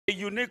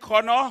unique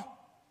honor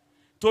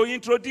to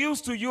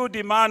introduce to you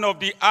the man of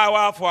the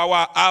hour for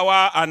our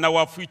hour and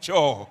our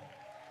future.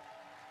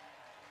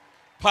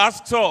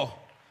 Pastor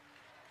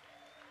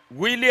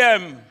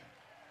William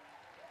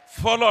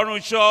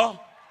Folorunsho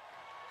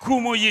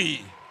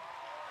Kumuyi,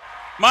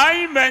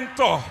 my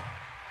mentor,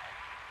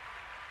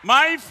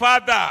 my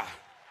father,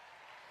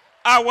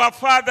 our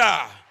father,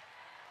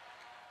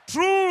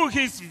 through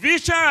his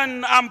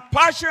vision and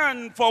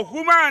passion for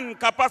human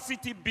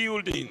capacity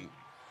building,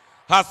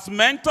 has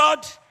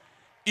mentored,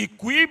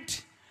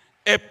 equipped,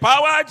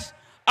 empowered,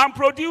 and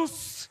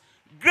produced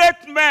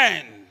great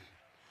men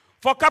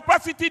for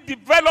capacity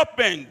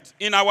development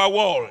in our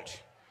world.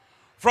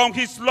 From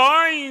his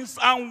loins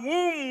and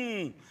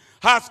womb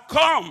has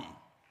come,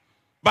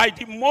 by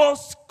the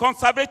most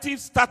conservative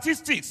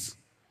statistics,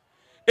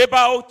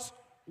 about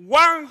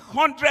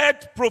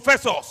 100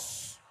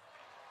 professors.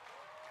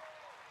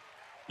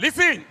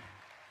 Listen,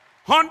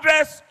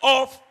 hundreds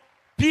of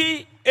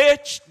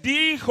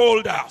PhD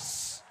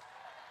holders,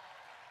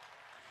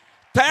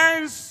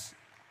 tens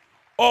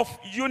of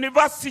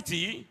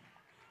university,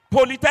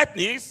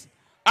 polytechnics,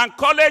 and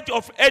college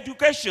of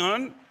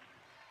education,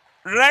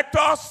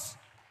 rectors,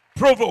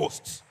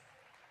 provosts.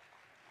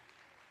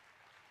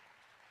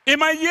 In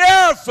my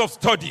years of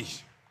study,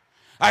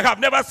 I have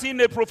never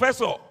seen a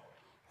professor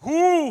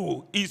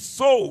who is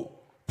so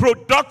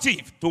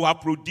productive to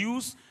have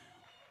produced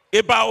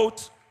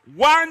about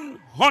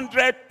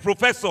 100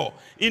 professors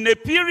in a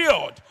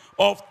period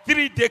of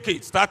 3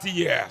 decades, 30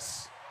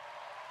 years.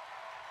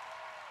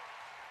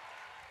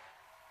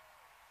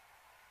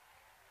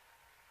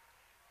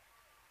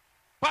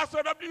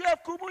 Pastor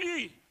W.F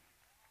KUMUYI,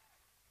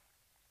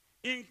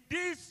 in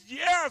these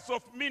years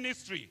of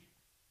ministry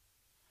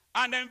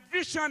and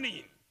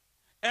envisioning,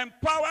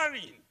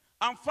 empowering,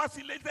 and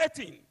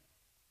facilitating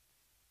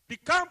the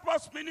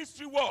campus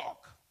ministry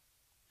work,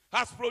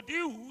 has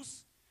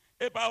produced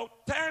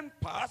about 10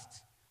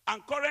 past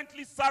and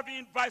currently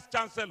serving vice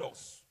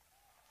chancellors.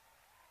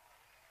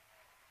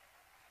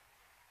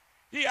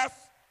 He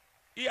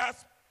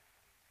has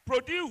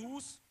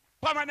produced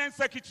permanent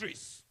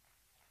secretaries,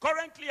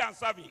 currently and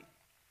serving.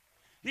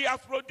 He has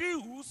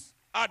produced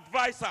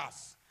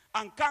advisors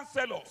and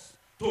counselors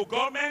to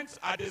governments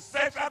at the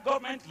central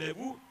government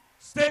level,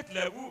 state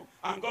level,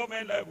 and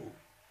government level.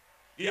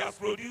 He has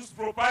produced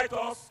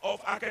proprietors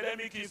of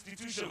academic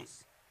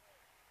institutions.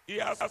 He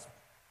has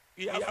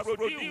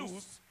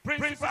produced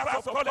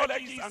principals of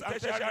colleges and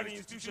tertiary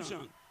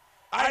institutions,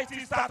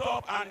 IT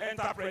startup and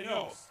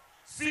entrepreneurs,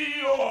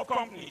 CEO of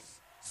companies,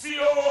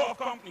 COO of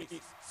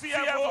companies,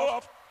 CFO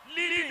of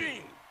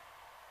leading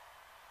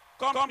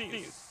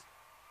companies.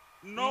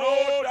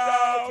 No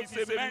doubt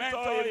he's a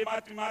mentor, a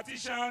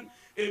mathematician,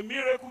 a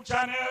miracle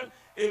channel,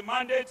 a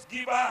mandate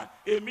giver,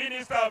 a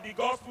minister of the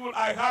gospel.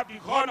 I have the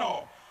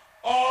honor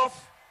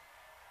of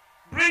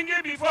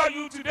bringing before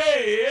you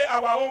today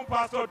our own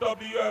Pastor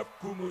W.F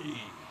KUMUYI.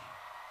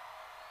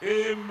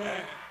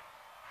 Amen.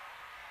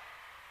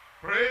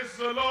 Praise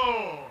the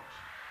Lord.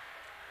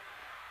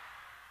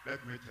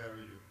 Let me tell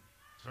you,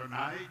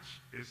 tonight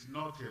is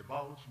not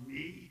about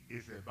me,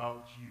 it's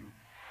about you.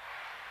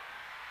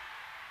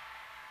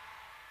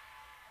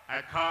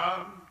 I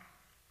come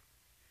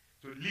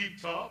to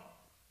lift up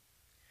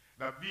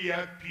the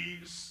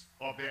VIPs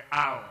of the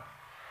hour.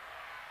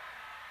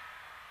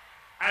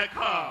 I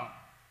come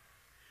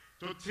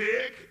to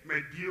take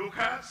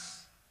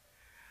mediocres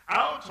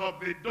out of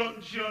the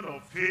dungeon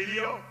of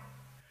failure,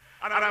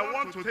 and I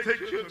want to take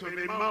you to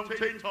the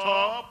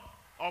mountaintop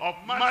of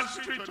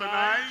mastery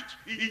tonight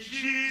in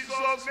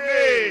Jesus'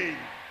 name.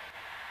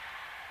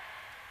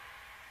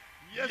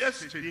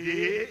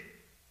 Yesterday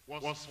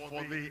was for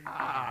the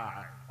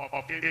eye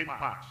of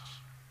impact.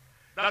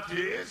 That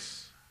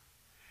is,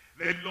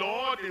 the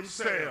Lord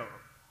himself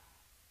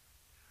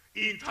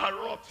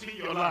interrupting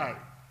your life,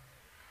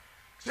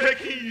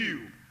 taking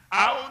you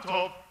out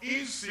of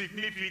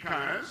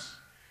insignificance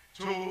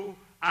to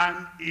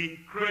an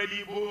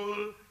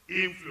incredible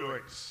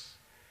influence.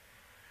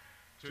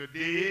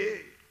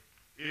 Today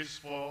is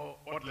for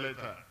what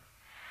letter?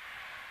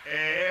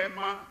 M,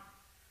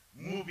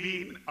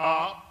 moving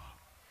up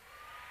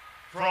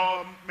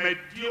from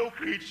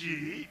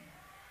mediocrity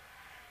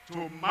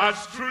to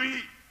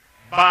mastery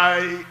by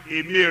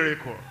a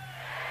miracle.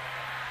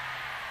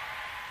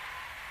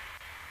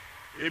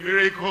 A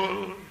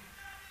miracle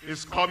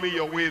is coming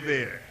your way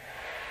there.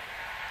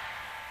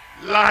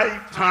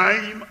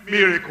 Lifetime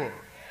miracle.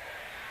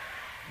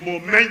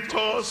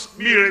 Momentous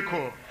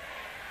miracle.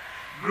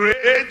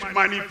 Great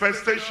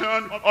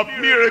manifestation of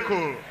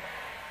miracle.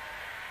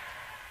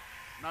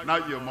 Now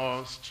you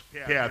must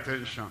pay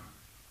attention.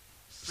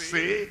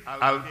 Say,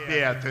 I'll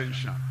pay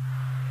attention.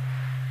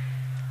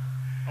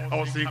 I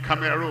was in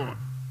Cameroon.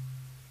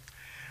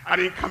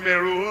 And in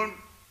Cameroon,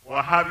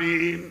 we're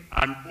having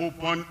an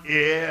open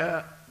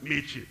air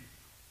meeting.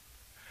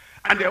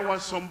 And there were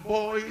some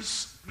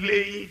boys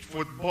playing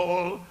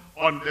football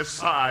on the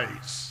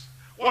sides.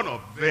 One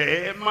of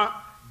them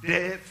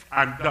deaf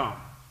and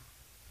dumb.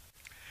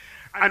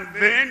 And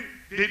then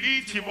They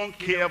didn't even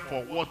care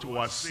for what we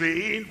were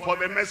saying for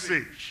the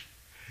message.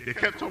 They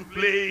kept on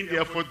playing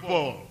their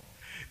football.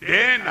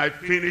 Then I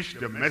finished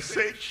the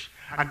message,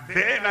 and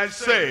then I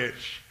said,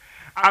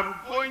 I'm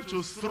going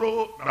to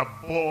throw the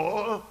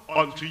ball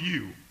onto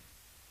you.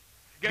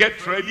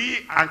 Get ready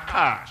and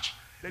catch.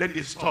 Then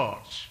they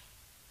stopped.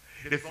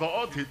 They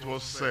thought it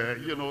was,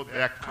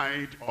 their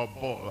kind of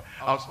ball.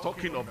 I was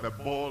talking of the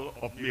ball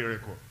of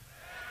miracle.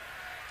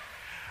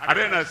 And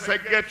then I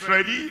said, get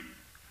ready,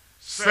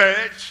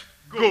 set,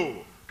 go.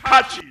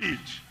 Catch it.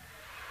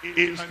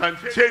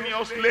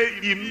 Instantaneously,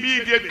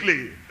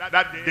 immediately,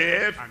 that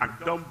deaf and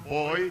dumb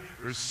boy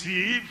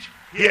received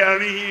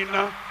hearing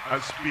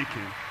and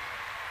speaking.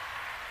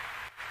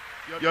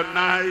 Your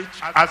night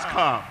has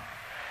come.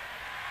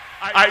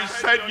 I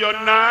said your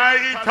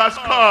night has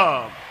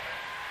come.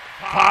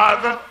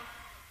 Father,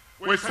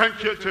 we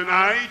thank you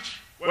tonight.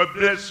 We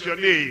bless your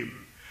name.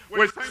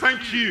 We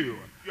thank you.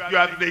 You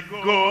are the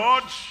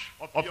God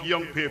of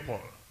young people,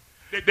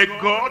 the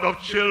God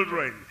of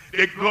children,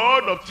 the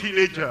God of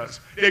teenagers,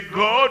 the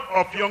God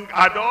of young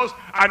adults,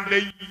 and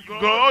the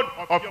God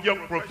of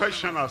young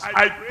professionals.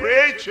 I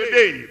pray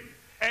today,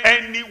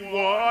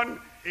 anyone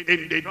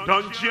in the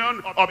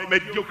dungeon of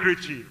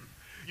mediocrity,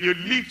 you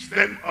lift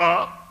them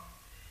up,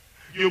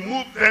 you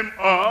move them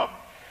up,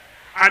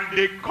 and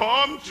they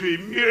come to a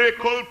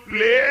miracle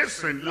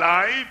place in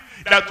life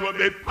that will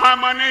be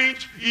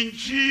permanent in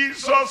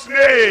Jesus'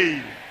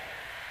 name.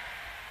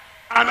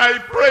 And I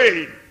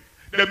pray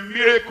the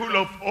miracle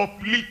of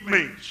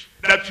upliftment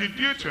that you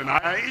do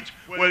tonight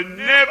will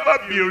never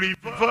be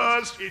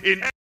reversed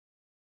in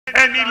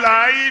any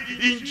life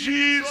in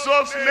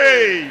Jesus'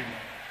 name.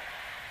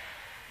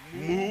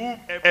 Move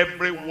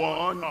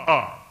everyone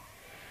up.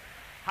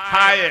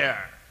 Higher.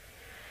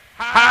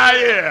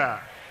 Higher.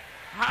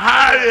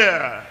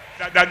 Higher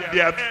than they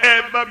have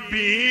ever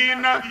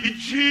been in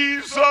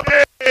Jesus'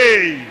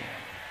 name.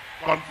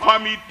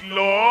 Confirm it,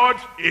 Lord,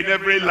 in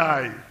every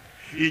life.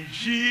 In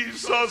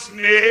Jesus'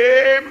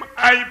 name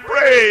I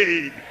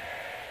pray.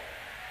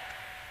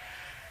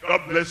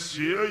 God bless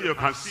you. You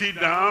can sit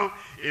down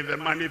in the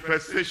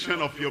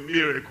manifestation of your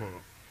miracle.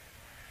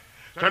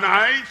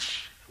 Tonight,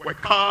 we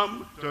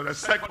come to the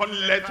second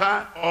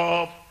letter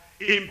of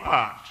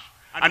impact,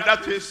 and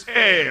that is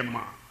M.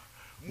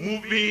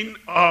 Moving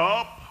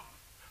up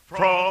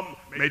from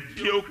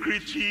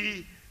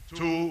mediocrity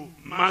to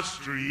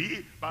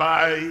mastery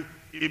by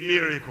a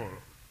miracle.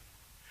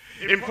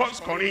 In 1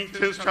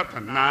 Corinthians chapter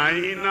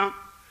 9,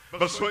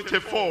 verse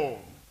 24,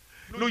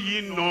 know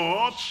ye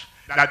not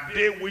that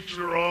they which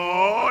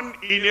run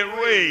in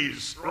a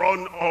race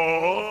run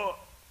all,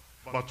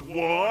 but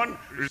one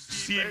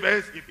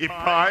receiveth a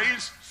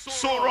prize?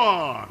 So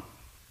run.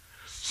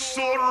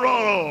 So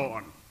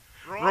run.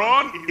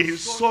 Run in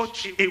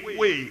such a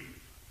way.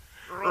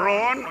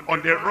 Run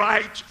on the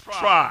right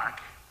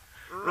track.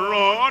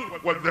 Run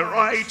with the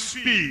right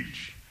speed.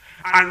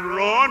 And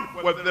run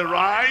with the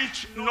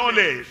right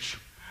knowledge.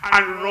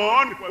 And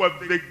run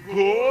with the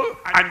goal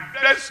and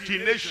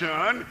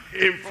destination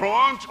in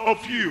front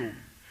of you.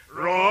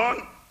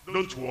 Run,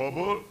 don't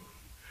wobble.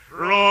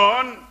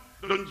 Run,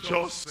 don't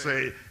just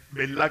say,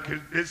 be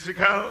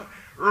lackadaisical.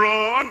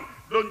 Run,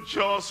 don't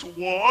just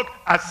walk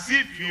as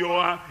if you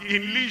are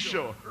in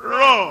leisure.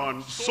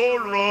 Run, so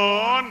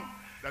run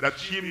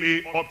that ye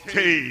may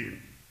obtain.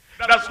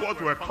 That's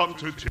what we're come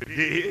to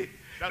today,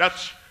 that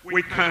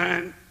we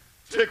can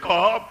take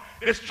up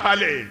this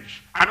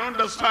challenge and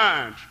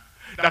understand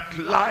that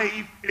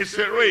life is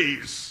a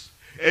race.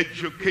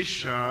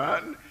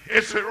 Education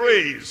is a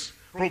race.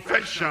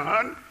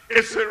 Profession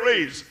is a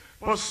race.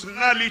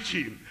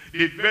 Personality,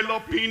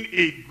 developing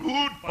a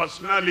good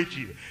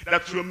personality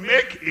that will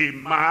make a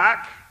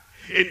mark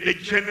in the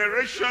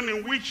generation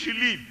in which you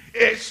live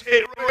is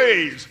a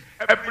race.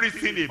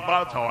 Everything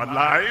about our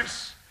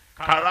lives,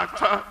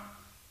 character,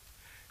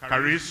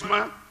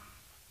 charisma,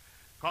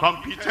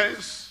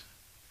 competence,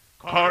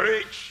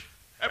 courage,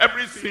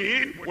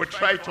 everything we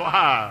try to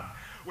have.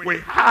 We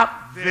have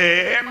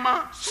them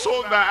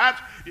so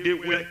that they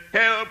will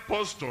help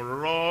us to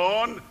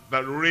run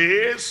the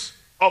race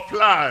of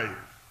life.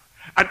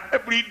 And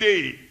every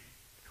day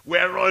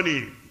we're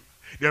running.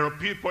 There are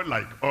people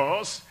like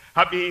us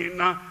having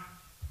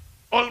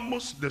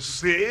almost the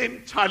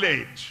same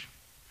talent,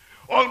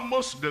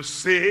 almost the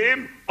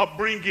same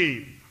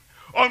upbringing,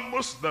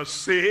 almost the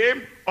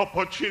same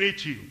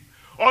opportunity,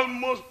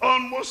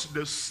 almost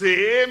the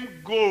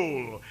same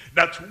goal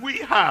that we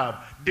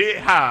have, they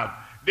have.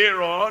 They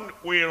run,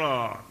 we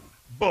run.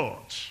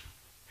 But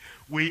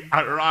we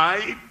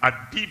arrive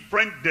at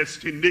different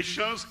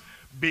destinations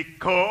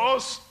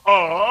because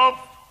of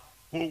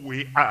who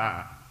we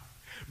are,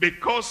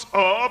 because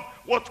of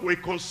what we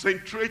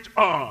concentrate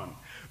on,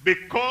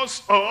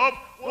 because of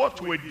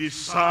what we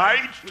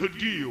decide to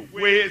do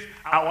with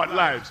our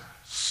lives.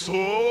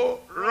 So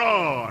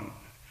run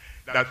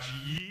that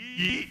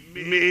ye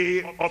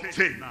may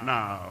obtain.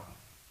 Now,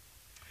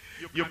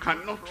 you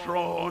cannot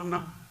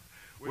run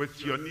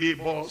with your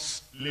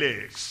neighbor's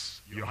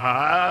legs. You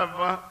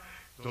have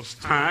to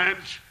stand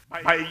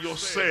by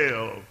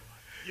yourself.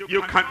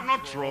 You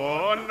cannot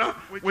run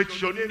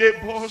with your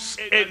neighbor's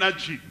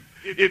energy.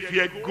 If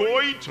you're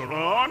going to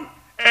run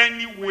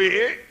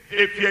anyway,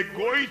 if you're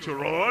going to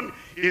run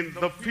in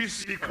the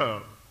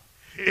physical,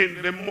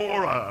 in the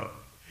moral,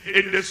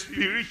 in the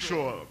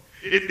spiritual,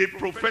 in the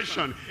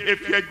profession,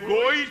 if you're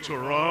going to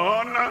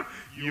run,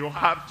 you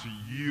have to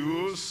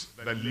use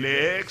the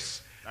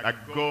legs that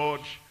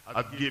God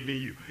has given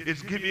you.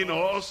 It's giving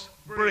us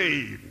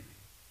brain,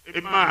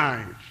 a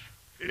mind.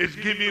 It's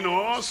giving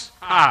us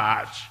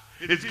heart.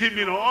 It's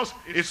giving us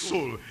a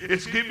soul.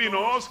 It's giving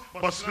us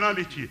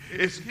personality.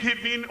 It's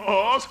giving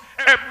us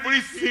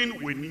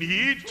everything we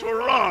need to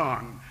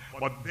run.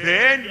 But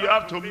then you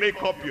have to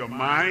make up your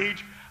mind,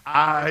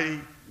 I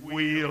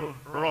will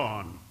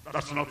run.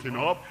 That's not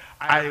enough.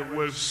 I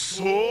will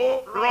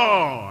so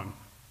run.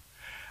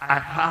 I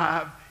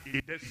have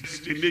a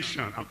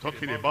destination. I'm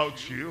talking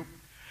about you.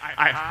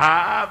 I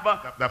have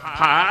the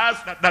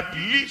path that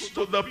leads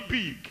to the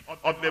peak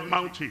of the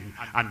mountain.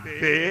 And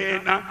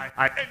then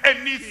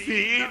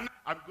anything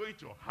I'm going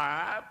to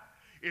have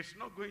is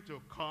not going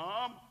to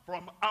come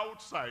from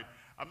outside.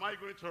 Am I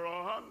going to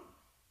run?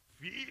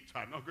 Feet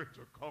are not going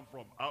to come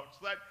from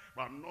outside,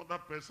 but another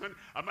person.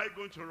 Am I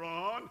going to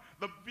run?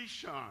 The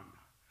vision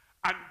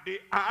and the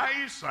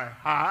eyes I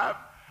have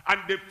and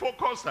the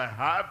focus I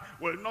have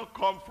will not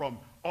come from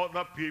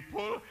other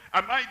people.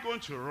 Am I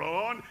going to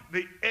run?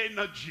 The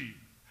energy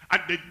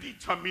and the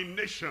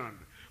determination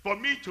for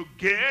me to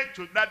get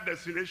to that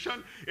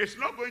destination is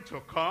not going to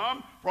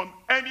come from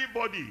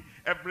anybody.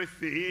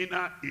 Everything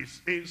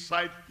is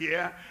inside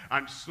here,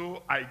 and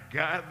so I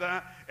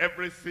gather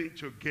everything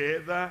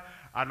together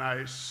and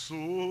I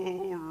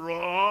so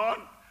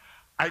run.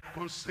 I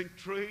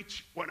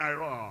concentrate when I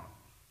run.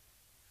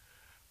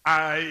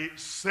 I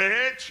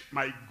set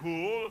my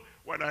goal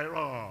when I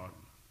run.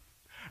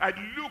 I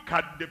look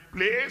at the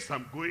place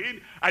I'm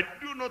going. I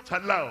do not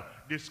allow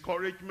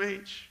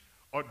discouragement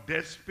or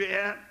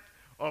despair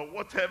or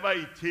whatever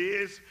it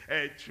is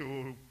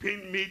to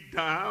pin me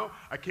down.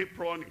 I keep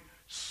running.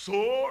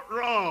 So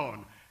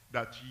run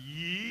that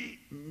ye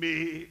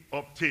may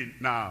obtain.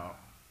 Now,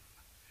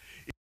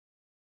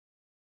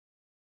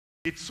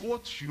 it's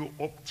what you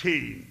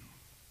obtain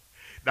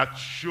that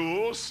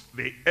shows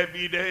the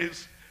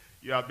evidence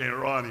you have been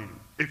running.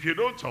 If you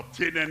don't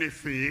obtain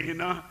anything,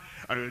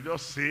 and you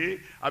just say,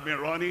 I've been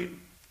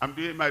running, I'm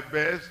doing my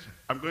best,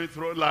 I'm going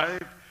through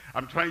life,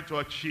 I'm trying to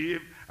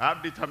achieve, I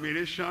have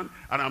determination,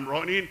 and I'm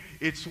running.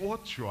 It's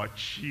what you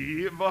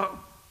achieve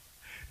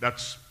that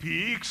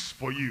speaks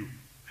for you.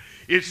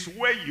 It's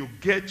where you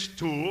get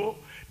to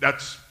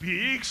that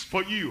speaks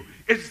for you.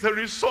 It's the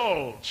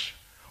result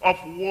of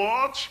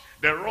what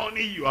the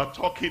running you are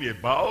talking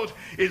about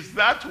is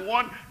that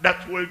one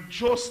that will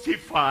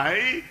justify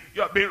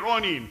you have been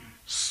running.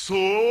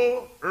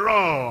 So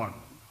run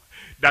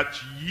that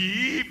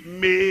ye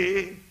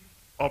may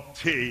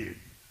obtain.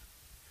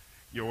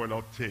 You will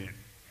obtain.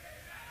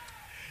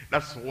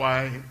 That's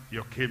why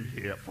you came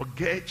here.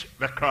 Forget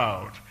the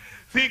crowd.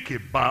 Think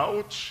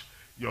about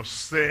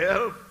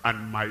yourself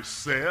and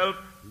myself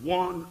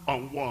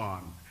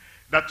one-on-one.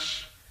 That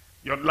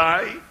your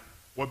life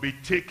will be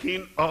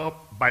taken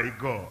up by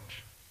God.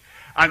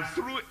 And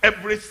through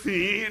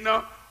everything,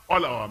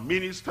 all our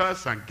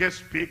ministers and guest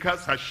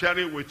speakers are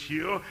sharing with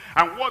you,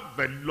 and what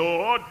the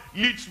Lord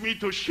leads me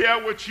to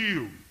share with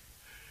you,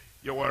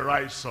 you will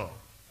rise up.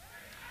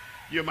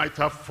 You might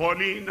have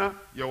fallen,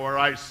 you will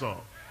rise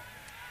up.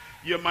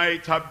 You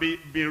might have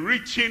been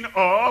reaching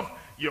up,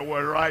 you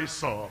will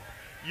rise up.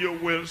 You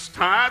will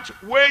start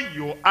where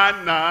you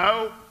are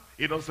now.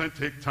 It doesn't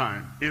take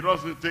time. It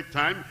doesn't take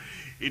time.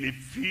 In a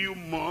few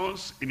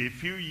months, in a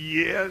few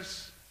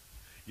years,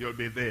 you'll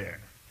be there.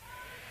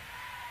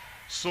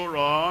 So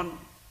run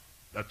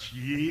that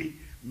ye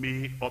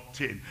may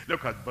obtain.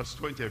 Look at verse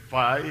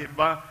 25.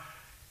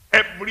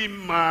 Every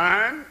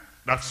man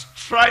that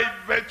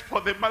striveth for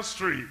the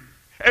mastery.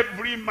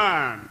 Every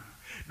man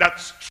that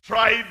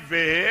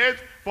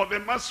striveth for the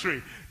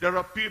mastery. There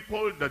are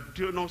people that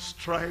do not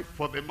strive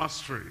for the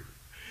mastery.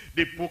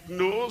 They poke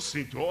nose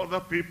into other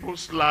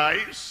people's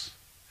lives.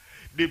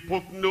 They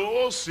poke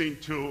nose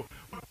into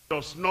what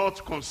does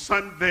not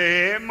concern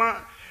them,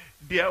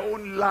 their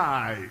own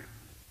life,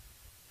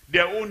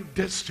 their own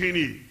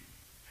destiny,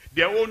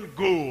 their own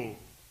goal,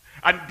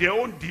 and their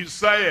own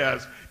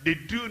desires. They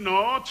do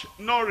not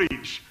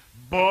nourish.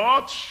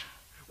 But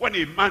when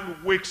a man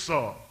wakes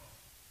up,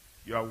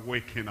 you are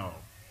waking up.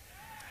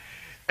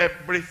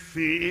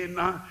 Everything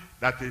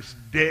that is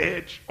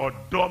dead or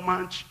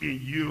dormant in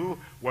you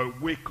will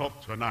wake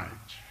up tonight.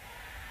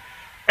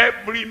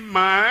 Every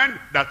man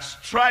that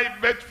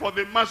striveth for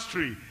the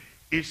mastery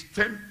is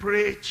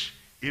temperate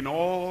in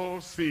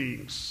all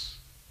things.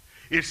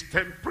 Is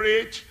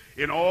temperate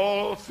in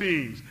all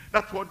things.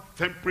 That's what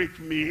temperate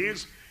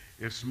means.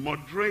 It's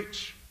moderate,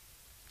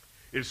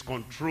 it's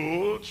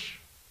controlled,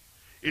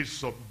 it's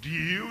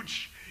subdued,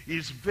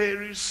 it's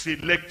very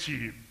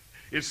selective.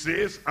 It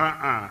says,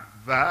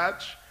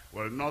 that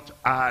will not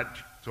add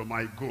to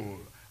my goal.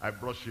 I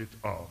brush it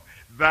off.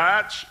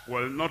 That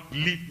will not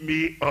lead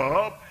me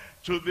up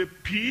to the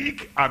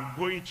peak I'm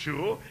going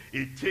to,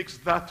 it takes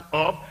that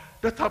up.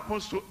 That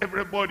happens to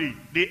everybody.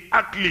 The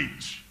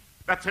athlete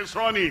that is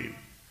running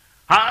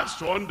has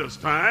to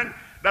understand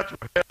that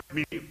will help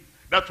me,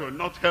 that will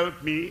not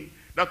help me,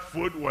 that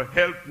food will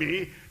help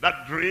me,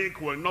 that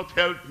drink will not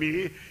help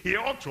me. He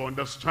ought to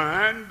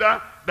understand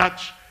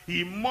that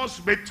he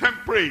must be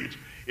temperate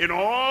in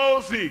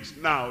all things.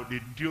 Now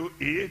they do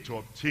it to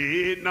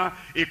obtain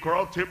a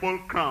corruptible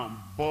crown,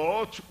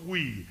 but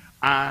we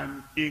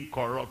an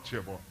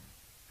incorruptible.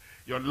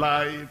 Your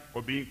life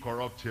will be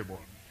incorruptible,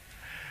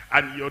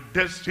 and your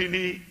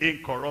destiny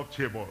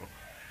incorruptible.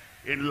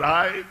 In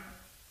life,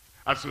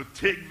 as you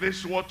take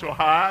this word to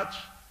heart,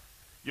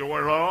 you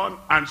will run,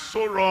 and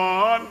so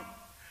run,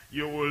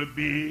 you will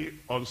be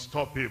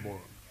unstoppable.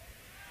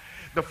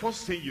 The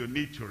first thing you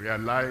need to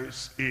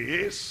realize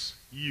is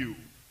you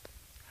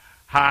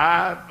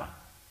have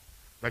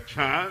the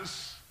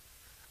chance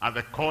and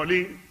the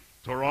calling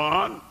to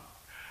run,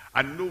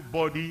 and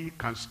nobody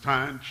can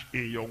stand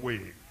in your way.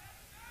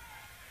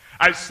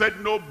 I said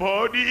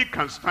nobody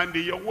can stand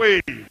in your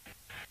way.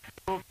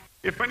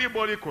 If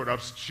anybody could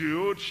have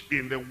stood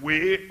in the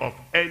way of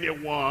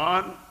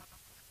anyone,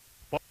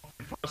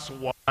 Potiphar's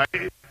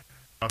wife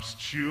have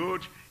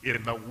stood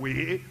in the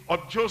way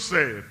of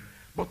Joseph.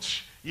 But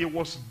he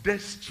was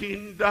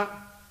destined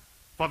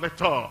for the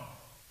top.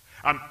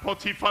 And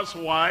Potiphar's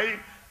wife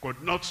could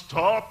not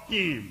stop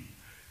him.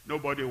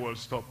 Nobody will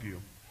stop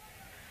you.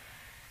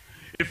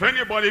 If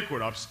anybody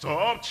could have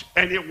stopped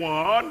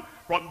anyone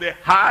from the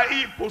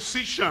high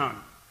position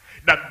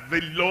that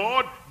the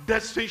Lord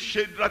destined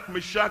Shadrach,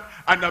 Meshach,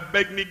 and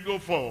Abednego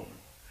for,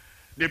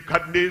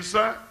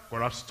 Nebuchadnezzar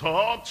could have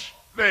stopped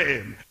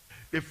them.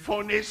 The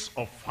furnace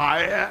of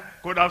fire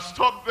could have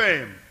stopped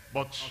them,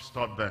 but not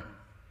stopped them.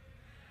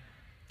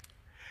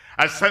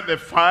 I said the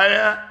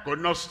fire could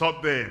not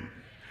stop them.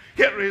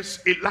 Here is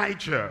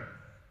Elijah.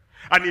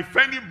 And if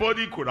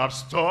anybody could have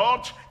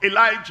stopped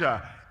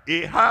Elijah,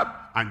 Ahab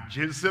and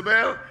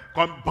Jezebel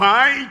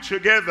combined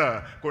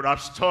together could have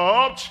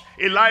stopped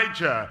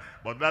Elijah.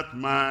 But that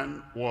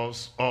man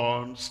was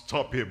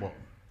unstoppable.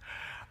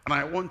 And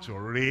I want to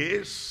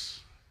raise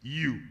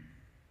you.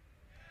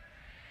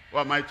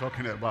 What am I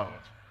talking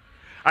about?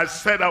 I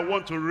said I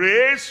want to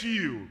raise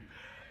you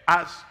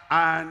as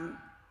an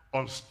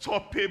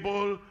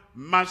unstoppable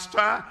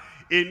master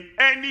in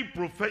any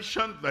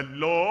profession the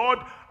Lord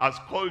has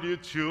called you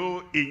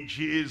to, in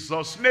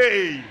Jesus'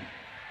 name.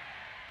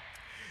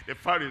 The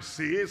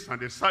Pharisees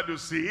and the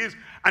Sadducees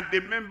and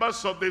the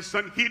members of the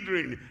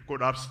Sanhedrin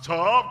could have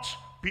stopped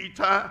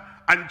Peter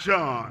and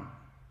John.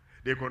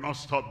 They could not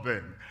stop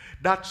them.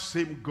 That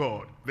same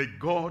God, the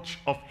God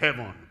of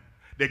heaven,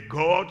 the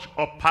God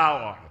of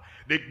power,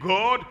 the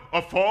God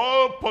of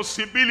all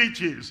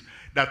possibilities,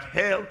 that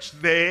helped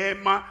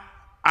them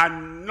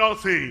and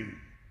nothing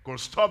could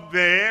stop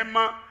them,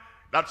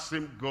 that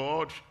same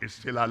God is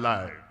still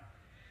alive.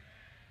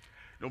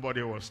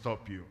 Nobody will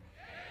stop you.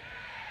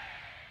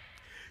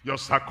 Your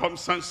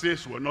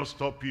circumstances will not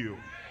stop you.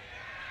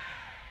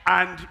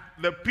 And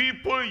the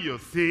people you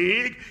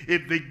think,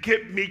 if they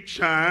give me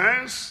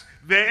chance,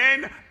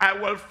 then I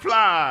will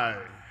fly.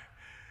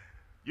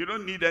 You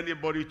don't need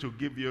anybody to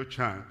give you a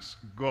chance.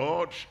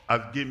 God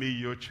has given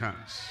you a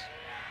chance.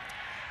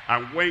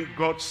 And when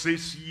God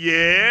says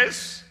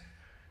yes,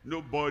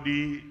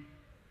 nobody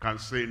can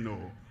say no.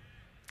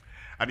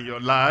 And in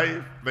your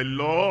life, the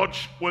Lord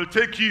will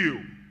take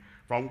you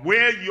from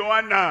where you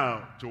are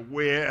now to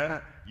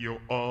where you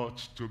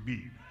ought to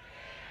be.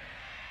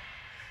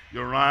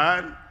 You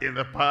ran in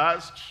the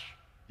past,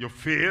 you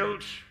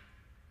failed,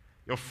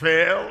 you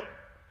fell,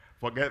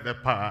 forget the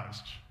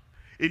past.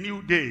 A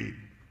new day,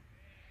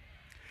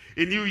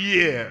 a new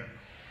year,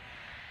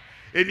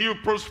 a new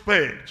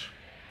prospect,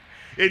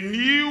 a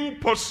new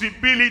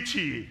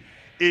possibility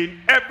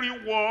in every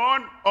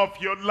one of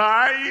your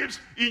lives,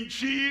 in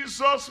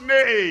Jesus'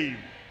 name.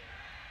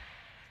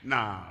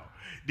 Now,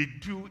 they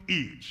do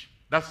it.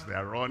 That's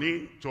their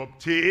running to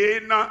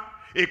obtain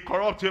a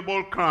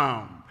corruptible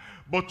crown.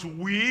 But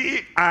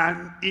we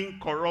are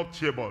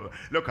incorruptible.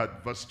 Look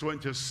at verse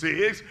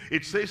 26.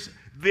 It says,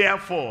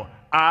 therefore,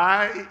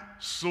 I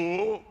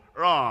so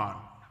run.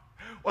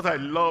 What I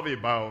love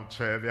about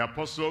the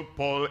Apostle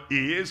Paul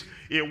is,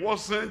 he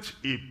wasn't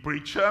a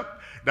preacher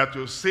that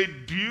will say,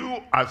 do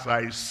as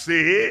I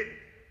say,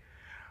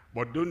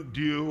 but don't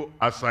do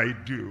as I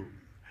do.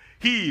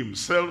 He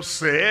himself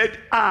said,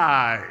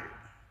 I,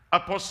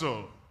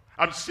 Apostle,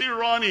 I'm still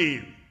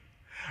running.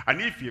 And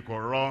if you could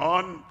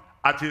run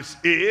at his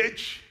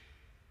age,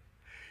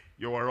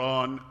 you will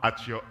run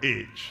at your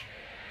age.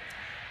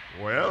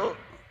 Well,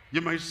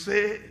 you might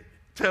say,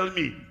 tell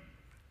me,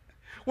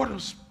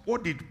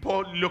 what did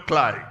Paul look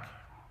like?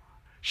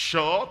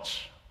 Short?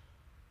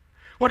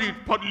 What did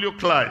Paul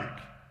look like?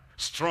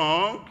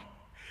 Strong?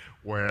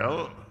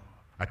 Well,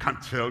 I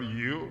can't tell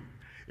you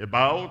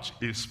about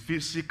his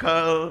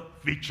physical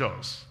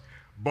features,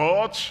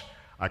 but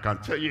I can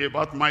tell you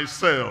about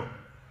myself.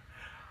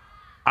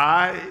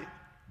 I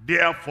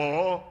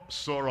therefore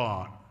so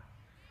run.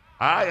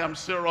 I am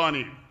still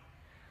running.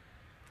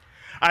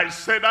 I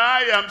said,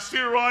 I am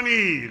still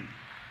running.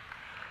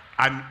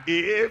 And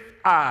if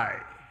I,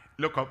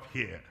 look up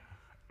here,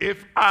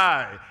 if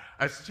I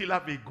still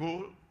have a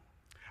goal,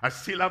 I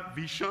still have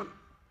vision,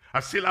 I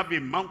still have a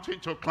mountain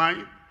to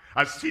climb,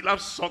 I still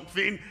have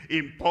something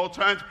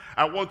important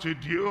I want to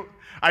do,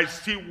 I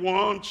still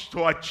want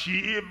to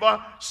achieve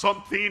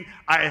something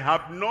I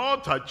have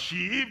not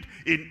achieved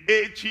in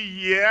 80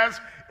 years.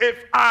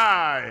 If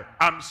I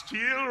am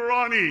still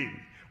running,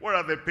 what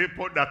are the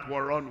people that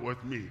will run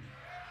with me?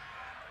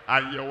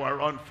 And you will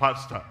run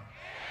faster.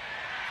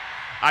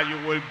 And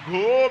you will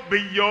go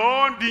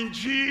beyond in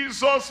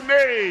Jesus'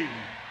 name.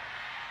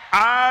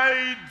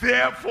 I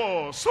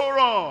therefore so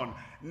run,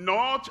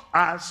 not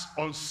as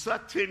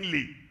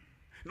uncertainly,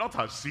 not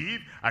as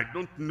if I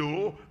don't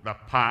know the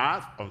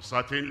path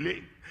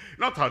uncertainly,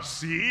 not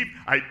as if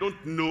I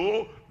don't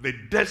know the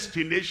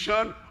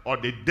destination or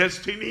the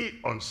destiny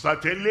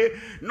uncertainly,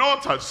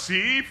 not as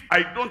if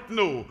I don't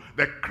know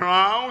the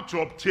crown to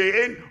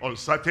obtain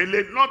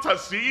uncertainly, not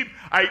as if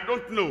I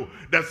don't know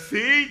the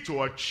thing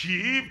to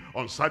achieve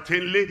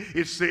uncertainly.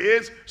 It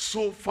says,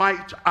 so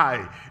fight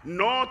I,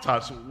 not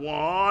as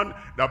one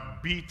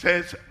that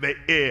beateth the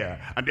air.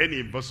 And then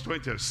in verse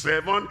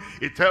 27,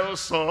 it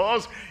tells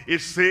us, it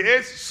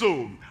says,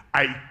 so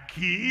I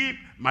keep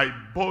my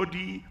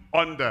body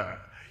under.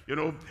 You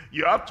know,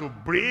 you have to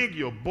bring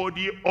your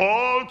body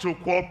all to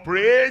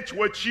cooperate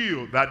with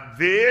you, that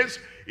this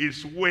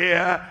is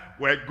where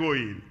we're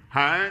going.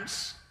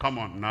 Hands, come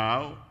on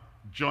now,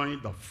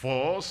 join the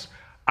force.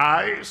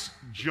 Eyes,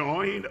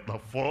 join the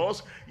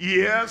force.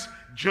 Ears,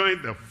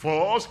 join the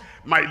force.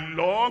 My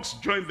lungs,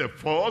 join the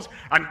force.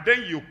 And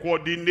then you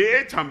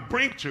coordinate and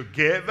bring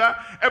together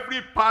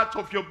every part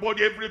of your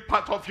body, every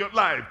part of your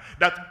life,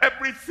 that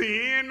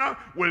everything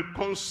will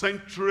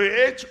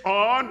concentrate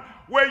on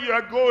where you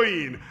are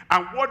going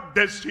and what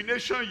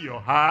destination you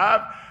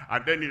have.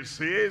 And then it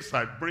says,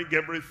 I bring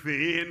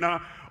everything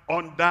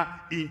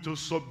into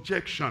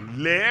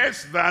subjection,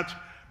 lest that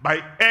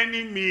by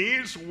any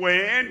means,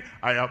 when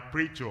I have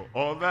preached to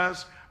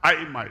others,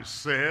 I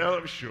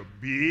myself should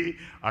be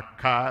a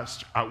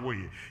cast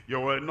away. You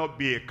will not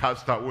be a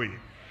cast away.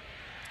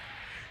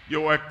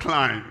 You will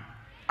climb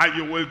and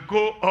you will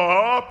go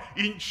up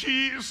in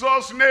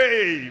Jesus'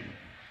 name.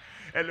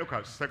 And look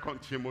at 2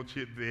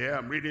 Timothy there.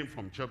 I'm reading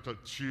from chapter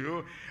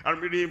 2.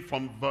 I'm reading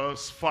from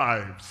verse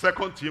 5.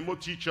 2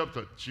 Timothy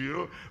chapter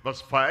 2,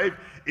 verse 5.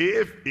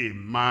 If a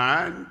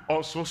man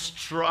also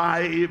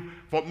strive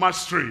for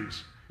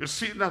masteries. You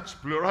see, that's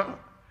plural.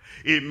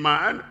 A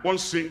man, one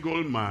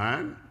single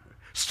man,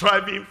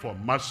 striving for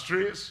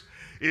masteries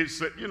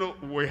is, you know,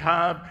 we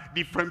have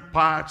different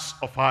parts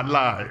of our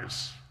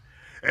lives.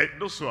 And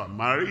those who are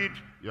married,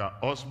 your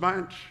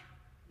husband,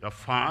 your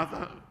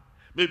father,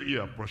 maybe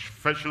you're a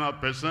professional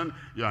person,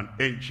 you're an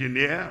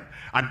engineer,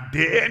 and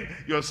then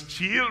you're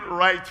still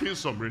writing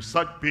some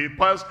research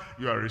papers,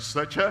 you're a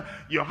researcher,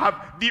 you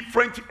have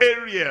different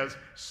areas.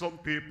 Some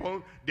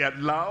people, they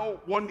allow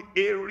one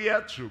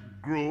area to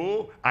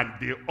grow and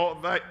the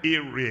other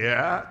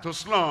area to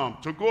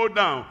slump, to go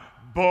down.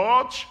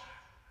 But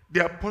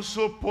the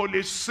Apostle Paul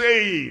is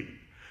saying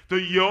to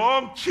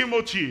young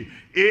Timothy,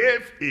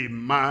 if a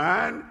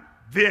man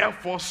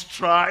therefore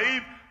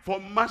strive for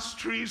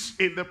masteries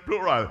in the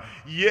plural,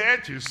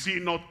 yet is he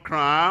not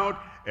crowned,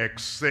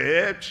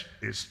 except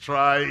he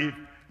strive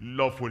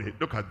lawfully.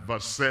 Look at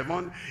verse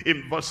 7.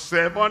 In verse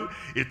 7,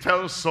 it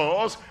tells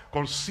us,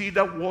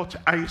 consider what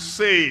I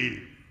say.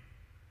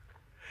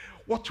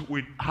 What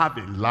we have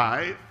in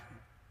life,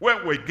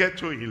 where we get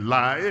to in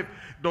life,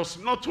 does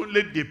not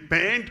only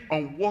depend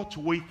on what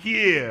we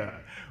hear,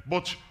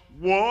 but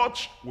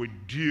what we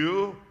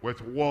do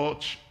with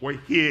what we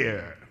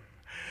hear.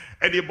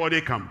 Anybody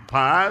can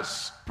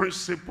pass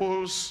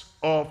principles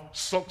of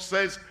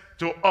success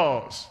to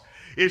us.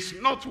 It's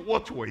not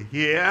what we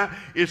hear,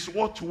 it's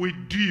what we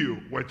do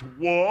with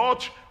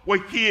what we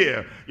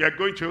hear. You're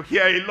going to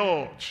hear a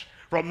lot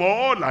from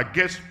all our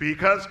guest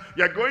speakers.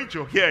 You're going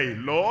to hear a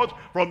lot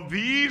from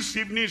these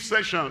evening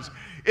sessions.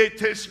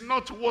 It is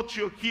not what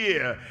you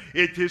hear,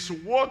 it is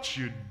what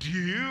you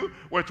do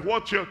with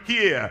what you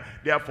hear.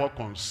 Therefore,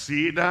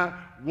 consider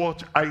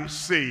what I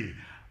say.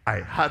 I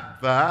had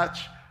that,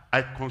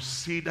 I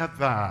consider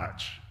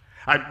that.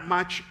 I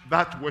match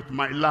that with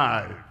my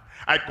life.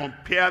 I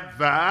compare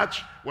that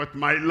with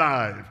my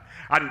life.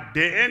 And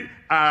then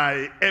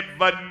I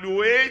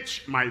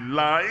evaluate my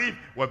life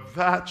with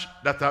that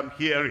I'm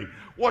hearing.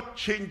 What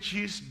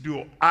changes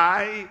do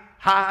I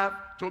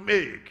have to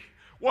make?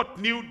 What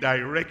new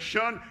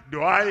direction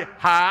do I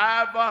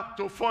have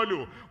to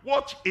follow?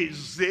 What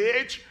is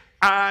it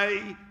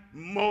I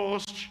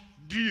must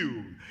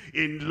do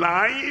in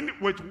line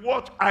with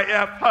what I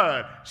have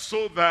heard,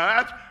 so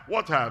that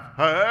what I've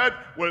heard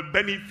will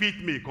benefit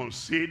me?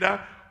 Consider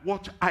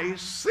what I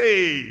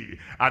say,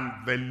 and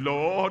the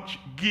Lord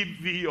give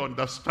thee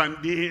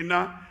understanding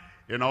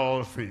in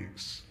all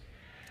things.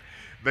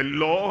 The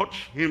Lord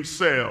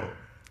himself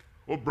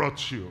who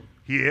brought you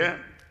here,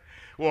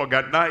 who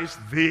organized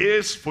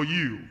this for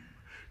you,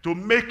 to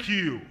make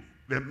you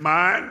the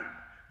man,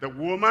 the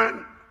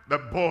woman, the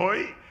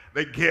boy,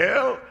 the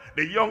girl,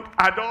 the young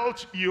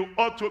adult you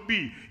ought to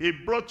be. He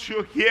brought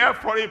you here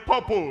for a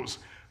purpose.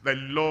 The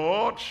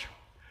Lord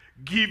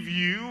give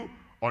you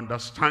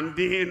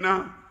understanding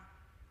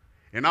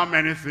in how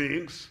many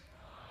things?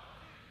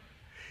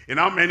 In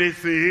how many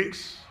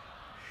things?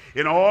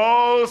 In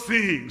all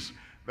things.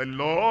 The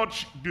Lord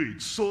do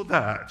it so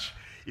that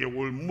it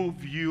will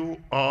move you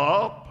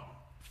up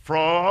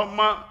from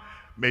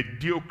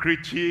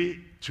mediocrity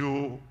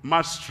to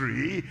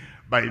mastery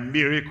by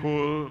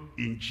miracle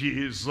in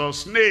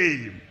Jesus'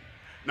 name.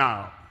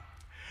 Now,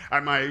 I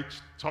might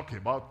talk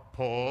about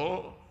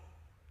Paul.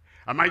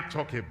 I might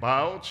talk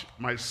about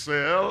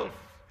myself.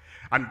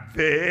 And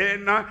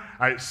then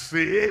I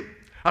say,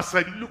 as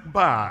I look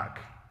back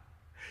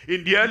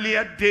in the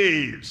earlier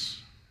days,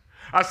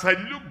 as I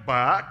look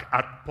back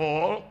at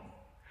Paul,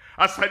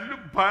 as I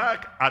look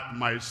back at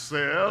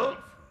myself,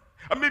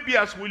 and maybe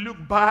as we look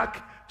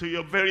back to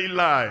your very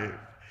life,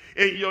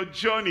 in your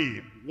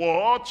journey,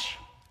 what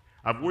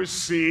have we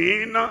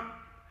seen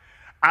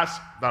as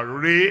the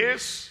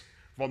race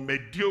from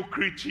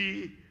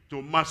mediocrity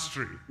to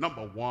mastery?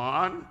 Number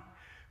one,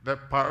 the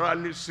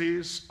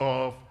paralysis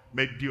of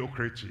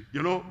mediocrity.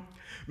 You know,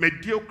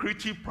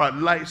 mediocrity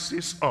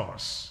paralyzes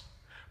us,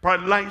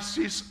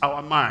 paralyzes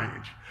our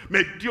mind.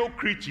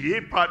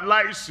 Mediocrity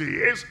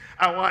paralyzes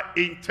our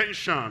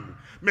intention.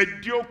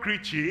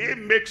 Mediocrity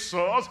makes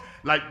us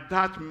like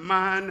that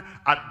man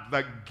at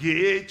the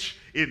gate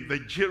in the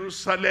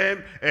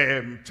Jerusalem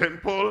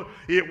temple.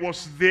 He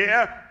was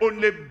there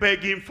only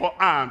begging for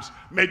alms.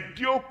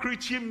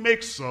 Mediocrity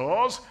makes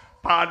us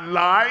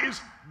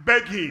paralyzed,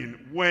 begging,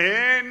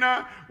 when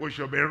we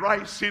should be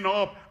rising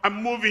up and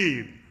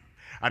moving.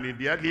 And in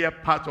the earlier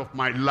part of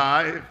my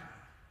life,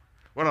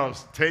 when I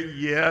was 10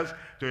 years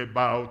to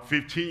about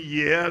 15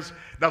 years,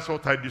 that's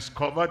what I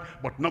discovered.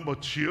 But number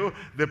two,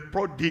 the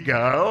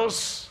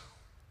prodigals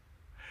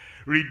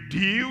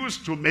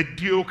reduced to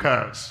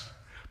mediocres.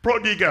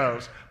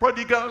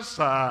 Prodigals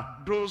are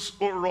those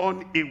who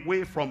run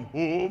away from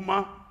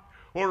home,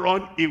 who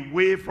run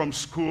away from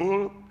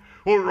school,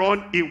 who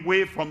run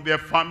away from their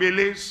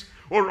families,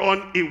 who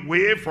run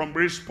away from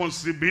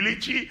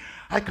responsibility.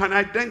 I can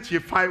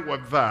identify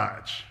with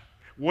that.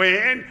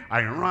 When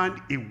I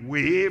ran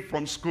away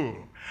from school,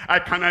 I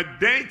can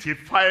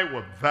identify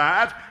with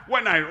that.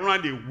 When I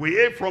ran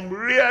away from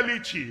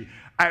reality,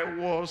 I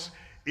was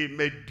a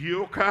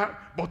mediocre,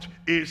 but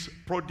it's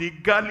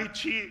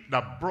prodigality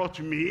that brought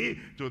me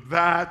to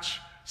that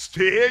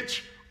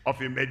stage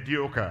of a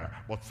mediocre.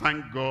 But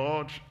thank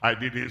God I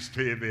didn't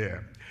stay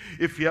there.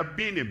 If you have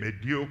been a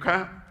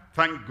mediocre,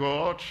 thank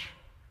God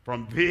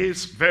from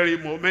this very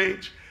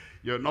moment,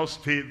 you'll not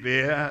stay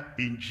there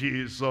in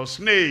Jesus'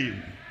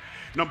 name.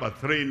 Number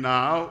three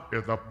now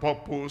is the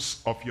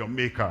purpose of your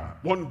maker.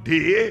 One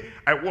day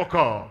I woke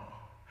up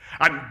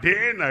and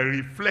then I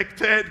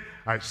reflected.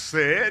 I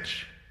said,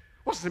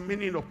 what's the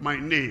meaning of my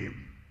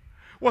name?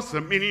 What's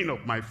the meaning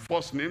of my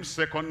first name,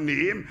 second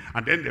name,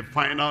 and then the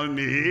final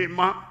name?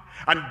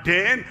 And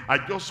then I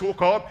just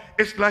woke up.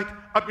 It's like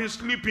I've been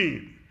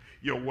sleeping.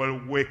 You will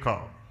wake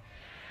up.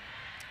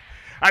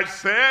 I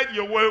said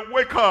you will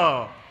wake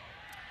up.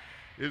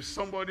 If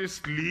somebody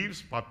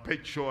sleeps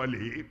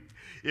perpetually,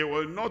 it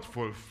will not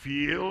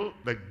fulfill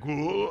the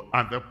goal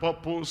and the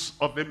purpose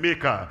of the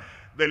maker.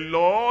 The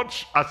Lord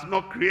has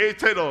not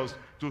created us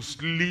to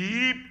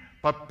sleep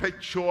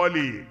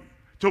perpetually,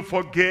 to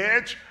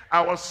forget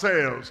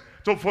ourselves,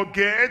 to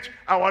forget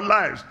our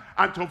lives,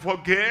 and to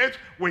forget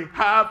we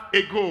have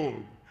a goal.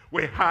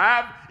 We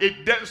have a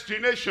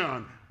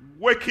destination,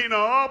 waking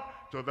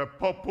up to the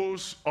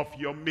purpose of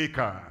your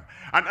maker.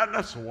 And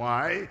that's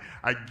why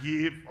I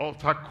give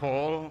altar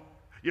call.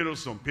 You know,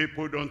 some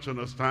people don't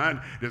understand.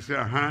 They say,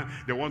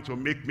 they want to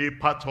make me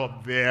part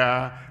of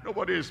their...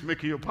 Nobody is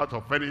making you part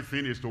of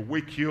anything. Is to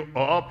wake you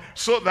up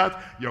so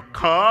that you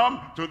come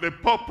to the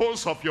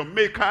purpose of your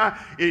maker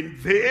in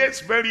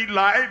this very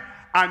life,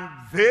 and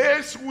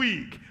this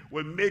week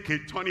will make a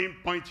turning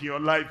point in your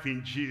life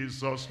in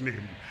Jesus'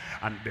 name.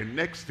 And the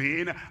next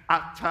thing,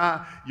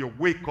 after you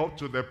wake up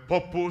to the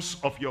purpose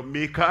of your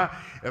maker,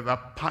 is the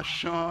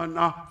passion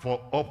for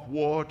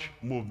upward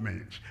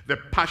movement. The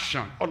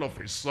passion. All of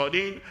a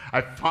sudden,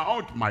 I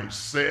found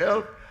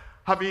myself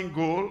having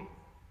goals,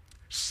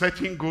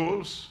 setting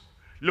goals,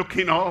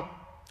 looking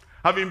up,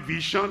 having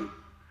vision,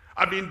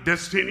 having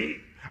destiny,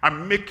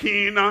 and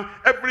making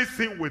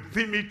everything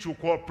within me to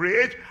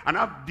cooperate and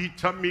have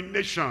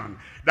determination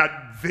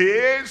that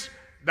this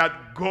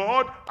that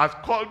God has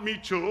called me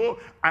to,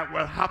 I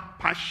will have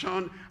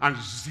passion and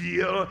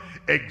zeal,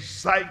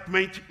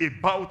 excitement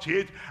about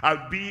it.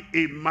 I'll be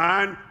a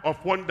man of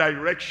one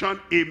direction,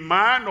 a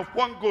man of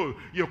one goal.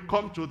 You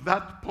come to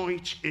that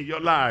point in your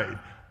life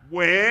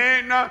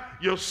when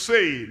you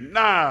say,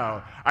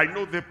 now I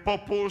know the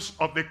purpose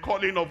of the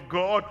calling of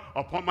God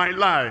upon my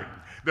life,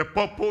 the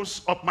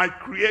purpose of my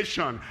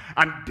creation,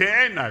 and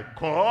then I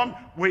come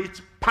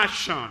with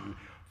passion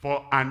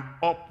for an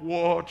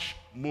upward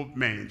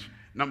movement.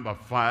 Number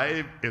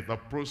 5 is the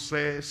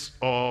process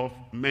of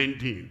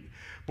mending.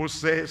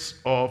 process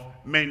of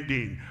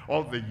mending.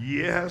 All the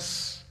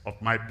years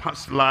of my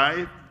past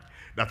life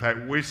that I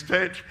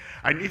wasted,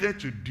 I needed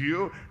to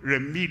do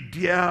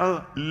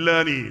remedial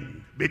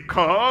learning,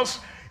 because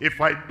if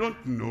I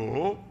don't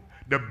know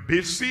the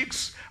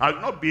basics,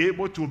 I'll not be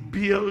able to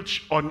build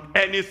on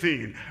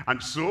anything.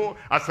 And so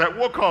as I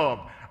woke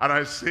up and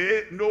I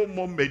say, no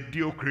more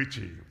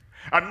mediocrity,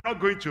 I'm not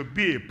going to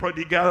be a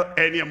prodigal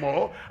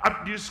anymore.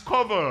 I've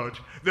discovered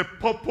the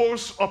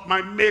purpose of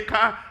my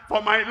maker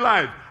for my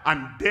life.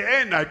 And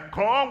then I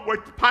come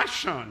with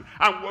passion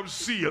and with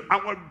zeal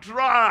and with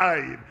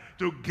drive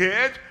to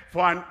get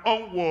for an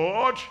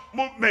onward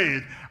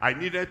movement. I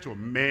needed to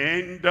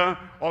mend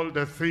all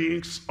the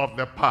things of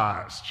the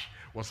past.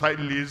 Was I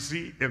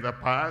lazy in the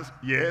past?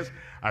 Yes,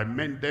 I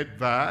mended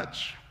that.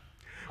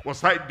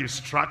 Was I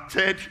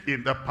distracted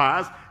in the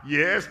past?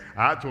 Yes,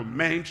 I had to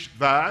mend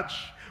that.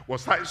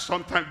 Was I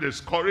sometimes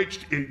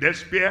discouraged in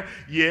despair?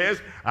 Yes,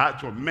 I had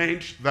to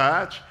mend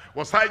that.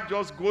 Was I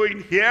just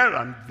going here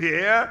and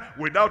there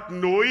without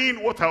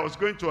knowing what I was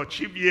going to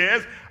achieve?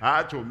 Yes, I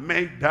had to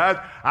mend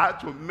that. I had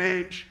to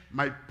mend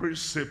my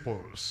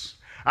principles.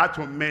 I had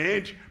to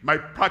mend my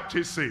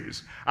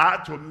practices. I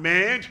had to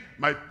mend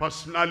my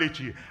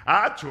personality.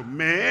 I had to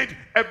mend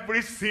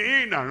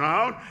everything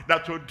around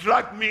that would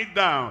drag me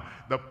down.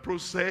 The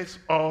process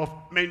of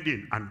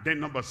mending. And then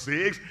number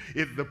 6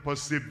 is the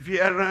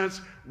perseverance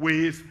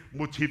with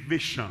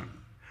motivation.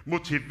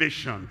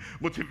 Motivation.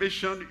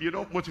 Motivation, you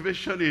know,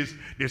 motivation is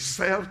the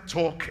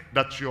self-talk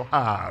that you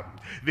have,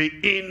 the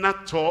inner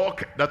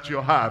talk that you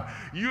have.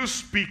 You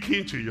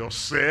speaking to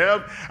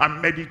yourself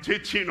and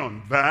meditating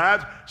on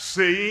that,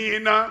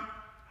 saying, I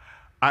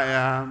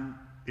am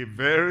a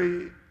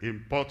very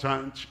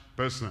important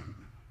person.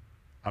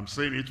 I'm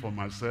saying it for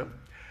myself.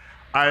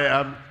 I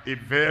am a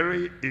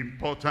very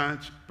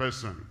important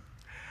person.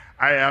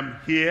 I am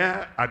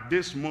here at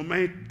this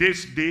moment,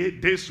 this day,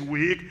 this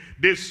week,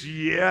 this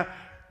year,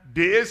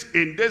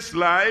 in this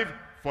life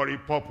for a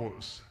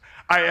purpose.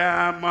 I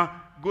am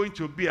going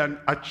to be an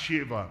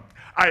achiever.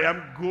 I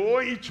am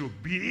going to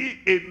be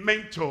a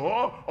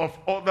mentor of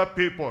other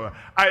people.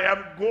 I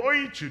am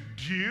going to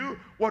do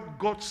what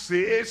God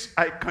says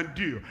I can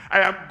do.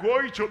 I am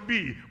going to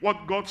be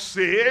what God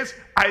says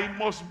I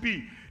must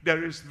be.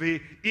 There is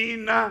the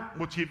inner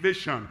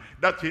motivation,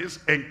 that is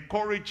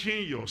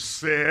encouraging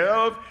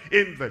yourself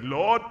in the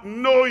Lord,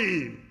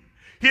 knowing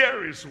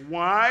here is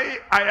why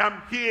I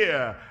am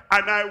here,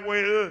 and I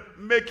will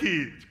make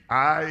it.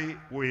 I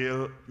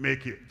will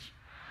make it.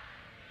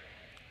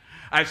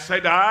 I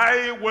said,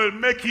 I will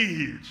make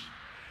it.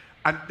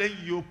 And then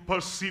you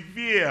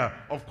persevere.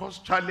 Of course,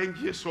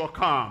 challenges will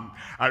come.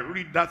 I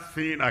read that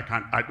thing,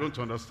 I don't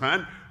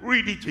understand.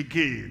 Read it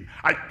again.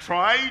 I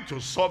tried to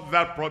solve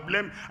that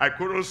problem. I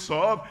couldn't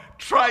solve.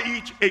 Try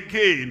it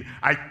again.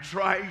 I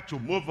tried to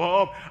move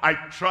up. I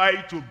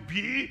tried to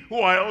be who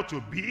I ought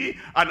to be,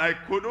 and I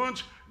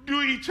couldn't.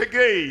 Do it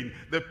again.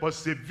 The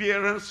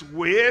perseverance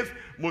with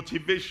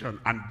motivation.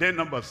 And then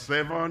number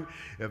 7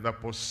 is the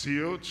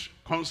pursuit,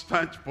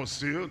 constant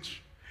pursuit.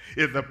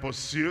 Is the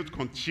pursuit,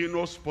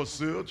 continuous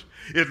pursuit.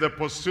 Is the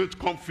pursuit,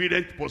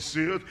 confident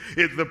pursuit.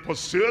 Is the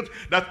pursuit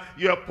that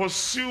you're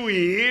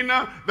pursuing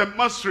the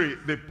mastery.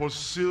 The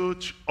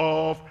pursuit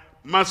of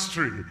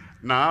mastery.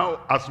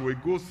 Now, as we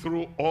go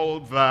through all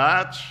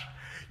that,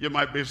 you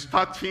might be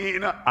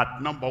starting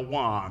at number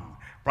 1.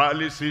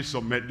 Paralysis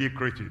of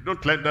mediocrity.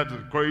 Don't let that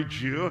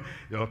discourage you.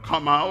 You'll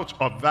come out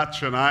of that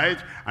tonight,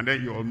 and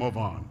then you'll move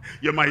on.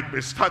 You might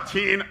be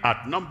starting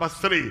at number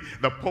 3,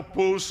 the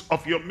purpose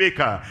of your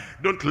maker.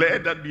 Don't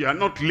let that, you are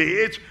not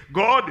late.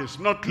 God is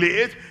not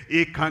late.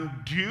 He can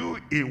do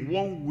in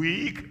 1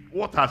 week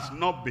what has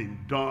not been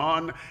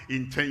done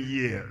in 10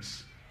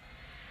 years.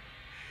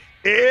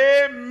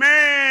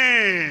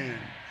 Amen.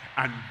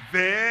 And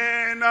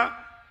then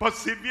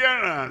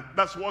perseverance,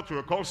 that's what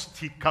we call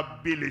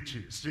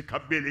stickability.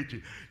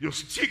 Stickability. You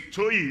stick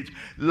to it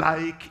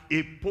like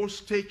a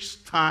postage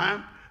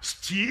stamp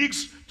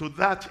sticks to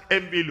that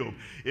envelope.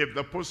 If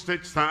the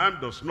postage stamp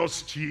does not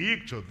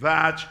stick to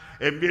that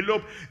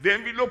envelope, the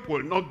envelope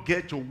will not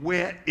get to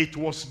where it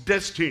was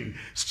destined.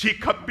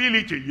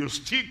 Stickability, you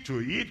stick to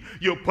it,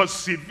 you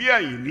persevere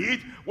in it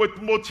with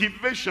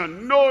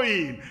motivation,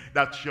 knowing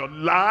that your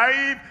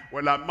life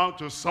will amount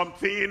to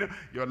something,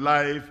 your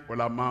life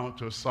will amount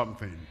to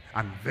something.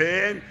 And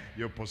then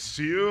you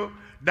pursue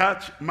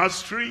that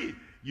mastery,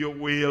 you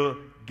will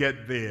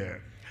get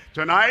there.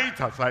 Tonight,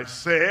 as I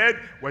said,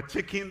 we're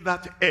taking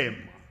that M,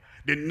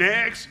 the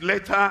next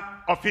letter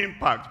of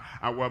impact,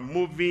 and we're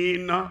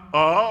moving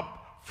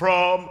up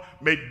from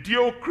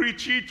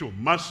mediocrity to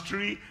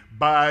mastery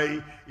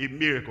by a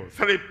miracle.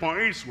 3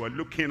 points we're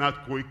looking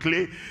at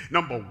quickly.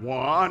 Number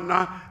 1,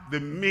 the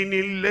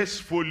meaningless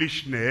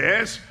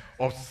foolishness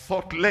of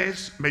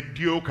thoughtless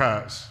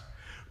mediocres.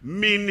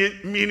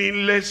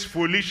 Meaningless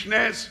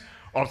foolishness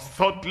of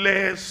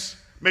thoughtless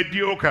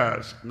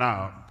mediocres.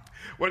 Now,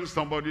 when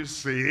somebody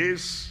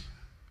says,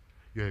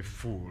 you're a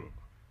fool,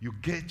 you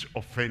get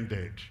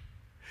offended.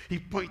 He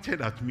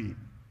pointed at me.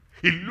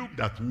 He looked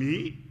at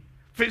me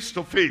face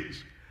to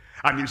face.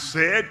 And he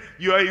said,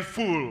 you are a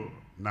fool.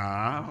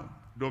 Now,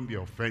 don't be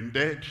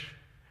offended.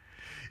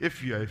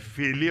 If you are a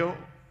failure,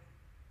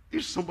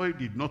 if somebody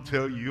did not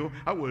tell you,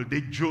 how will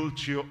they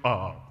jolt you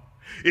up?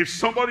 If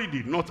somebody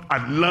did not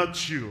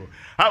alert you,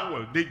 how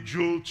will they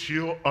jolt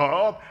you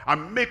up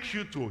and make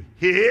you to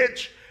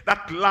hate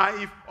that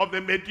life of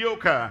the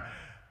mediocre?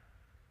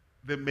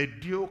 The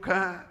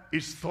mediocre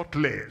is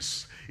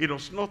thoughtless. He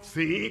does not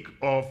think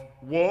of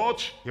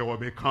what he will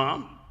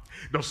become,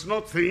 does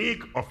not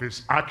think of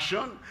his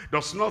action,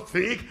 does not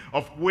think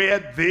of where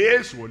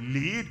this will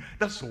lead.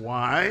 That's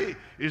why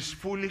his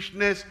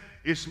foolishness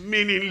is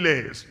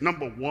meaningless.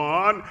 Number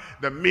one,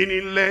 the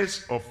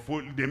meaningless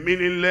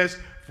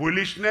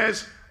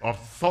foolishness of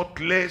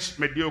thoughtless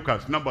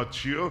mediocres. Number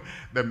two,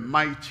 the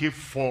mighty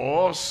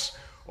force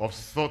of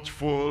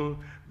thoughtful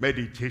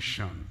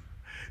meditation.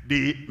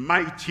 The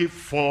mighty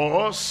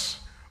force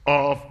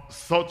of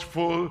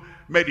thoughtful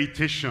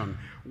meditation.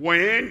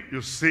 When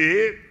you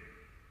say,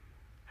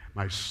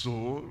 my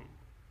soul,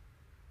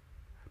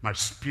 my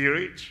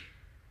spirit,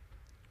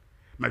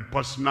 my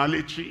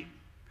personality,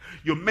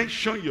 you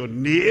mention your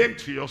name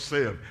to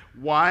yourself.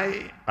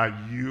 Why are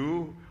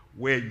you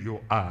where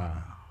you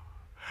are?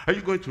 Are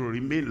you going to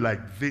remain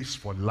like this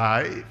for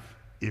life?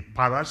 A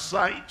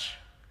parasite,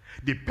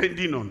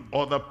 depending on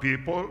other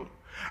people?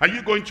 Are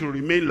you going to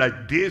remain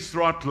like this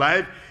throughout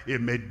life? A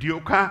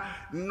mediocre,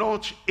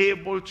 not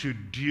able to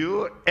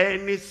do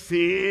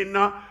anything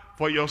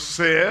for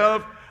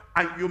yourself,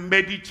 and you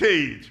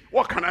meditate.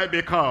 What can I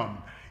become?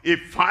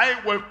 If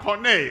I will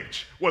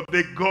connect with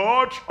the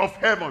God of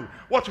heaven,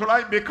 what will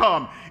I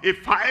become?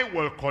 If I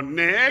will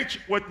connect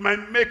with my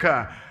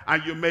maker,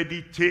 and you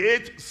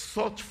meditate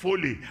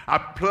thoughtfully,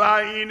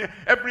 applying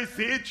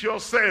everything to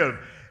yourself,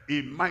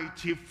 a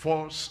mighty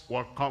force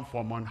will come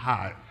from on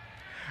high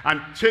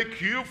and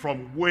take you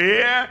from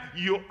where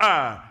you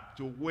are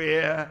to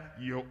where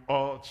you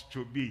ought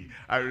to be.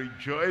 I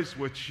rejoice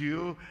with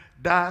you.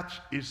 That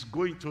is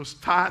going to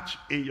start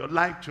in your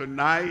life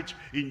tonight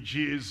in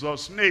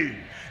Jesus' name.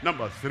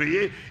 Number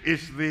three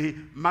is the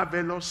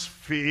marvelous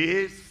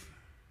faith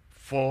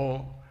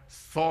for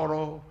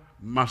thorough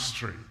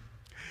mastery.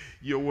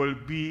 You will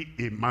be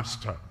a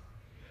master.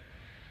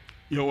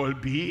 You will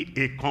be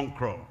a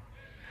conqueror.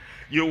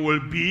 You will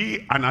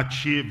be an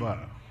achiever.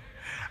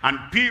 And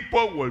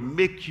people will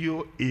make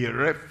you a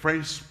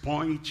reference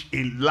point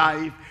in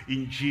life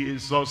in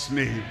Jesus'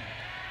 name.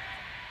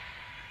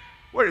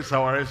 Where is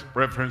our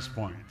reference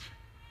point?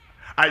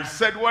 I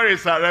said, where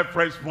is our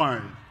reference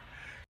point?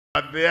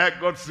 And there,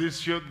 God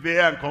sees you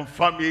there and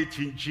confirm it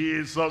in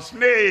Jesus'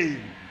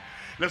 name.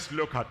 Let's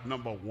look at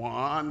number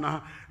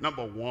one.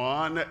 Number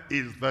one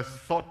is the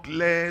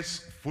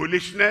thoughtless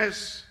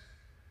foolishness,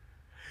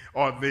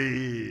 or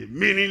the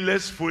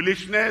meaningless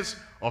foolishness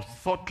of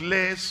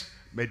thoughtless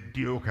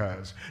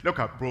mediocres. Look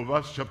at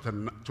Proverbs chapter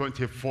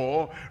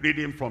 24,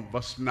 reading from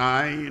verse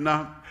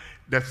 9.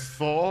 The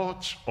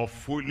thought of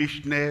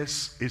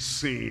foolishness is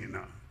sin.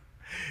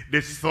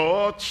 The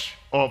thought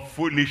of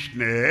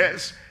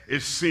foolishness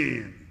is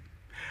sin.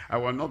 I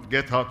will not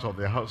get out of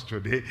the house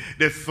today.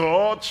 The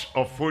thought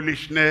of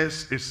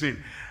foolishness is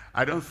sin.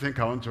 I don't think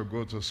I want to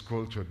go to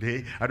school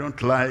today. I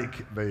don't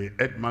like the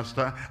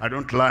headmaster. I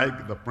don't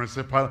like the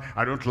principal.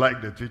 I don't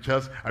like the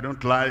teachers. I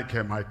don't like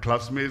my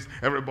classmates.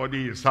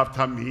 Everybody is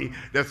after me.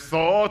 The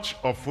thought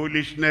of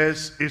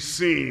foolishness is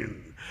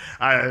sin.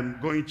 I am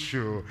going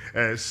to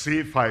see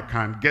if I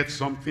can get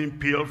something,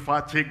 pill,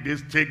 fat, take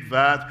this, take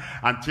that,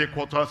 and take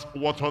what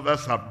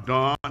others have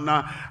done,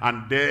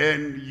 and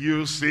then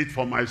use it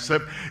for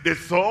myself. The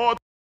thought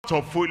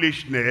of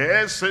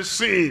foolishness is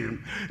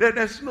sin.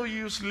 There's no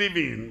use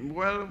living.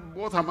 Well,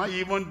 what am I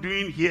even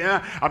doing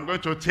here? I'm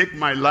going to take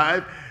my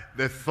life.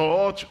 The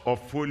thought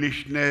of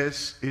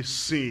foolishness is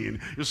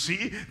sin. You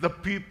see, the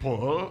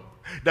people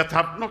that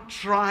have not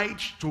tried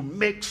to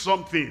make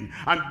something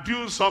and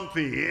do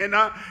something,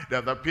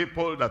 they're the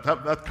people that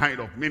have that kind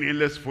of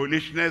meaningless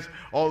foolishness.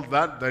 All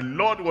that, the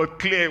Lord will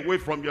clear away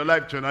from your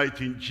life tonight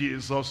in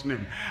Jesus'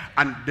 name.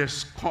 And the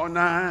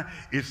scorner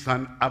is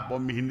an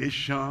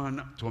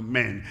abomination to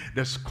men.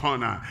 The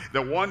scorner,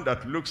 the one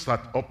that looks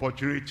at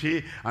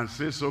opportunity and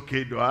says,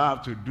 okay, do I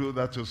have to do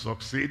that to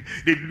succeed?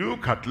 They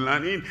look at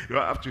learning, do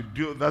I have to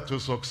do that to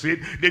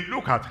succeed? They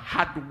look at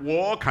hard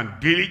work and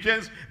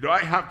diligence, do I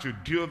have to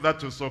do that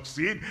to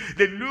succeed?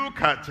 They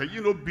look at,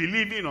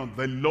 believing on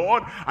the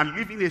Lord and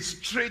living a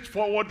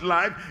straightforward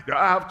life, do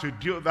I have to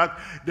do that?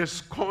 The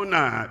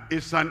scorner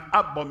is an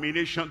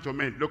abomination to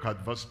men. Look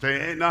at verse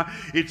 10.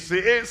 It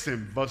says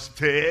in verse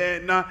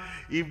 10,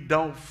 if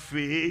thou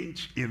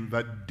faint in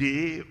the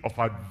day of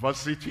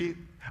adversity,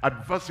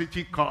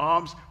 Adversity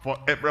comes for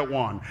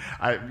everyone.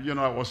 I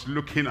was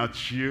looking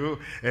at you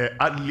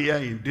earlier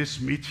in this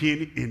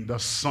meeting in the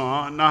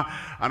sun,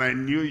 and I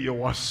knew you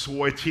were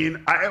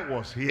sweating. I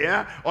was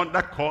here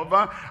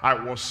undercover. I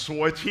was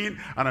sweating,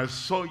 and I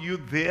saw you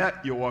there.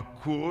 You were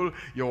cool,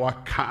 you were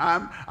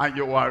calm, and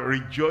you were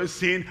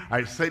rejoicing.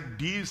 I said,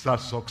 these are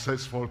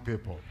successful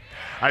people.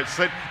 I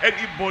said,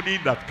 anybody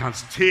that can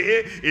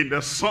stay in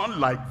the sun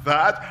like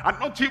that and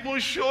not even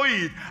show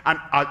it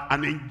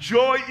and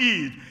enjoy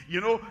it,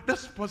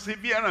 that's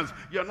perseverance.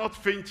 You're not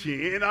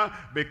fainting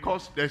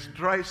because there's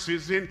dry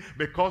season,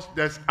 because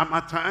there's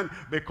harmattan,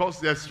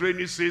 because there's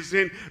rainy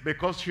season,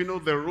 because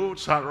the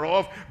roads are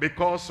rough,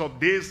 because of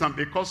this and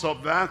because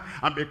of that,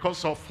 and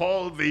because of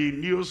all the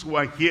news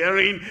we're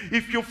hearing.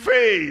 If you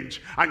faint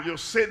and you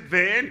say,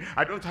 then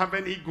I don't have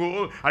any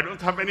goal, I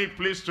don't have any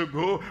place to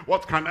go,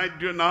 what can I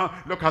do now?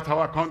 Look at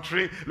our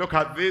country, look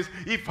at this.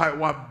 If I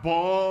were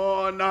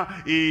born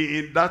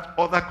in that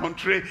other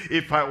country,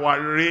 if I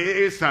were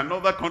raised in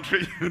another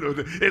country,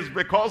 it's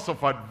because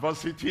of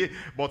adversity.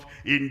 But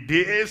in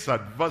this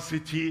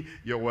adversity,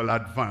 you will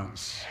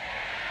advance.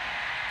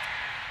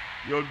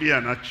 You'll be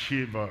an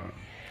achiever.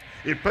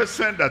 A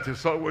person that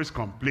is always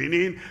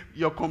complaining,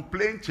 your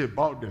complaint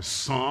about the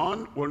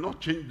sun will not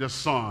change the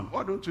sun.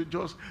 Why don't you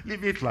just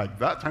leave it like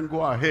that and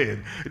go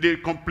ahead? They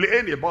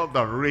complain about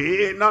the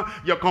rain.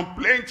 Your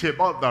complaint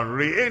about the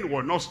rain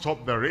will not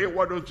stop the rain.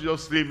 Why don't you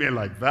just leave it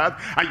like that?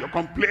 And your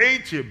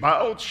complaint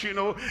about,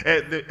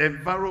 the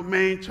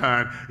environment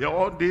and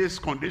all this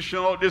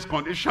condition,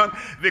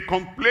 the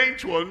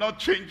complaint will not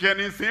change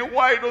anything.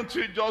 Why don't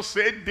you just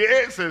say,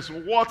 this is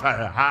what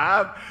I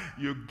have.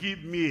 You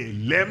give me a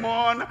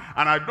lemon,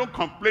 and I don't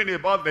complain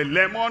about the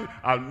lemon.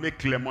 I'll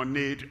make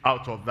lemonade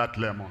out of that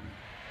lemon.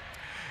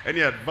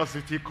 Any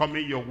adversity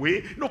coming your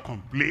way, no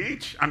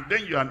complaint, and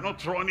then you are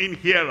not running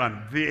here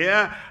and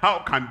there. How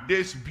can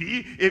this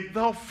be? If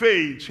thou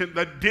faint in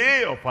the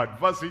day of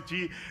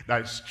adversity,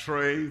 thy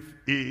strength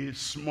is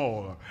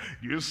small.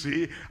 You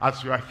see,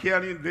 as you are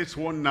hearing this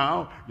one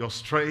now, your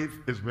strength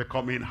is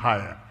becoming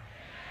higher.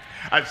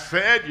 I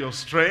said your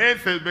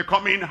strength is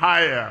becoming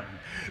higher.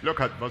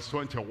 Look at verse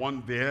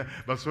 21 there.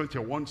 Verse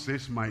 21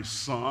 says, my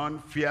son,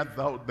 fear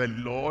thou the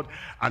Lord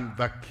and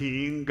the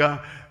king.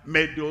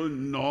 Meddle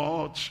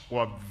not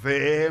with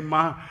them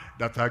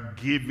that are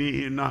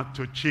given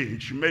to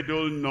change.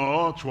 Meddle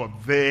not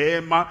with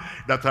them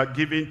that are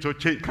given to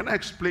change. Can I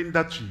explain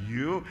that to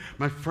you?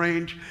 My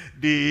friend,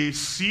 the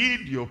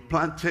seed you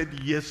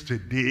planted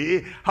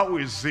yesterday, how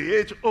is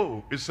it?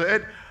 Oh, he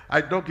said, I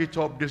dug it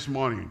up this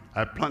morning.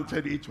 I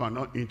planted it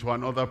into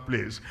another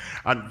place.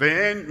 And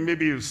then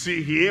maybe you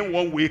see him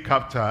 1 week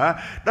after.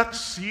 That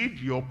seed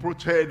you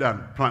uprooted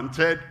and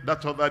planted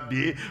that other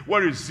day,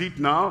 where is it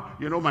now?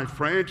 My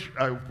friend,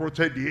 I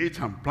uprooted it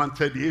and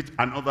planted it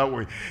another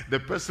way. The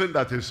person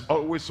that is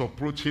always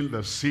uprooting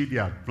the seed he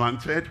has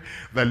planted,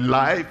 the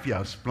life he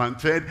has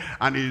planted,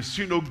 and is,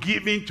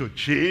 giving to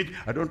change.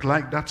 I don't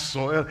like that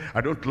soil.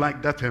 I don't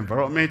like that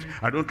environment.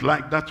 I don't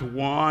like that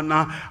one.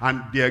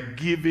 And they're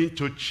giving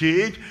to change.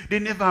 They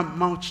never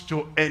amount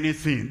to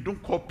anything.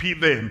 Don't copy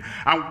them.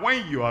 And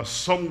when you are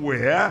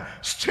somewhere,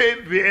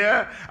 stay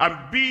there and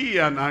be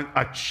an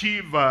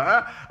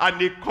achiever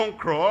and a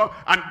conqueror,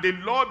 and the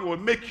Lord will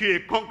make you a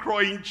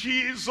conqueror in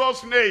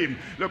Jesus' name.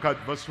 Look at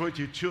verse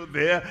 22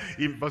 there.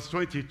 In verse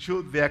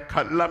 22, their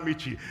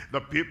calamity.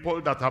 The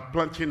people that are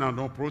planting and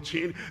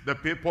uprooting, the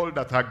people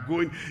that are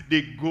going,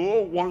 they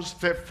go 1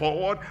 step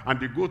forward and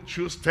they go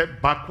 2 steps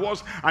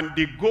backwards, and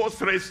they go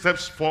 3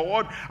 steps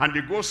forward and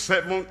they go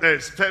 7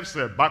 steps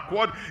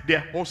backward.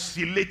 They're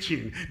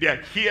oscillating.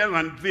 They're here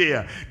and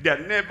there.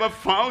 They're never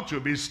found to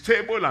be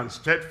stable and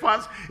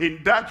steadfast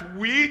in that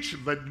which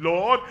the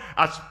Lord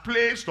has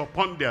placed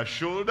upon their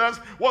shoulders.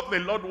 What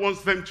the Lord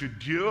wants them to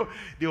do,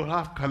 they will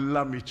have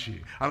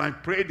calamity. And I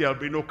pray there will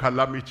be no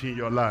calamity in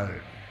your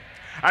life.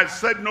 I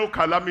said no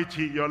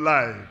calamity in your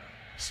life.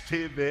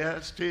 Stay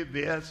there, stay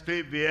there,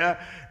 stay there.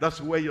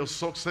 That's where your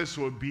success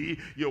will be.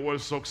 You will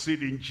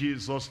succeed in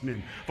Jesus'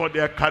 name. For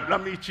their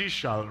calamity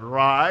shall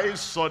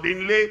rise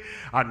suddenly,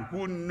 and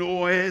who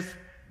knoweth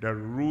the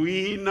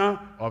ruin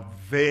of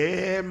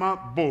them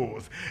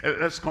both.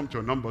 Let's come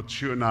to number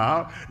 2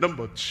 now.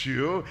 Number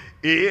 2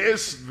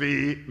 is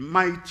the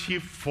mighty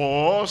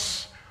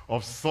force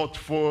of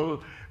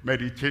thoughtful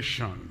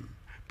meditation.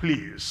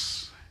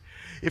 Please,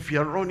 if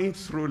you're running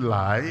through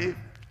life,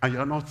 and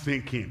you're not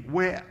thinking,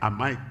 where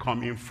am I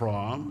coming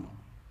from?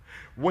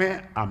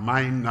 Where am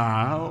I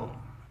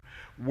now?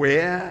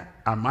 Where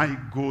am I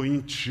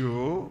going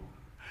to?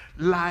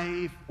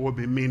 Life will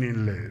be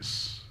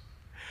meaningless.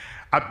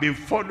 I've been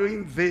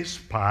following this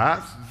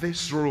path,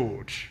 this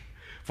road,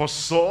 for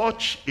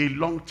such a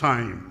long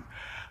time.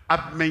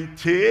 I've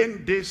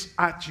maintained this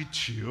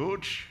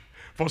attitude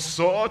for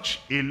such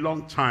a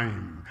long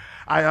time.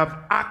 I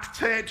have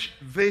acted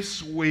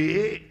this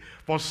way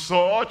for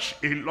such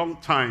a long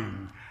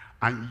time.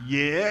 And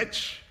yet,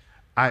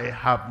 I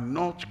have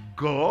not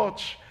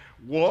got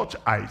what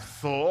I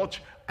thought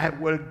I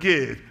will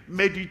get.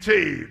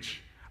 Meditate.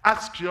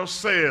 Ask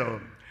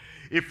yourself,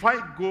 if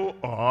I go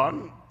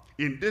on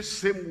in this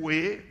same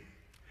way,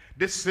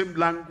 this same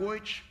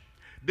language,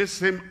 this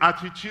same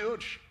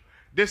attitude,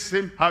 this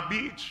same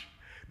habit,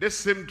 this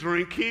same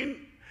drinking,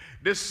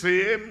 the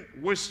same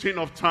wasting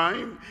of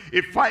time,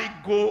 if I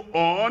go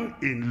on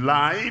in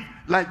life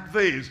like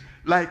this,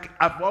 like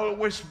I've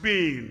always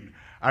been,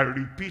 I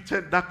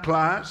repeated that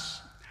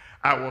class,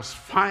 I was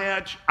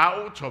fired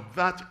out of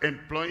that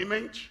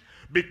employment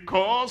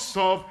because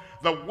of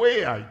the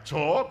way I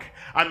talk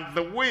and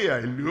the way I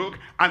look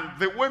and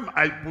the way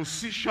I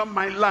position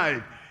my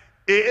life.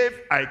 If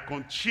I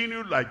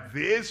continue like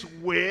this,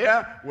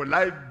 where will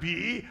I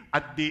be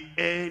at the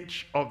end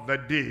of the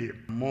day?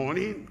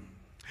 Morning.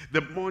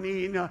 The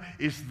morning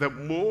is the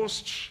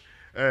most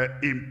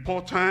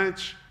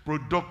important,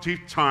 productive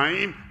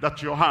time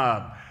that you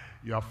have.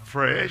 You are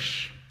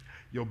fresh,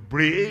 your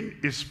brain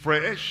is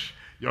fresh,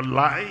 your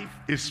life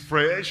is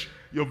fresh,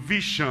 your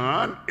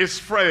vision is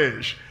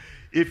fresh.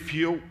 If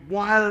you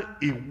while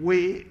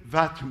away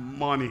that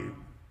morning,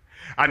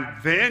 and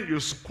then you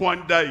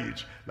squander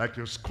it, like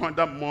you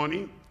squander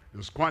money,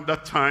 you squander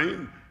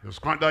time, you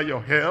squander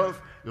your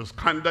health, you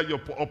squander your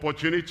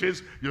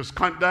opportunities, you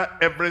squander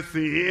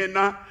everything.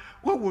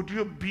 Where would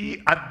you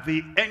be at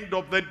the end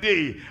of the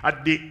day,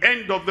 at the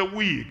end of the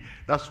week?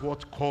 That's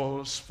what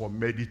calls for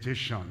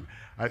meditation.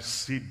 I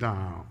sit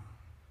down,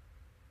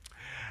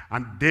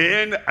 and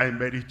then I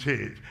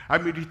meditate. I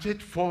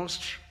meditate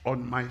first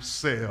on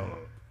myself.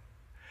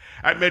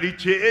 I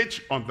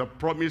meditate on the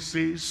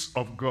promises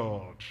of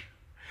God.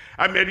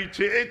 I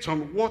meditate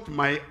on what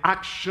my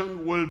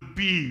action will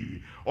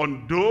be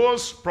on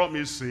those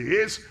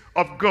promises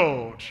of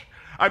God.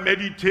 I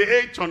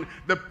meditate on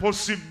the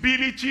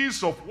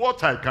possibilities of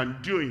what I can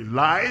do in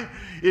life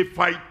if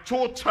I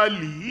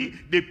totally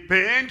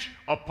depend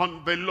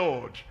upon the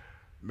Lord.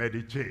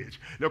 Meditate.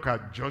 Look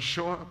at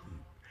Joshua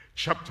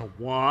chapter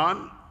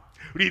 1,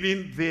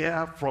 reading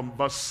there from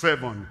verse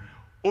 7.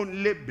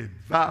 Only be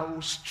thou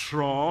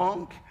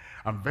strong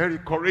and very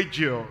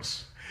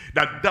courageous,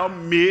 that thou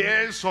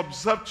mayest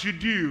observe to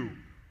do.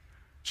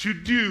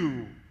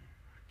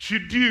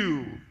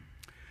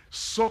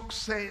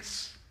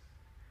 Success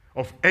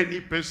of any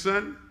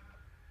person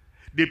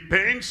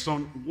depends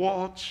on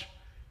what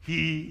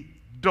he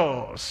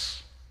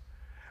does.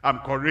 I'm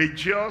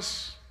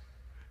courageous,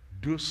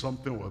 do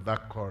something with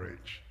that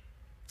courage.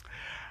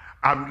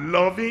 I'm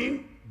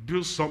loving,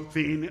 do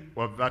something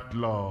with that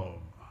love.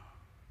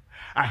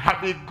 I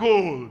have a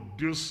goal,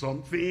 do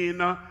something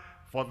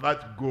for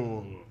that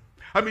goal.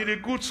 I'm in a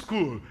good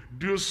school,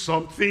 do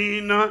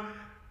something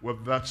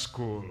with that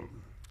school.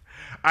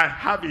 I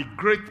have a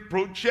great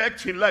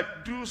project in life,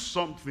 do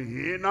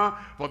something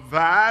for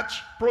that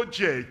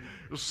project.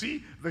 You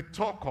see, the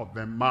talk of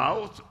the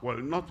mouth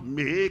will not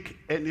make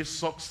any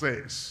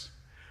success.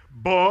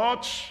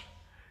 But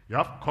you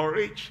have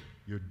courage,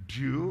 you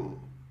do.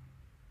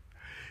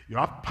 You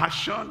have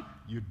passion,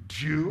 you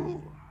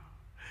do.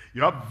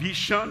 You have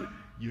vision,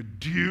 you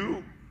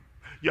do.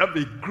 You have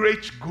a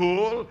great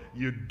goal,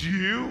 you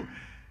do.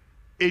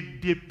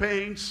 It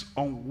depends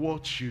on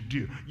what you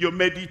do. You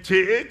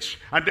meditate,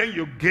 and then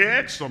you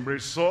get some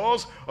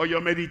results, or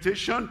your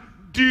meditation,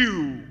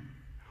 do.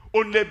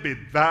 Only be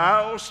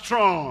thou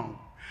strong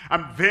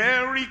and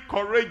very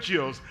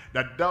courageous,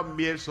 that thou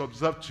mayest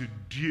observe to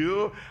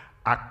do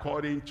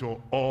according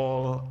to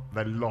all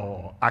the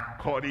law.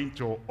 According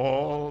to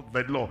all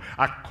the law.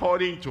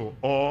 According to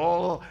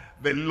all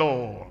the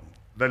law.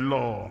 The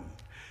law.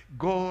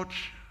 God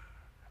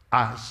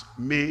has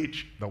made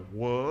the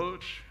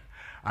world,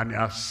 and he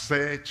has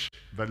set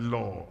the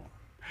law.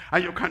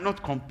 And you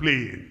cannot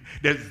complain.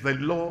 There's the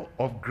law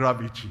of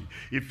gravity.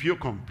 If you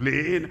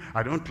complain,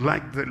 I don't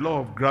like the law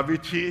of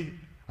gravity,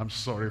 I'm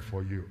sorry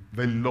for you.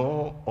 The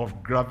law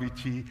of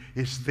gravity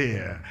is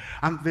there.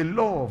 And the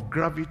law of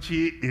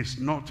gravity is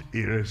not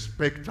a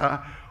respecter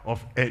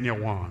of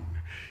anyone.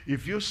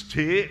 If you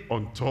stay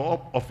on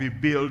top of a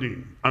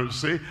building and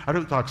say, I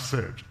don't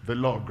accept the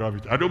law of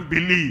gravity, I don't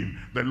believe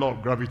the law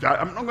of gravity,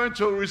 I'm not going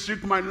to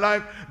restrict my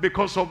life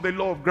because of the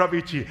law of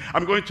gravity,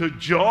 I'm going to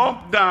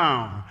jump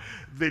down,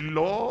 the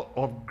law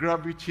of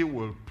gravity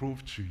will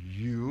prove to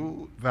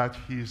you that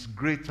he is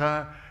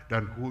greater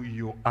than who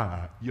you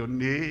are. Your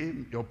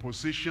name, your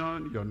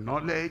position, your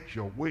knowledge,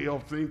 your way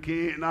of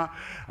thinking,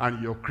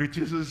 and your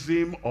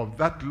criticism of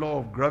that law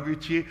of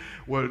gravity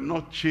will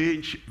not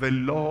change the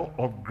law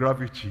of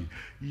gravity.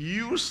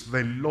 Use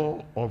the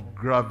law of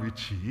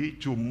gravity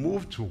to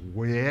move to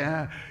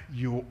where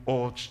you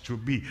ought to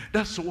be.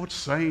 That's what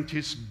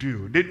scientists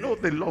do. They know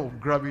the law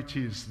of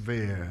gravity is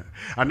there.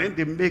 And then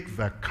they make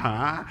the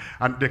car,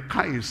 and the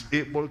car is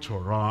able to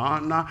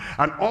run,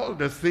 and all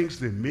the things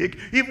they make,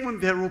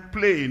 even the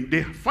aeroplane,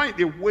 they find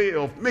a way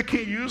of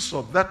making use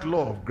of that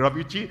law of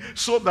gravity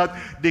so that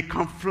they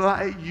can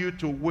fly you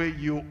to where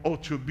you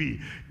ought to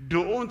be.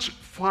 Don't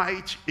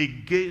fight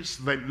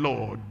against the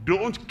law.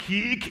 Don't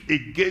kick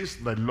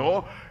against the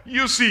law.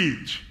 Use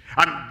it.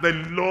 And the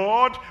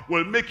Lord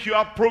will make you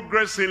have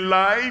progress in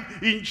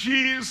life in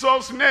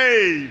Jesus'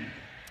 name.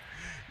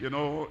 You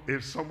know,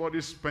 if somebody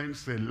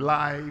spends a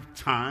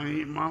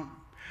lifetime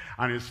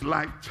And his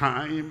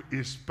lifetime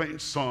is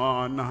spent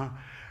on,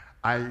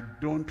 I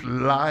don't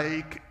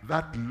like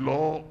that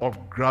law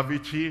of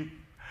gravity.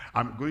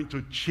 I'm going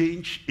to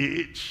change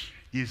it.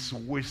 Is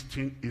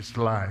wasting his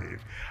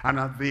life. And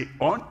at the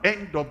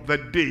end of the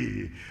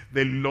day,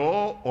 the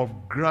law of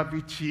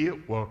gravity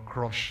will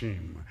crush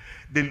him.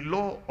 The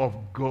law of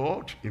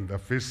God in the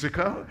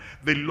physical,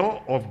 the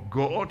law of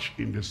God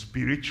in the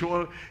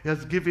spiritual, he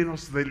has given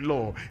us the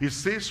law. He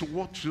says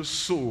what you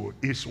sow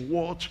is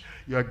what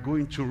you are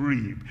going to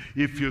reap.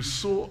 If you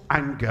sow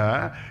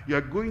anger, you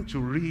are going to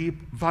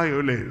reap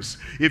violence.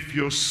 If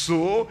you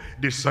sow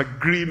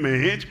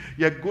disagreement,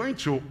 you are going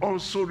to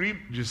also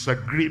reap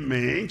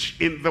disagreement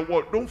in the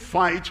world. Don't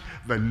fight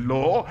the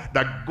law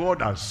that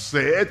God has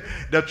said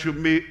that you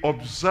may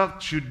observe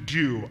to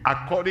do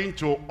according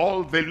to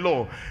all the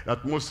law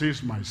that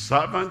Moses my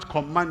servant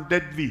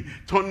commanded thee.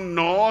 Turn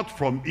not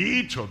from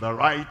it to the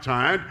right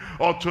hand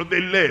or to the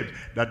left,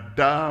 that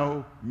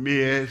thou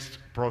mayest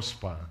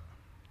prosper.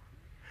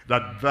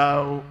 That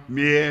thou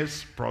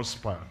mayest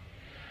prosper.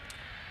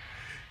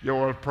 You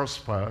will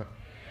prosper.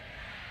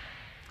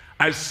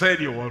 I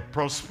said you will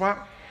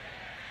prosper.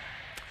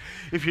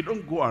 If you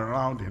don't go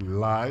around in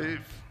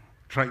life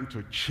trying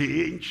to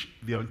change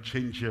the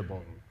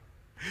unchangeable,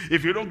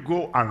 if you don't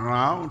go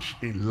around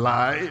in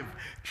life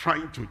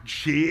trying to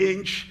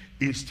change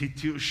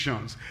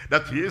institutions,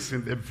 that is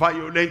in the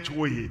violent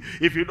way,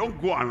 if you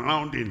don't go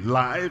around in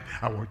life,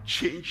 I will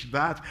change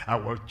that, I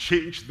will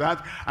change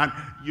that, and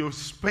you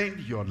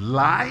spend your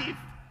life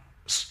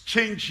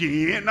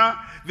changing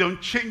the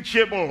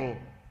unchangeable.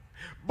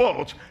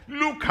 But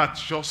look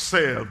at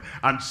yourself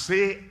and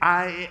say,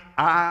 I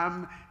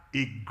am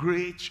a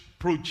great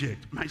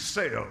project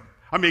myself.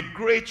 I'm a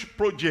great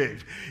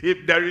project.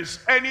 If there is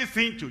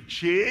anything to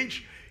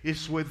change,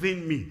 it's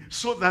within me,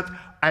 so that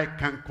I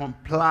can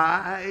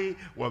comply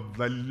with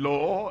the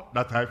law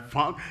that I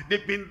found.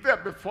 They've been there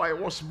before I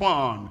was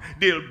born.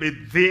 They'll be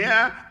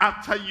there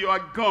after you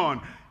are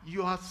gone.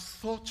 You are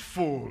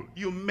thoughtful.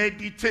 You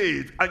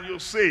meditate and you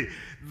say,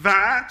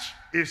 that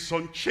is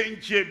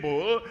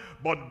unchangeable,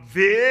 but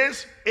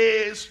this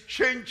is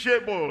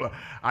changeable.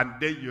 And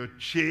then you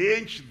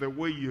change the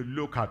way you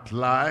look at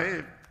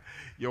life.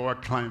 You will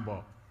climb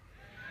up.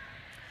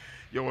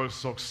 You will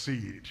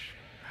succeed.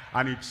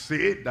 And it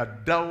said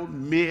that thou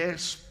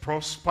mayest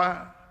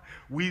prosper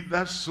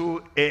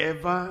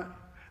whithersoever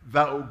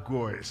thou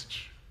goest.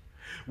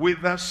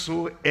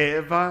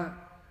 Whithersoever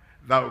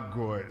thou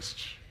goest.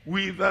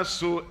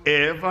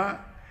 Whithersoever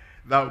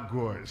thou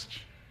goest.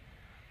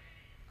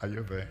 Are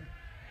you there?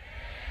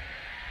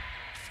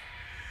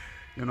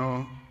 You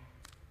know,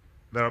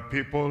 there are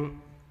people,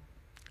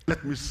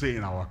 let me say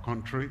in our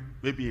country,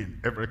 maybe in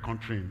every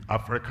country in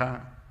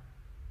Africa,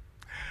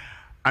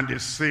 and they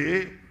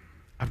say,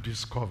 I've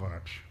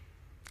discovered,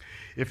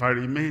 if I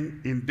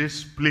remain in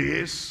this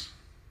place,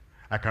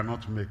 I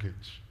cannot make it.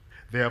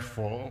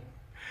 Therefore,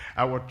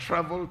 I will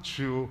travel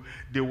to,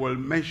 they will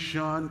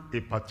mention a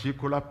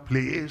particular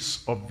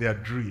place of their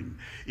dream.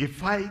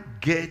 If I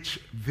get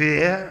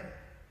there,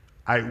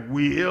 I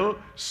will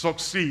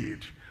succeed.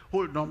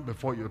 Hold on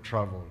before you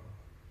travel.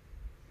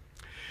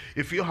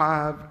 If you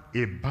have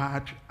a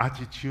bad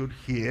attitude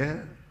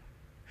here,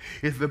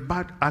 it's the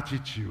bad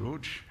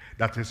attitude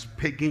that is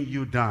pegging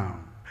you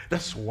down.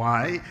 That's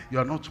why you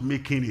are not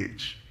making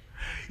it.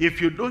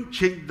 If you don't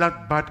change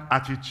that bad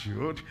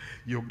attitude,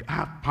 you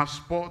have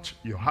passport,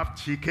 you have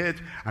ticket,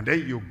 and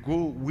then you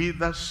go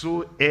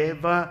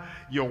whithersoever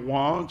you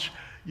want,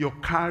 you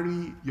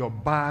carry your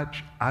bad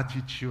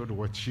attitude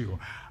with you.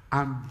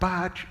 And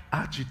bad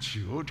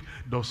attitude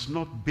does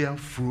not bear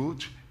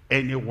fruit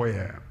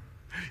anywhere.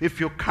 If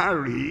you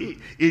carry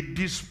a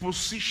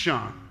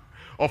disposition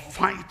of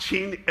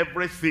fighting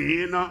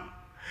everything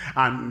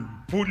and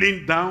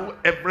pulling down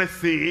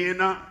everything,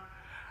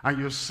 and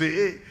you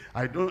say,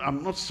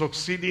 I'm not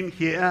succeeding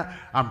here,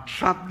 I'm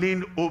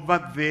traveling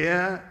over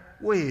there,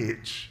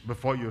 wait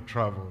before you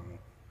travel.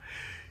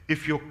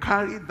 If you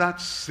carry that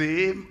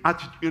same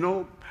attitude, you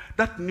know,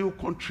 that new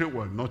country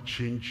will not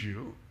change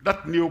you.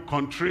 That new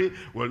country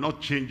will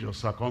not change your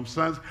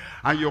circumstance.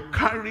 And you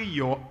carry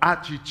your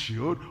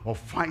attitude of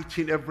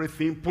fighting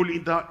everything,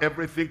 pulling down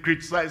everything,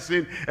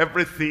 criticizing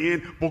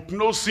everything,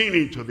 prognosing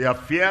into the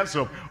affairs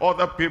of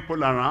other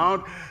people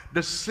around.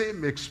 The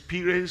same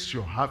experience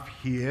you have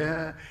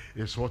here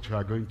is what you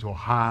are going to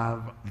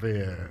have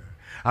there.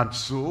 And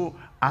so,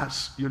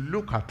 as you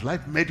look at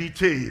life,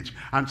 meditate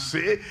and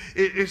say,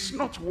 it's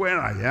not where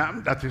I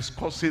am that is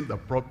causing the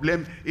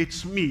problem,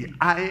 it's me.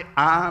 I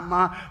am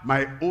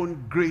my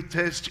own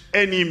greatest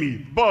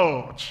enemy.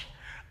 But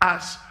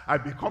as I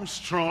become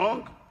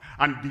strong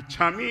and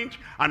determined,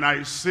 and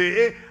I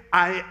say,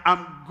 I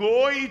am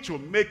going to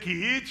make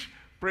it,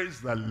 praise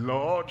the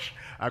Lord,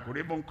 I could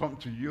even come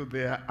to you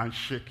there and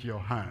shake your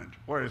hand.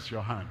 Where is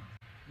your hand?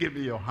 Give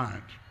me your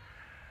hand.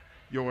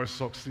 You will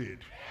succeed.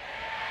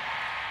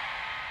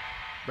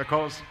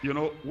 Because, you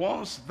know,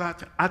 once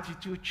that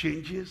attitude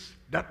changes,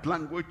 that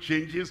language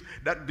changes,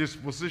 that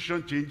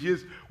disposition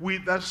changes,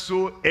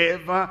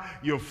 whithersoever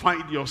you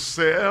find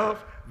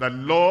yourself, The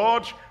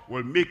Lord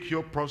will make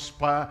you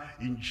prosper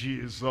in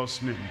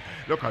Jesus' name.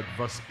 Look at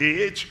verse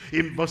 8.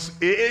 In verse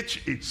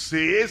 8 it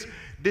says,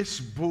 this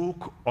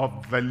book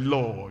of the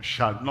law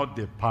shall not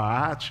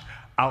depart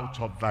out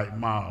of thy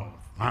mouth.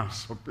 And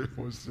some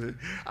people say,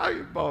 how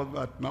about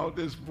that now?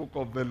 This book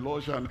of the law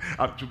shall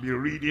have to be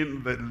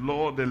reading the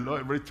law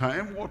every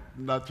time. What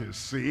that is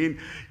saying,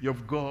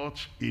 you've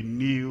got a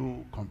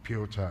new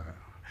computer.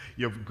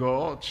 You've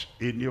got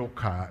a new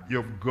car.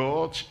 You've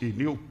got a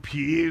new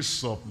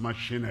piece of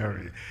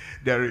machinery.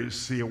 There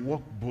is a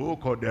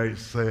workbook, or there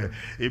is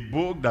a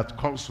book that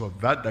comes with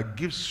that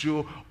gives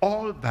you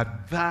all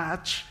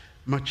that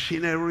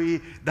machinery,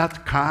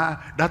 that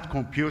car, that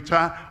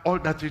computer, all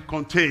that it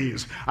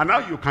contains. And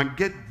now you can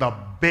get the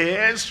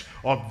best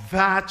of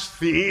that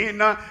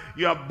thing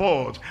you are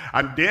bought.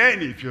 And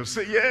then if you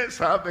say,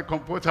 yes, I have the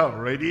computer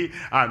already,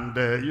 and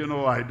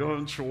I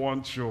don't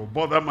want to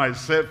bother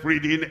myself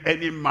reading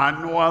any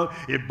manual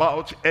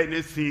about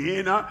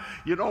anything,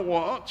 you know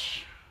what?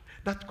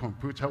 That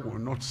computer will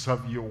not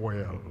serve you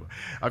well.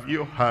 Have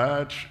you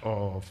heard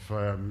of,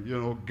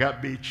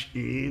 garbage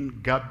in,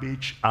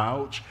 garbage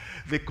out?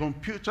 The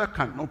computer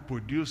cannot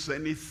produce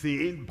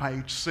anything by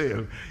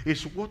itself.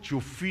 It's what you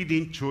feed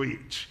into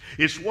it.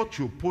 It's what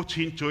you put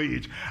into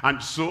it.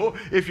 And so,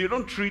 if you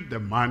don't read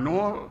the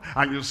manual,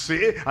 and you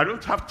say, I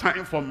don't have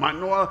time for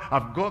manual,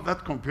 I've got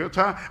that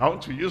computer, I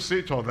want to use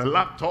it, or the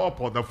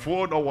laptop, or the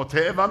phone, or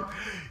whatever,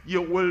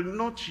 you will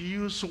not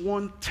use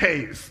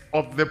 1/10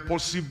 of the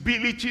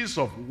possibilities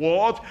of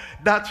what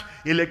that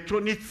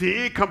electronic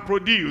thing can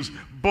produce.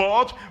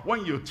 But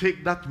when you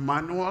take that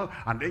manual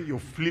and then you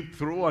flip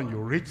through and you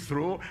read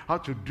through how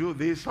to do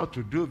this, how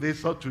to do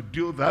this, how to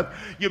do that,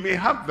 you may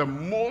have the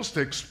most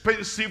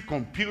expensive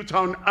computer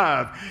on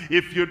earth.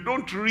 If you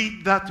don't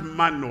read that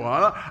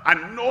manual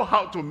and know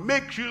how to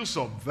make use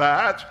of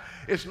that,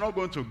 it's not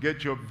going to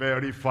get you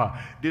very far.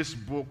 This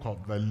book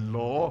of the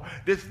law,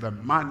 this is the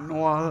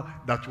manual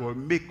that will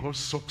make us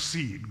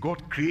succeed.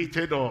 God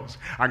created us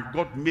and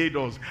God made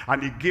us,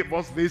 and he gave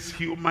us this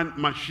human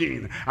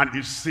machine. And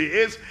he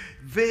says,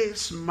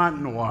 this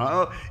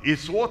manual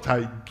is what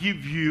I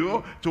give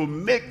you to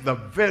make the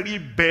very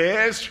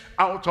best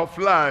out of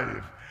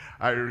life.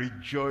 I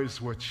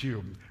rejoice with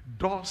you.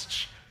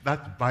 Dust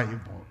that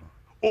Bible.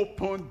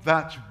 Open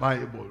that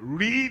Bible.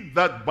 Read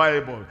that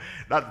Bible.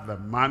 That's the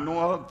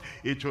manual.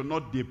 It will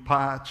not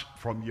depart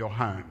from your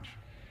hand.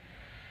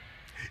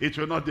 It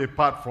will not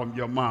depart from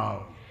your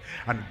mouth.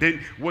 And then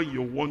when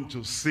you want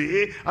to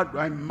say, how do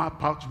I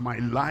map out my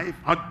life?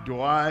 How do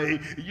I,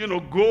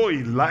 go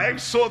in life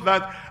so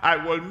that I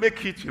will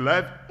make it in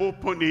life?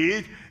 Open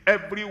it.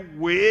 Every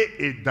way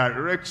it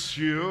directs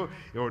you,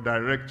 it will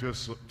direct you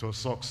to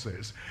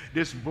success.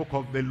 This book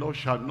of the law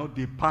shall not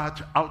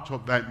depart out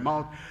of thy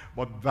mouth,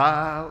 but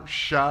thou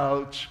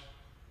shalt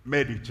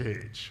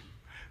meditate.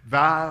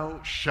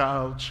 Thou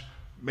shalt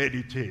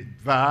meditate.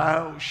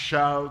 Thou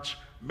shalt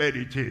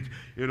meditate.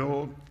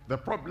 The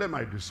problem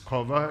I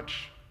discovered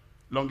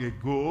long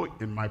ago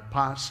in my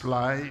past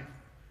life,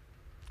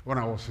 when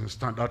I was in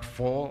Standard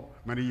 4,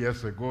 many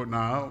years ago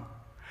now,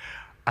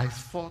 I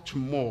thought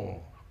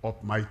more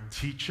of my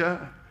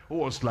teacher, who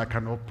was like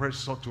an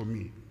oppressor to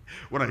me.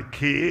 When I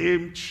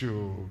came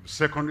to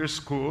secondary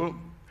school,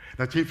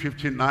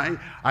 1959,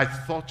 I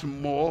thought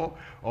more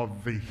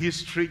of the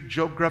history,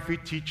 geography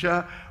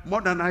teacher,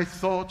 more than I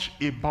thought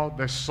about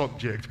the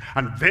subject.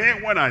 And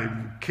then when I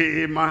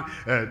came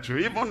to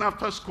even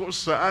after school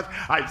start,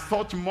 I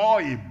thought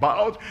more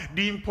about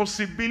the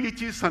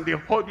impossibilities and the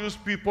hurdles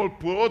people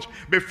put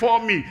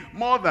before me,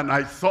 more than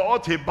I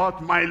thought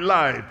about my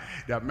life.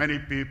 There are many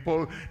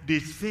people, they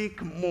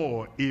think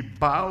more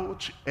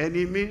about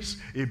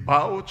enemies,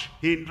 about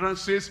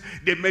hindrances.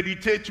 They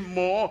meditate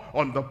more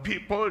on the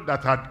people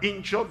that had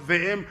injured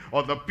them,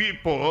 or the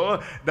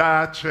people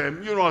that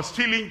are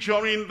still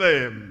injuring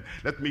them.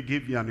 Let me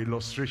give you an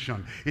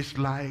illustration. It's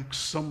like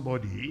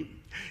somebody,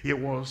 he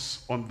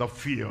was on the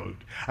field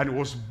and he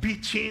was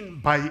beaten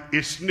by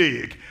a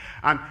snake,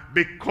 and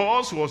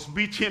because he was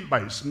beaten by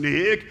a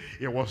snake,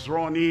 he was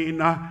running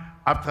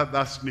after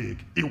that snake.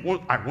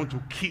 I want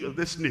to kill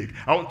the snake.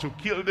 I want to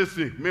kill the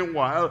snake.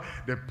 Meanwhile,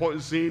 the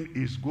poison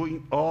is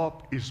going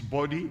up his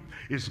body,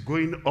 is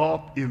going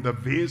up in the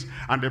veins,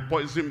 and the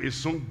poison is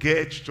soon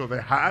get to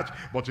the heart.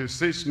 But he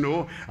says,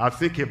 no, I'll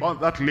think about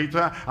that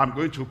later. I'm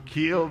going to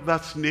kill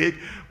that snake.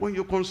 When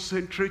you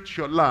concentrate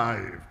your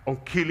life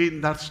on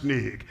killing that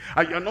snake,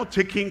 and you're not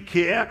taking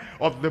care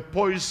of the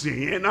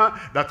poison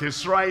that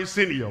is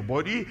rising in your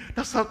body,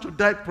 that's how to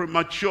die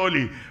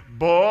prematurely.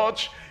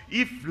 But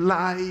if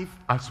life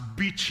has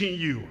beaten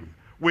you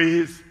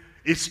with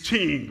a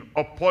sting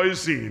of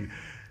poison,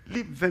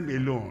 Leave them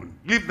alone.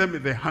 Leave them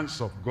in the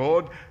hands of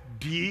God.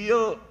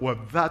 Deal with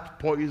that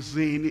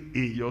poison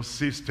in your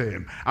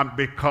system and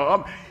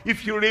become,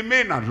 if you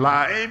remain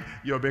alive,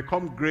 you'll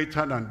become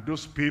greater than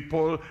those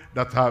people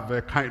that have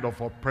a kind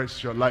of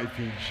oppressed your life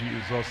in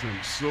Jesus' name.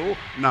 So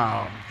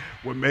now,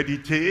 we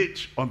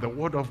meditate on the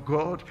word of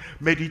God,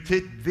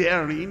 meditate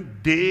therein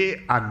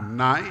day and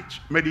night,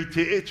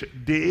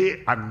 meditate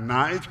day and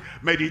night,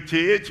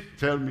 meditate,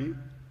 tell me,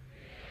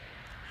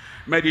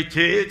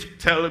 meditate,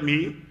 tell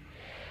me,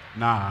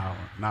 now,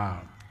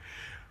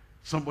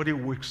 somebody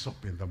wakes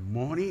up in the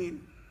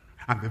morning,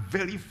 and the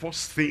very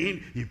first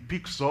thing he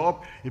picks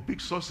up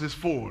his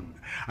phone.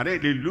 And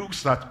then he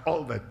looks at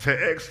all the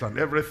text and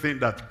everything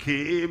that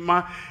came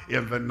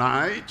in the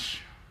night.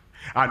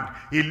 And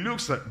he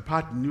looks at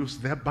bad news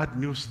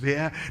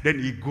there. Then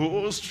he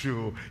goes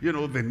to,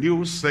 the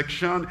news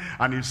section,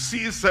 and he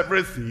sees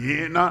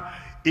everything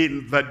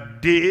in the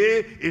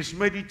day. Is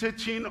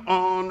meditating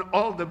on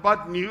all the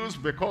bad news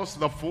because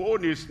the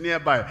phone is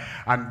nearby.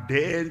 And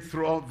then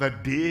throughout the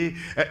day,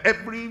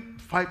 every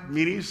 5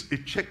 minutes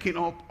he's checking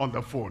up on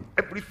the phone.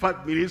 Every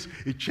 5 minutes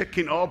he's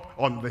checking up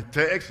on the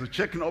text, he's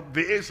checking up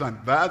this and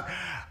that.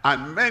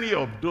 And many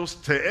of those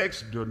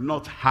texts do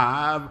not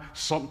have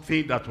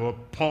something that will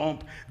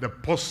pump the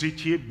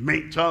positive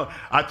mental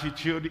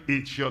attitude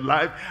into your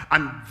life.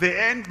 And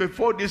then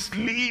before they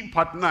sleep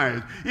at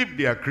night, if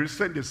they are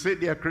Christian, they say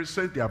they are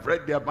Christian, they have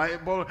read their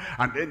Bible,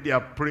 and then they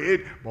have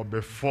prayed. But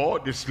before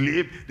they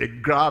sleep, they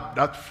grab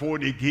that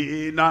phone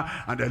again,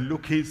 and they're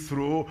looking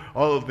through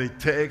all the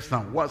texts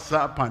and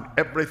WhatsApp and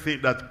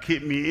everything that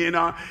came in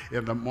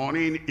the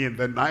morning, in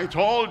the night.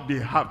 All they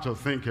have to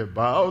think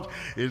about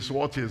is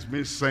what is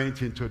being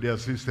sent into their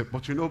system.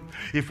 But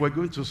if we're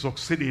going to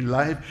succeed in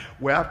life,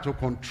 we have to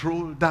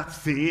control that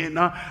thing,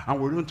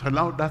 and we don't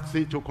allow that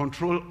thing to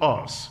control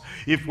us.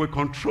 If we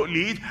control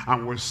it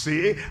and we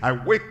say, I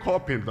wake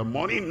up in the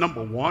morning,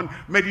 number one,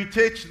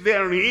 meditate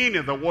therein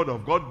in the word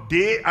of God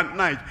day and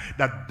night,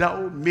 that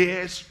thou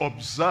mayest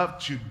observe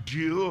to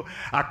do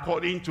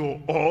according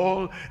to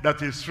all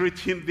that is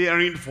written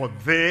therein, for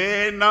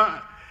then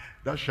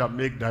thou shalt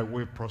make thy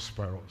way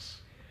prosperous.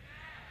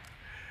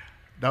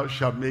 Thou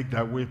shalt make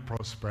thy way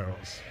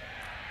prosperous.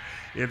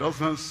 It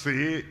doesn't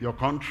say your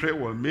country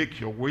will make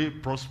your way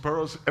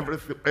prosperous.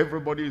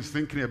 Everybody is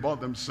thinking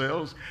about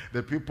themselves.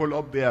 The people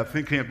up there are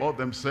thinking about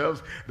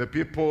themselves. The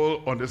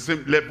people on the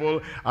same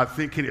level are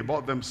thinking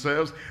about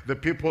themselves. The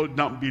people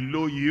down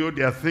below you,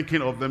 they are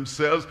thinking of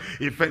themselves.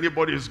 If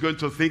anybody is going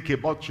to think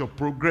about your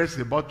progress,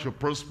 about your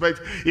prospects,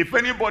 if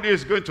anybody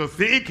is going to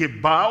think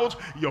about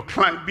your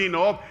climbing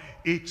up,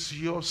 it's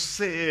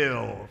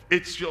yourself.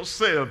 It's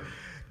yourself.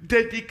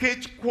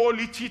 Dedicate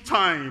quality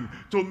time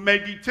to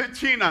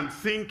meditating and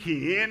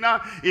thinking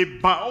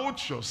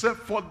about yourself,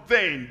 for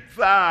then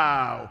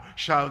thou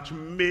shalt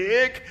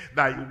make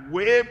thy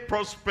way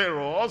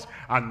prosperous,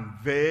 and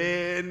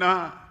then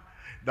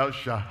thou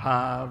shalt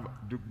have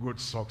the good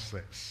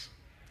success.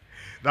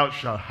 Thou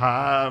shalt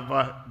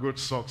have good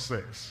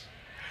success.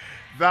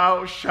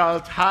 Thou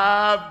shalt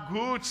have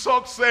good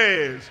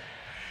success.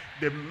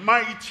 The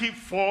mighty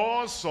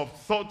force of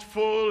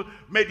thoughtful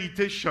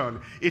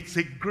meditation. It's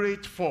a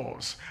great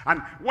force.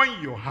 And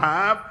when you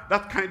have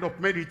that kind of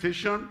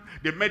meditation,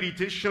 the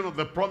meditation of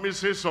the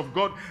promises of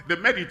God, the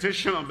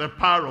meditation of the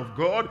power of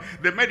God,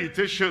 the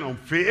meditation on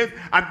faith,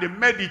 and the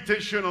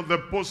meditation of the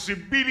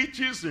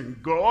possibilities in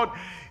God,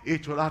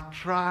 it will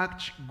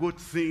attract good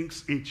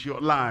things into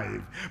your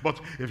life. But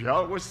if you're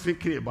always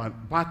thinking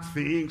about bad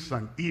things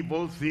and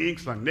evil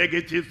things and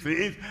negative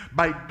things,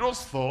 by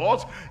those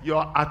thoughts,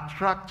 you're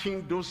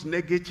attracting those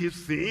negative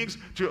things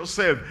to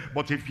yourself.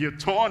 But if you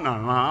turn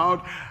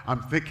around,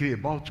 I'm thinking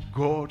about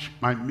God,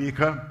 my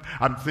maker.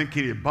 I'm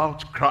thinking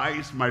about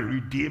Christ, my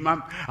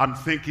redeemer. I'm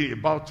thinking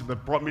about the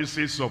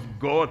promises of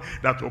God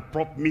that will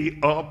prop me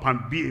up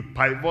and be a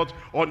pivot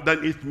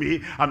underneath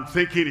me. I'm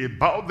thinking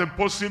about the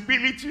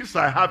possibilities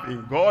I have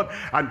in God,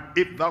 and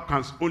if thou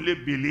canst only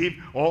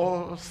believe,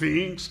 all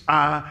things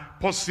are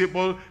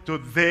possible to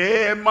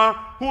them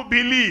who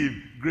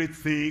believe. Great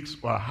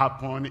things will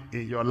happen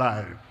in your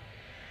life.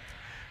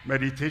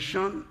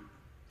 Meditation,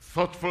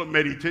 thoughtful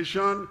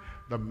meditation,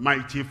 the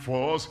mighty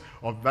force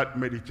of that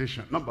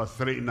meditation. Number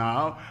three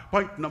now,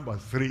 point number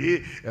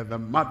three is the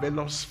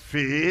marvelous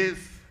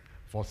faith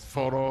for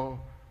thorough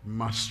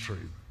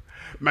mastery.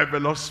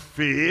 Marvelous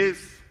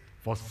faith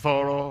for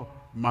thorough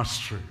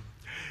mastery.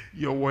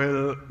 You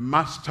will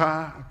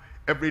master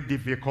every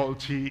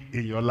difficulty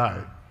in your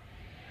life.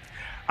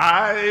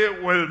 I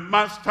will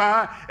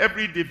master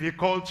every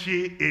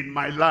difficulty in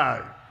my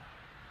life.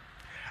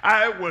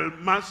 I will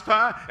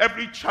master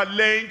every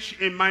challenge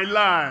in my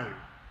life.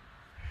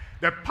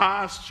 The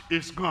past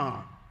is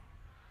gone.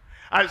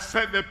 I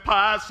said the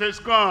past is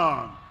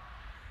gone.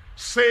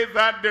 Say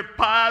that the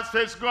past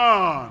is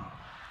gone.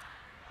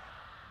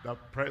 The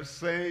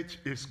present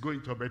is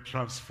going to be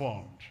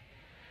transformed.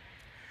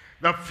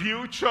 The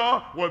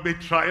future will be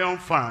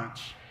triumphant.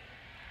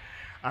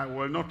 I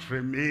will not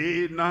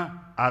remain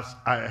as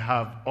I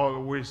have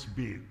always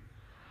been.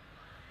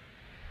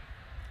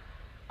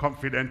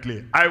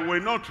 confidently, I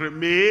will not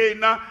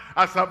remain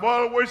as I've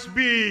always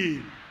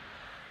been.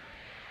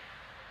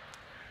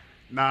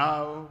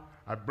 Now,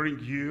 I bring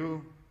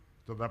you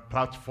to the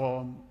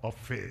platform of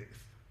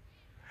faith.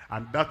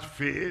 And that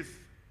faith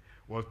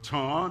will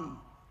turn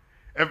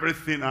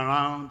everything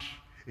around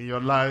in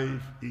your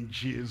life in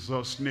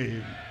Jesus'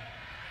 name.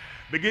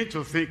 Begin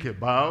to think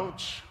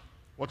about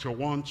what you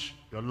want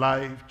your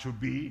life to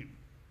be,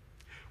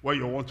 where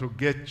you want to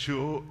get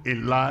to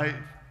in life,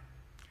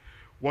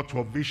 what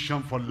your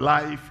vision for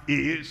life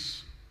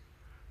is,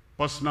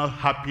 personal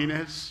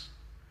happiness,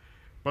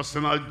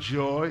 personal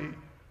joy,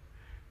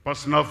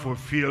 personal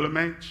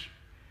fulfillment,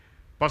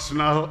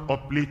 personal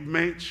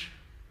upliftment,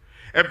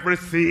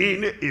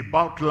 everything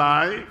about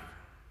life.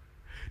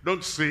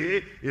 Don't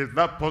say, is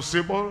that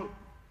possible?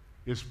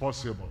 It's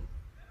possible.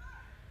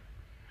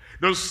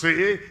 Don't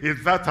say,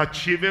 is that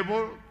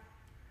achievable?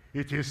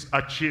 It is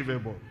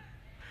achievable.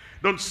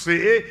 Don't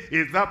say,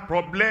 is that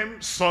problem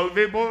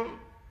solvable?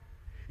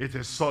 It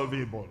is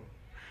solvable.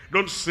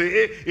 Don't say,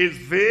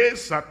 is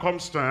this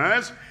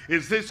circumstance,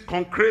 is this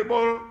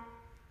conquerable?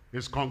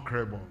 It's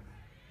conquerable.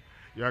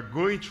 You are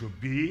going to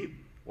be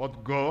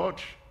what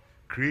God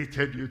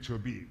created you to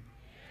be.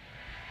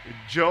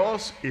 It's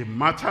just a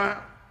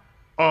matter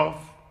of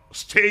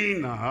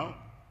staying now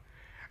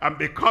and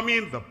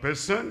becoming the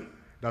person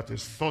that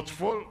is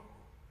thoughtful,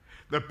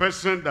 the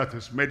person that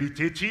is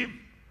meditative,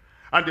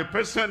 and the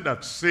person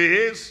that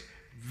says,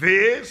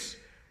 this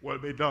will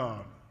be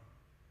done.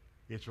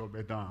 It will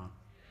be done.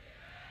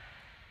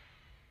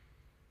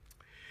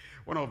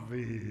 One of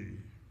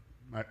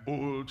my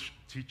old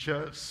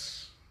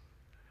teachers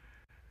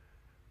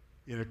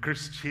in a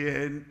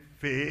Christian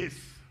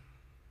faith,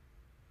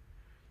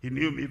 he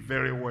knew me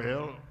very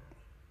well,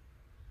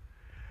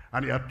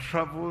 and he had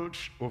traveled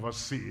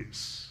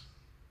overseas.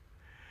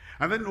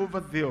 And then over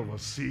there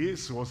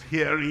overseas, he was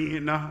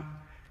hearing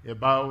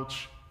about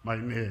my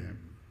name.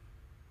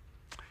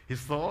 He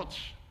thought,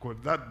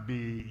 could that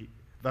be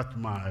that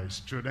my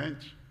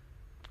student?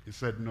 He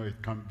said, no,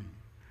 it can't be.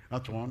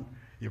 That one,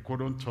 he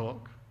couldn't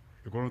talk,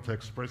 he couldn't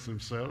express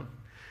himself,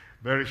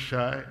 very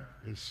shy,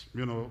 is,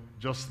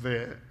 just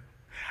there.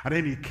 And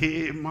then he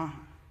came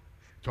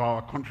to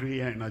our country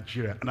here in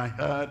Nigeria, and I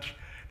heard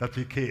that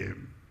he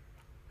came.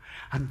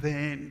 And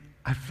then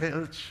I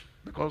felt,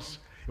 because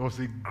he was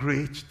a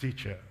great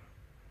teacher,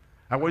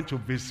 I went to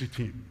visit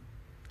him.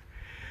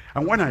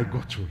 And when I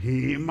got to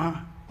him,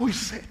 he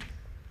said,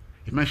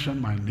 he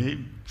mentioned my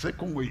name. He said,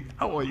 Kumuyi,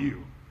 how are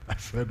you? I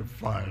said,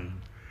 fine.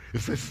 He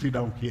said, sit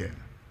down here.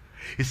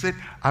 He said,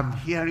 I'm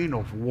hearing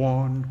of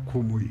one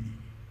Kumuyi.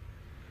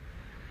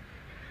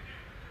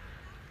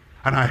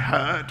 And I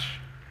heard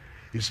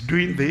he's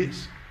doing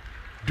this,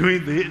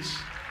 doing this,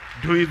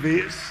 doing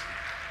this.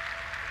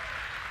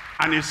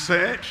 And he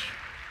said,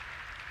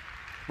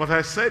 but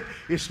I said,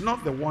 it's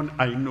not the one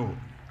I know.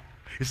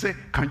 He said,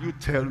 can you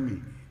tell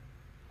me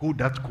who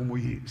that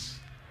Kumuyi is?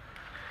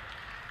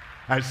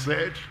 I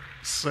said,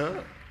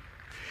 sir,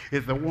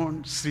 it's the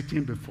one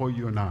sitting before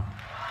you now.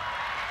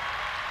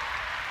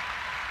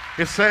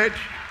 He said,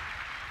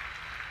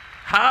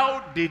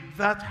 how did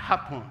that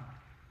happen?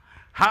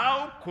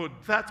 How could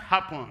that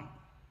happen?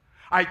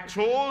 I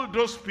told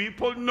those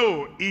people,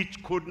 no,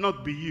 it could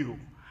not be you.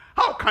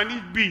 How can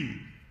it be?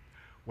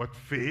 With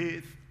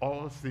faith,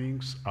 all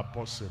things are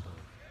possible.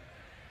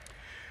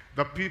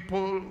 The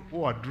people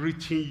who had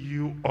written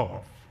you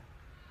off,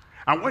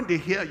 and when they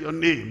hear your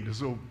name, they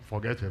say, oh,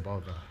 forget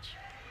about that.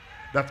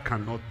 That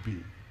cannot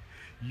be.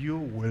 You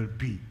will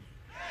be.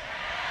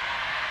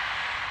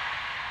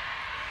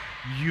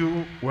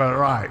 You will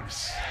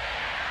rise.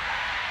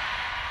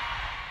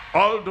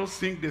 All those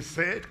things they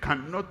said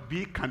cannot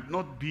be.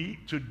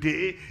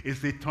 Today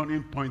is the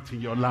turning point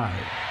in your life.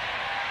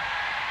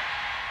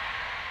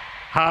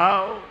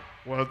 How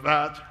will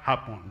that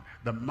happen?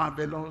 The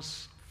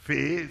marvelous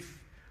faith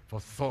for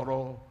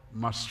thorough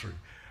mastery.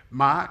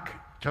 Mark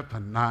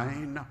chapter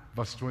 9,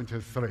 verse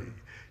 23.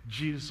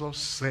 Jesus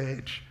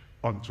said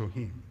unto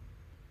him,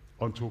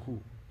 unto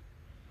who?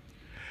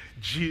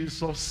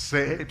 Jesus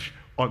said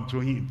unto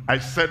him, I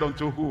said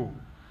unto who?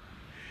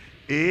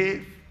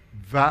 If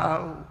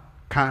thou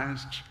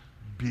canst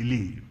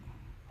believe,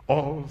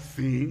 all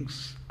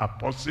things are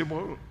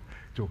possible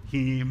to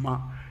him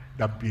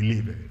that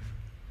believeth.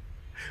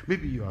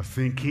 Maybe you are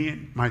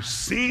thinking, my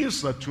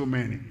sins are too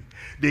many.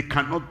 They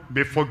cannot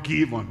be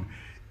forgiven.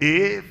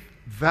 If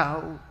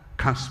thou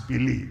canst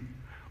believe,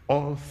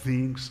 all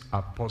things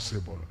are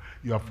possible.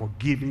 You are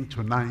forgiven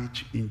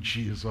tonight in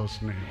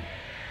Jesus' name.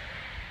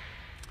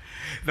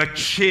 The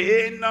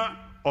chain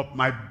of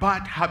my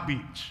bad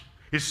habit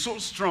is so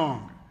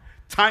strong,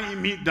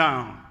 tying me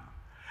down.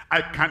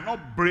 I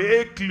cannot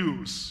break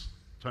loose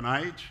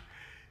tonight.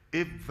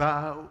 If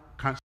thou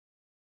canst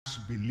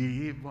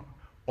believe,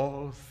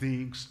 all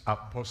things are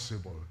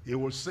possible. It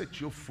will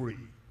set you free.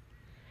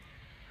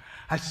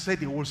 I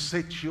said it will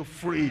set you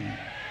free.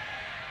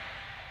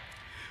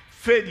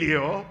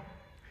 Failure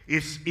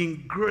is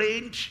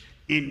ingrained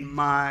in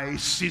my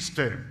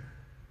system.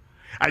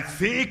 I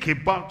think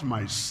about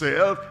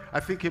myself, I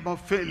think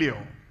about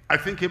failure. I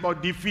think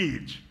about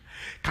defeat.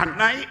 Can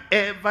I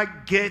ever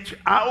get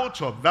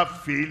out of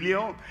that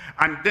failure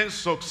and then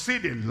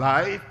succeed in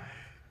life?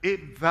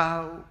 If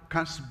thou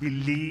canst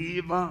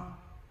believe,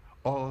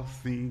 all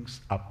things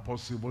are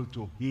possible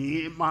to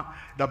him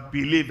that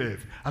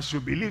believeth. As you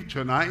believe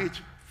tonight,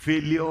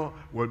 failure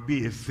will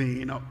be a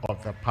thing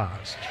of the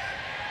past.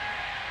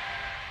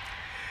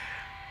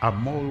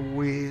 I'm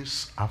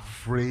always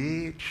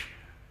afraid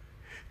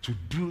to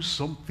do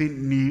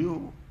something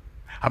new.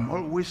 I'm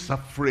always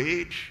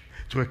afraid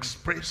to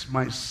express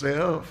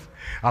myself.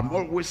 I'm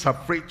always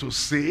afraid to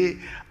say,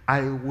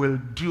 I will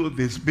do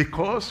this,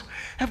 because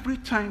every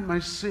time I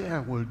say I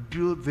will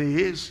do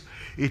this,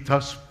 it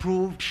has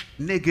proved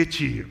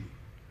negative.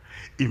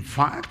 In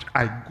fact,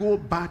 I go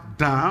back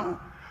down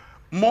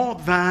more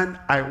than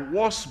I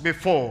was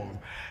before.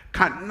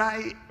 Can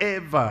I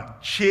ever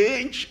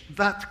change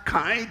that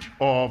kind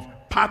of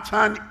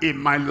pattern in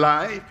my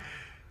life?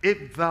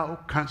 If thou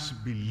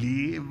canst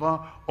believe,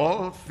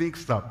 all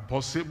things are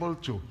possible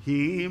to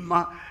him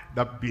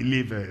that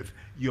believeth.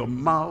 Your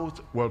mouth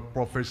will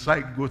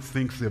prophesy good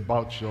things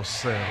about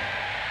yourself.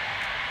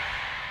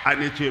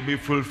 And it will be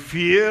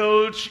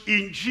fulfilled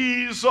in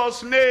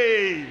Jesus'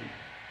 name.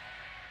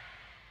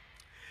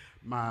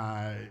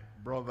 My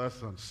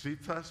brothers and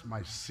sisters,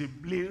 my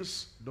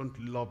siblings don't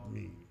love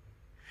me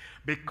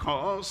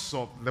because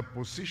of the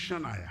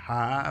position I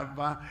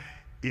have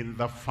in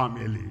the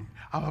family.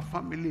 Our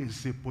family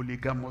is a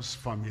polygamous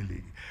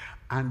family,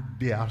 and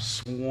they have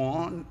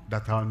sworn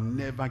that I'll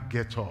never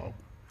get up.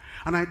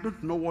 And I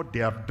don't know what they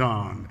have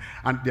done,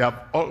 and they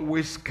have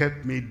always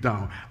kept me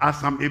down.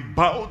 As I'm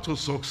about to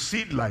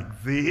succeed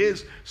like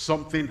this,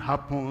 something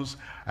happens,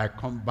 I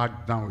come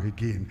back down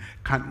again.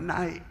 Can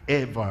I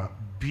ever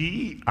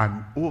be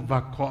an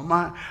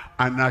overcomer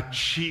and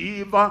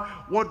achieve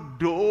what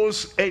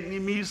those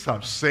enemies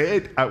have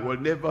said I will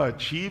never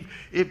achieve?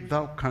 If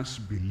thou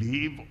canst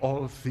believe,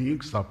 all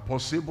things are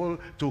possible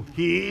to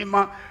him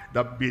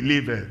that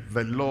believeth.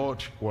 The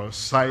Lord will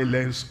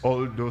silence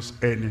all those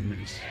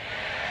enemies.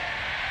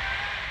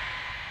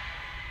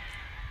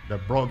 The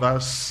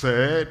brothers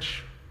said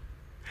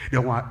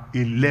there were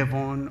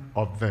 11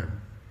 of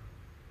them,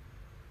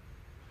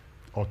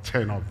 or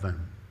 10 of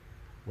them,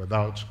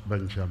 without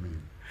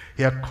Benjamin.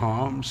 Here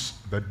comes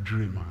the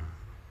dreamer.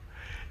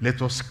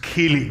 Let us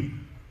kill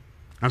him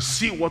and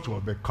see what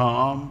will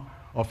become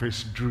of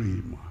his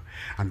dream.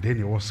 And then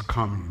he was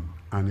coming,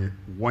 and he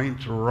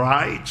went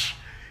right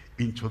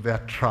into their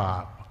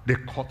trap. They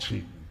caught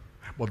him.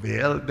 But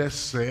the elders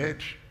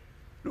said,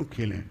 don't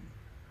kill him.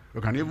 You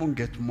can even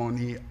get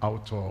money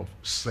out of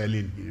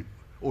selling him.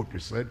 Oh, they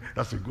said,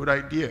 that's a good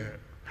idea.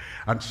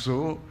 And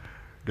so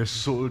they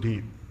sold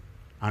him.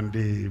 And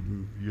they,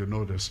 you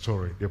know the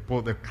story. They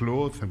poured the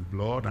clothes and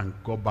blood and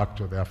go back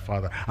to their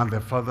father. And the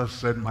father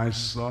said, my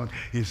son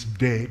is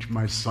dead.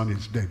 My son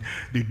is dead.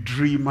 The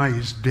dreamer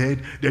is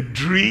dead. The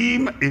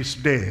dream is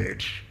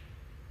dead.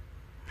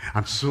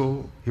 And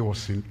so he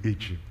was in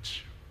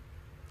Egypt.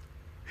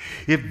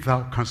 If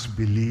thou canst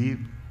believe,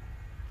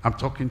 I'm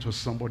talking to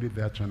somebody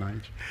there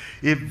tonight.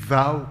 If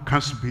thou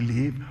canst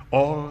believe,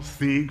 all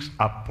things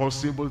are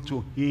possible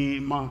to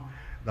him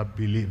that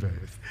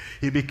believeth.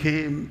 He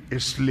became a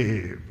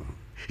slave.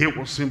 He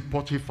was in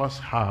Potiphar's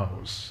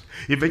house.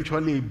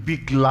 Eventually a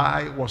big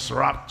lie was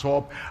wrapped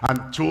up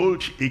and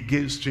told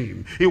against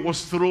him. He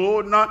was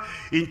thrown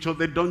into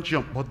the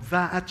dungeon. But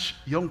that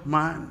young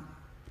man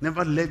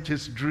never let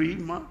his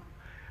dream.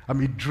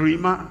 I'm a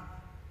dreamer.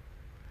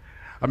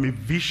 I'm a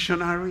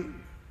visionary.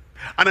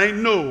 And I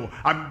know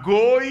I'm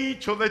going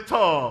to the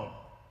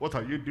top. What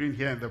are you doing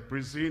here in the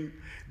prison?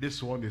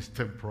 This one is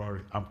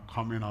temporary. I'm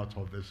coming out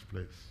of this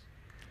place.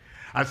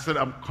 I said,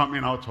 I'm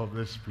coming out of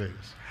this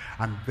place.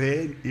 And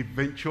then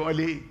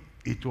eventually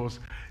it was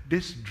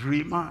this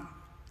dreamer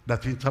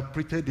that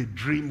interpreted the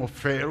dream of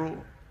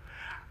Pharaoh.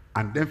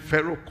 And then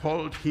Pharaoh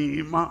called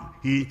him.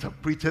 He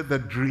interpreted the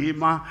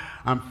dream.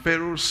 And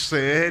Pharaoh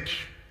said,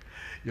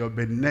 you'll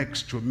be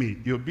next to me.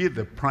 You'll be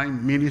the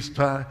prime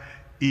minister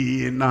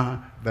in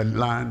the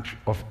land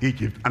of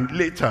Egypt. And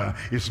later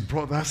his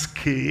brothers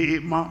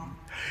came.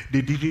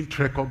 They didn't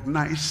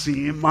recognize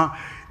him.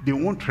 They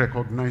won't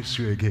recognize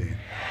you again.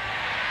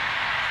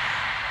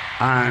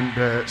 And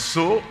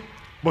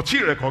but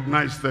he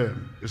recognized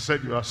them. He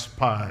said, you are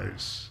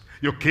spies.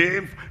 You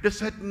came. They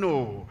said,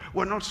 no,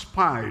 we're not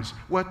spies.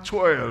 We're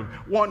 12.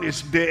 One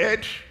is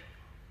dead.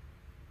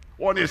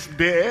 One is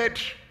dead.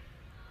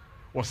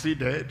 Was he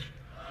dead?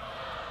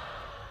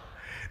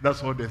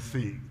 That's what they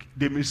think.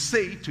 They may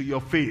say it to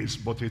your face,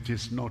 but it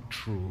is not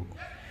true.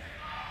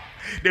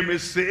 They may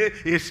say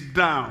it's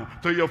down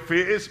to your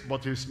face,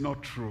 but it's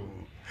not true.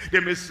 They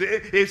may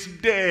say it's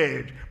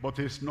dead, but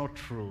it's not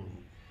true.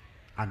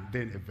 And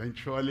then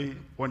eventually,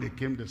 when it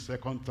came the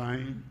second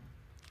time,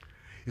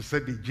 he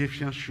said the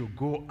Egyptians should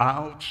go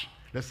out.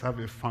 Let's have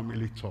a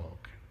family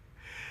talk.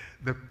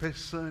 The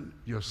person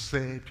you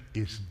said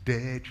is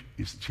dead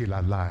is still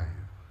alive.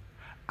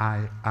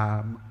 I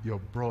am your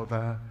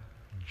brother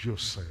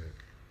Joseph.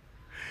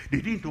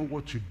 They didn't know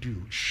what to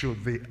do.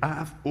 Should the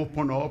earth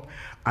open up?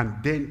 And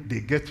then they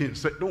get in.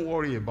 Say, don't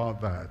worry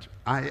about that.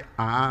 I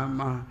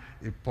am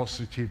a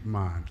positive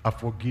man. I've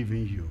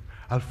forgiven you.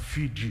 I'll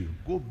feed you.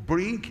 Go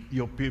bring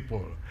your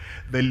people.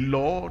 The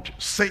Lord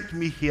sent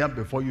me here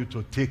before you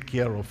to take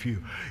care of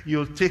you.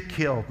 You'll take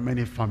care of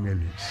many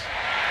families.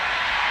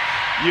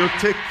 You'll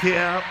take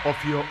care of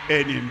your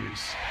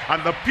enemies.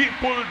 And the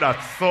people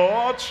that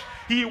thought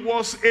he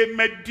was a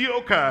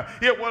mediocre,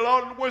 he will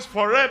always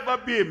forever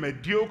be a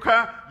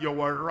mediocre, you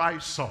will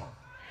rise up.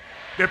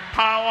 The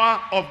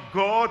power of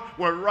God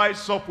will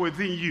rise up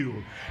within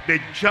you. The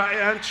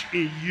giant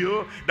in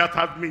you that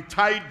has been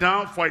tied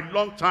down for a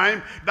long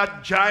time,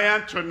 that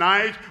giant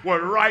tonight will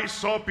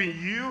rise up in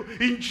you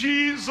in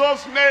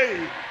Jesus'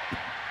 name.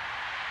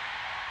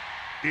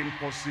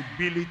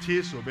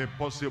 Impossibilities will be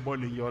possible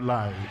in your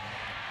life.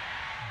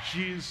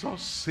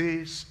 Jesus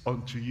says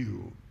unto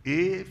you,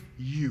 if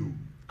you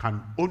can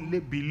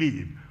only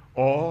believe,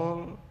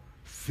 all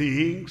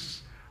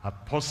things are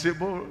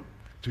possible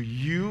to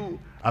you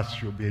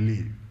as you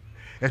believe.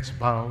 It's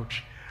bowed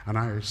and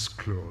eyes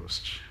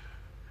closed.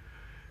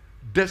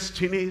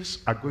 Destinies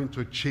are going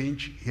to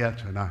change here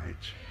tonight.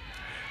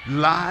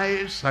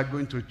 Lives are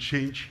going to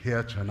change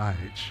here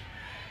tonight.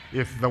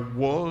 If the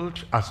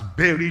world has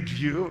buried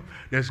you,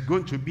 there's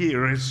going to be a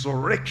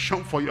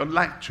resurrection for your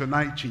life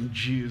tonight in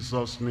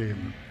Jesus'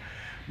 name.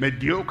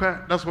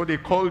 Mediocre, that's what they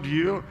called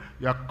you.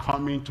 You're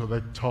coming to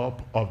the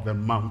top of the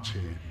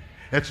mountain.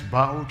 It's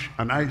bowed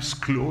and eyes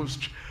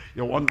closed.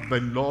 You want the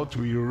Lord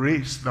to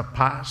erase the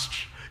past.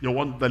 You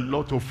want the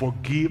Lord to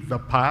forgive the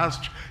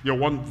past. You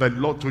want the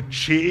Lord to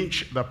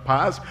change the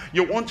past.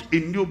 You want a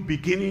new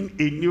beginning,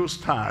 a new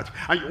start.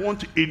 And you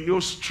want a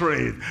new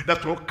strength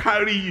that will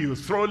carry you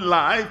through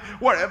life.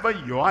 Wherever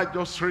you are,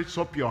 just raise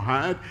up your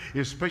hand.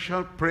 A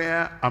special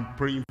prayer I'm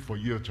praying for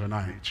you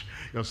tonight.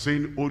 You're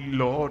saying, oh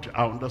Lord,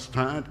 I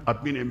understand.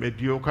 I've been a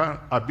mediocre.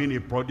 I've been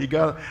a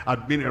prodigal.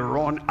 I've been a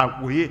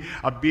runaway.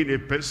 I've been a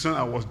person.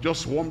 I was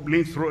just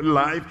wambling through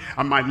life.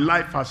 And my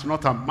life has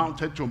not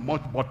amounted to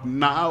much. But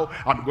now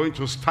I'm going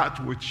to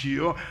start with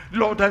you.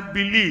 Lord, I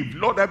believe.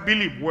 Lord, I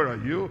believe. Where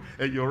are you?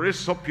 And you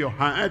raise up your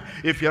hand.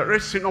 If you're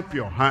raising up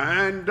your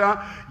hand,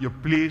 you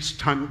please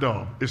stand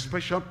up. A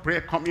special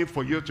prayer coming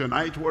for you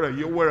tonight. Where are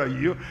you? Where are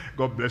you?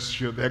 God bless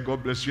you there.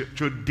 God bless you.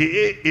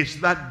 Today is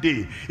that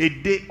day. A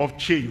day of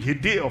change. A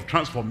day of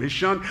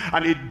transformation.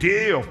 And a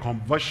day of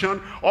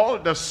conversion. All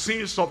the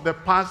sins of the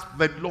past,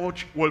 the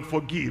Lord will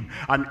forgive.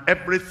 And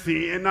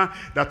everything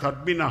that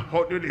had been a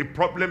hurdle, a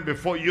problem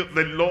before you,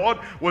 the Lord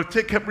will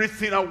take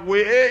everything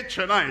away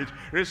tonight.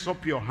 Raise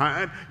up your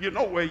hand. You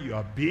know where you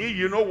have been.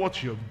 You know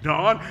what you've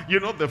done. You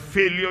know the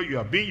failure you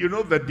have been. You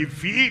know the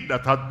defeat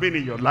that has been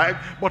in your life.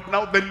 But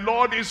now the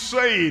Lord is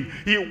saying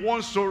he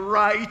wants to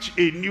write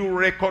a new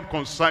record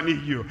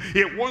concerning you.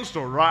 He wants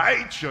to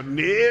write your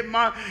name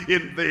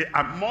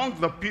among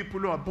the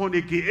people who are born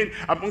again,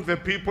 among the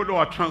people who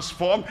are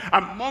transformed,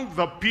 among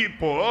the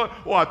people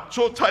who are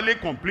totally,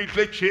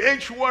 completely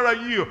changed. Where are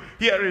you?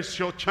 Here is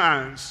your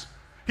chance.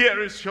 Here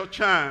is your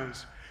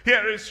chance.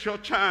 Here is your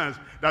chance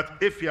that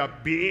if you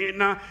have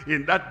been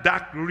in that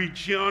dark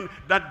region,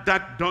 that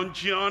dark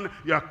dungeon,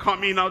 you are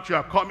coming out,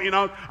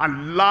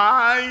 and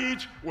light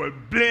will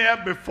blare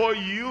before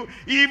you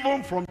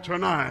even from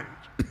tonight.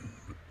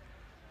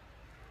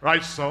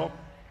 Rise up.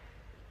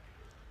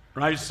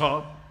 Rise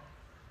up.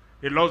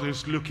 The Lord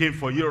is looking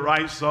for you.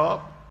 Rise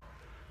up.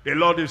 The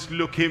Lord is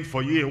looking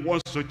for you. He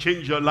wants to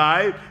change your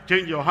life,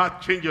 change your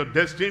heart, change your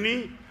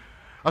destiny.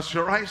 As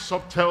you rise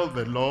up, tell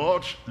the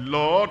Lord,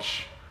 Lord,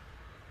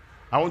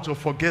 I want to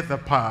forget the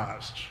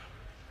past.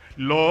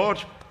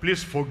 Lord,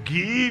 please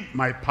forgive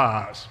my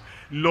past.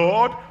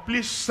 Lord,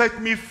 please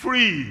set me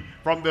free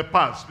from the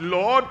past.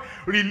 Lord,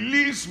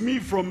 release me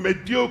from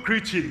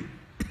mediocrity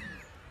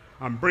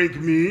and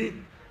bring me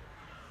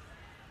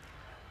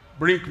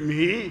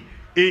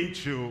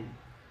into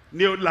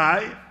new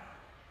life.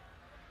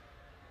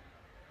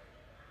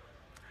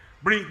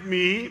 Bring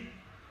me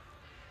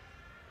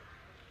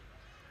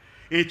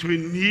into a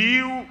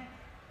new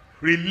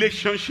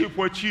relationship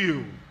with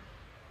you.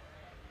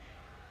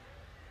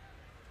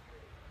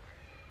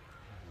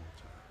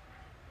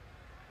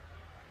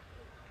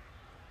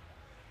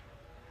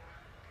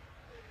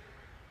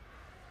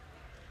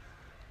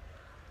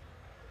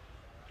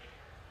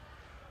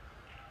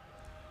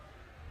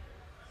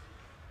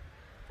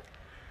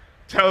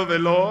 Tell the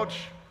Lord,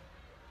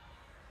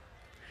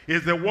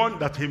 he's the one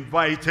that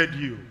invited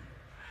you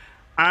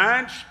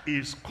and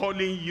is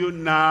calling you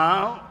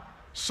now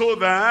so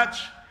that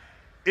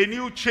a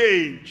new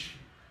change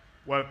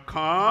will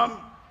come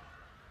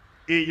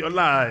in your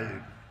life.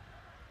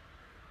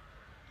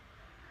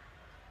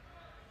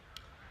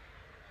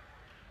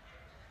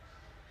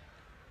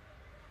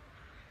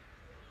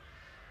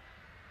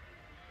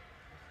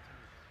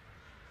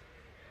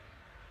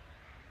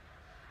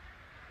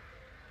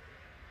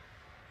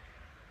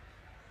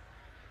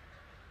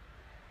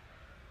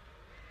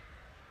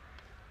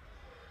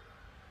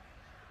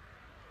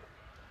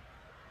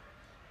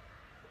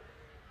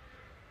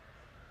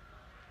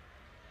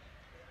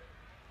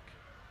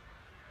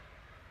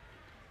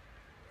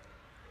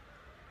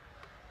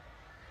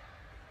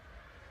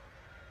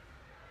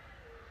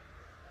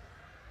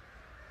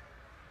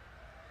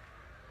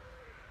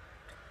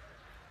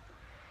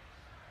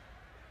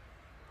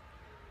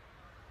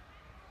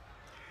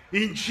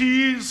 In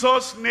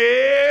Jesus'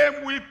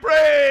 name we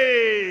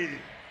pray.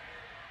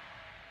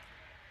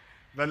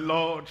 The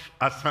Lord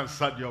has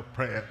answered your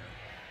prayer.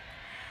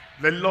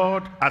 The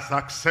Lord has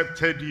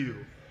accepted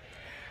you.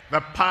 The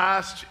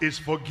past is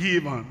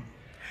forgiven.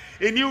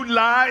 A new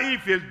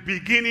life is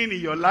beginning in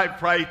your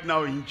life right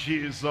now in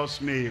Jesus'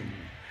 name.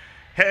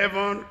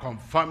 Heaven,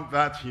 confirm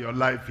that in your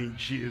life in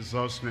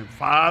Jesus' name.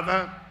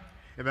 Father,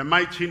 in the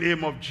mighty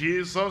name of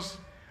Jesus,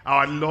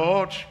 our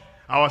Lord,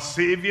 our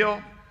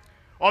Savior,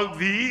 all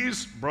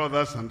these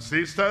brothers and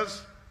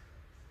sisters,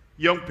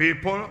 young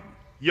people,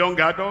 young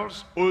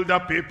adults, older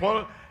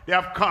people, they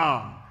have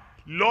come.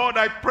 Lord,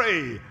 I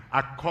pray,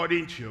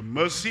 according to your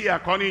mercy,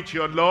 according to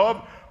your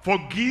love,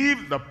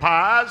 forgive the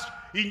past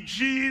in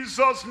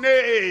Jesus'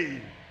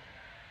 name.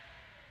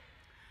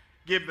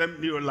 Give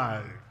them new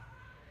life,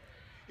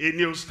 a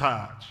new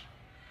start,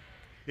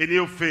 a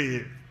new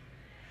faith,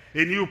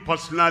 a new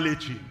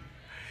personality,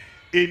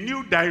 a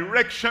new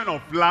direction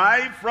of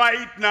life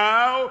right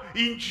now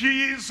in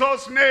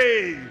Jesus'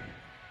 name.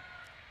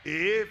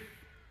 If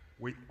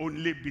we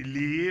only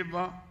believe,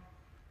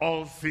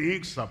 all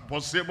things are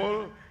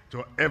possible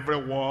to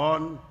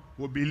everyone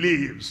who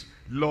believes.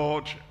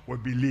 Lord, we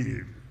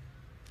believe.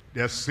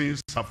 Their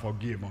sins are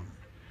forgiven.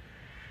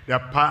 Their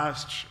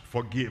past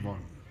forgiven.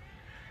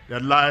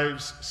 Their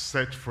lives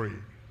set free.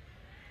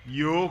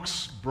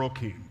 Yokes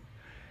broken.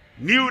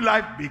 New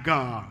life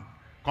begun.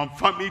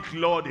 Confirm it,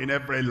 Lord, in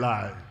every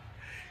life.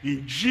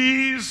 In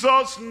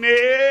Jesus'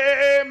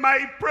 name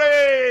I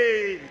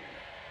pray.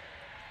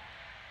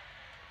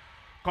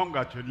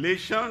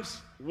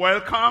 Congratulations.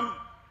 Welcome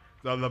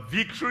to the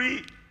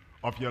victory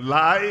of your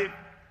life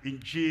in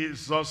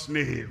Jesus'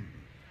 name.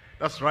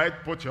 That's right.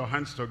 Put your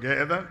hands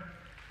together.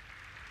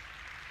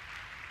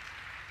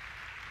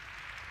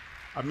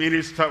 A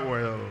minister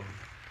will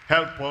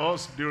help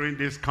us during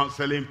this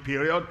counseling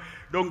period.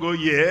 Don't go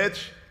yet.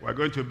 We're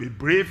going to be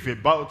brief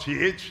about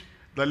it.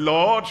 The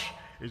Lord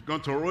is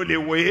going to roll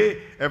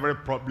away every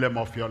problem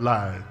of your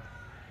life.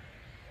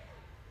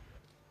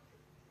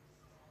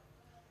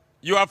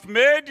 You have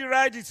made the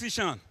right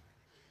decision,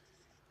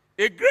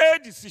 a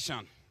great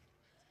decision.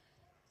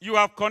 You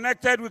have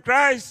connected with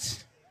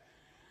Christ.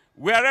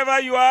 Wherever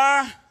you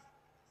are,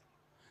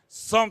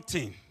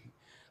 something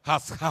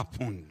has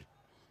happened.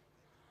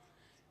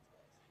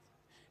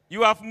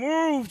 You have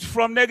moved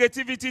from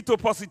negativity to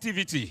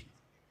positivity.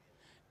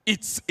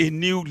 It's a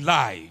new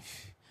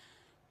life.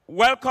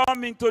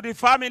 Welcome into the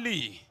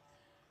family.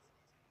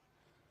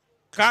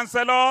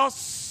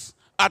 Counselors,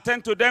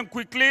 attend to them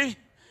quickly.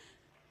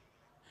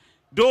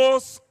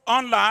 Those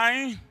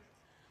online,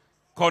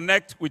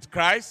 connect with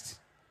Christ.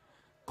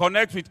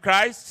 Connect with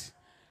Christ.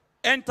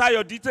 Enter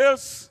your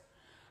details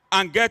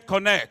and get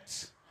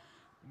connect.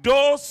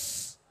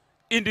 Those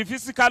in the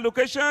physical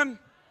location,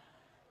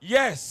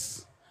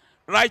 yes,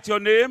 write your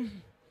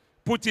name,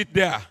 put it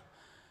there.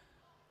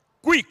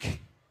 Quick,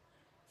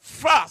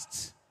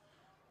 fast,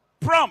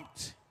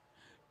 prompt.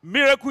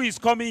 Miracle is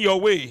coming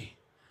your way.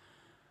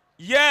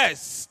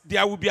 Yes,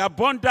 there will be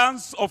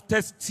abundance of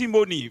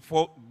testimony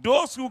for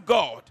those who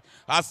God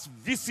has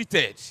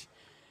visited.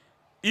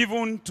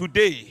 Even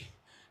today,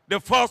 the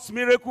first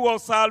miracle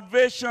of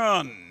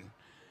salvation,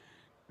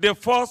 the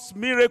first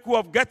miracle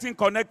of getting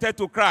connected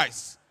to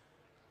Christ.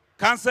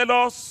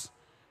 Counselors,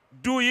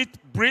 do it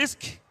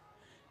brisk,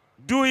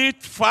 do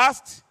it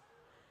fast,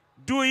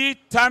 do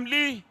it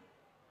timely.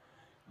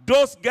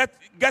 Those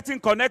getting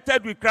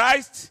connected with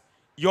Christ,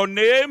 your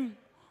name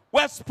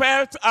well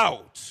spelled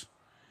out.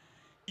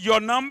 Your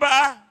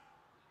number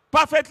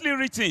perfectly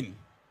written.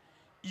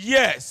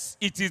 Yes,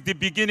 it is the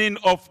beginning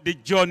of the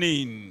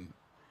journey.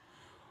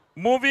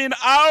 Moving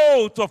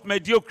out of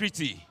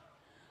mediocrity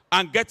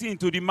and getting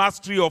into the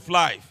mastery of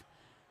life.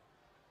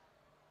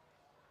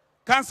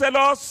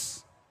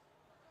 Counselors,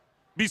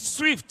 be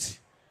swift,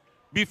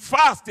 be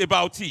fast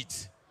about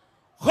it.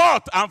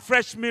 Hot and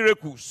fresh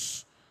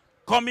miracles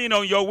coming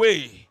on your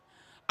way.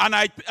 And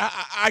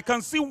I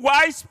can see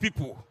wise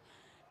people,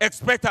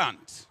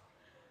 expectant,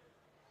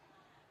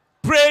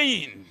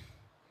 praying,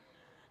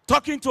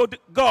 talking to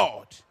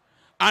God,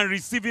 and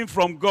receiving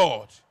from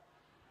God.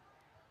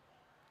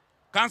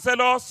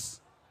 Counselors,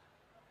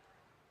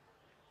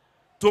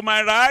 to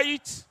my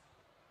right,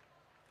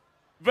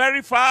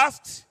 very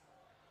fast.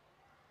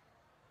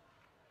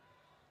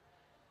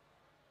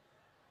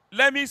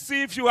 Let me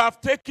see if you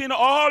have taken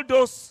all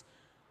those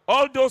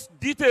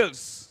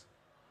details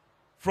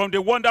from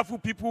the wonderful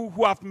people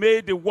who have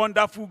made a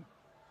wonderful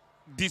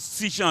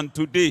decision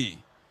today.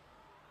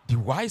 The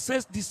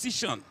wisest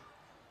decision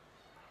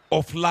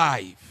of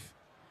life.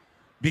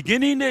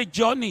 Beginning a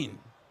journey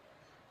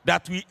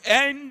that we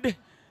end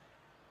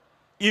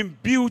in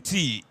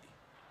beauty,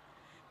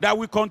 that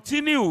we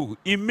continue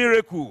in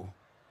miracle.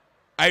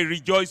 I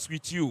rejoice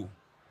with you.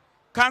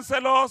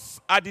 Counselors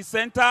at the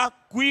center,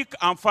 quick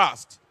and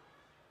fast.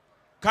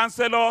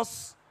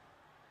 Counselors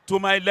to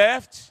my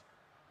left,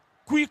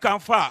 quick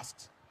and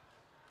fast.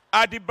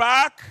 At the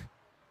back,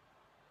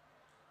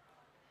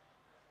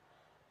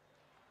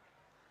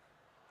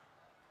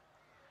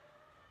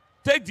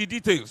 take the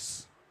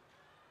details.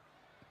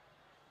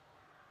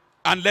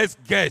 And let's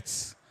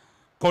get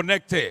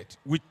connected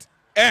with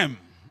M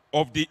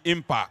of the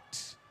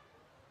impact.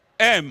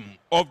 M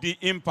of the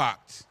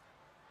impact.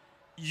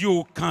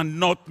 You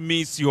cannot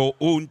miss your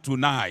own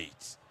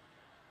tonight.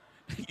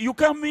 You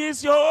can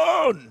miss your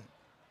own.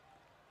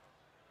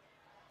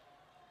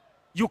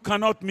 You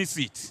cannot miss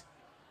it.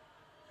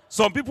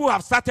 Some people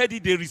have started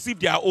it, they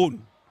received their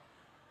own.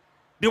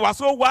 They were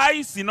so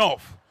wise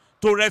enough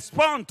to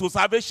respond to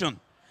salvation.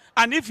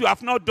 And if you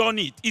have not done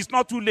it, it's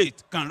not too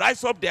late. You can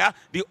rise up there.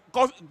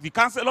 The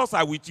counselors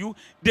are with you.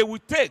 They will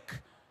take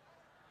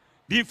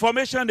the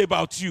information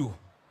about you.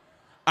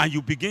 And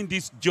you begin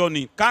this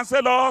journey.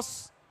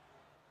 Counselors,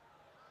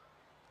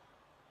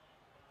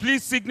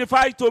 please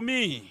signify to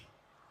me.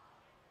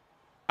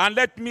 And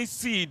let me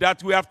see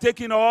that we have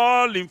taken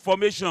all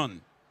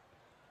information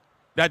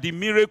that the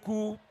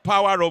miracle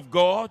power of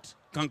God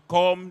can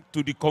come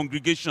to the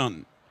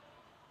congregation.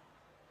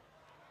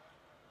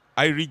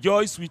 I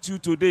rejoice with you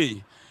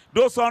today.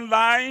 Those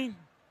online,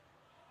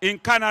 in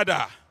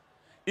Canada,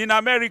 in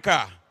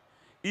America,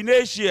 in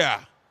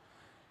Asia,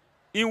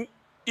 in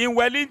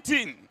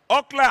Wellington,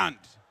 Auckland,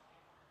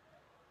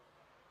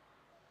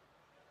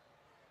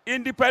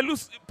 in the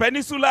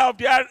peninsula of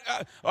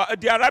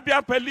the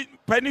Arabian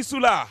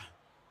Peninsula.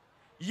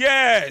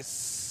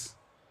 Yes.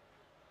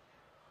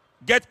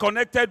 Get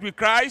connected with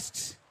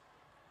Christ.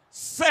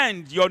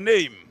 Send your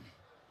name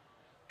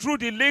through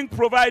the link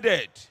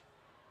provided.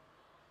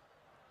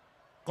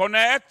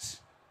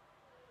 Connect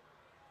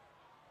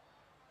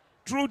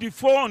through the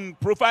phone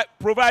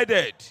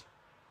provided.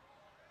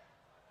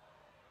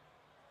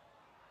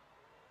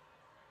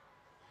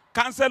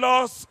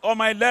 Counselors on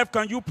my left,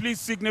 can you please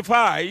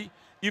signify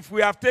if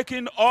we have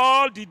taken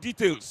all the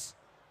details?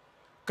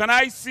 Can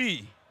I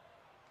see?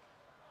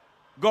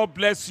 God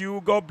bless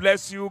you, God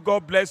bless you,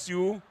 God bless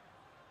you.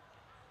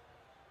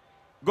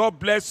 God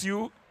bless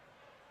you.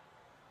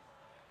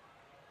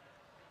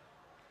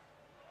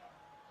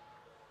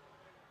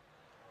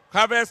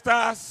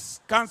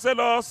 Harvesters,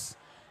 counselors,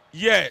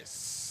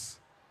 yes.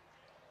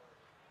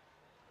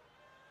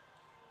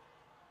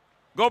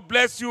 God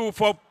bless you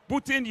for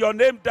putting your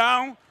name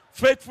down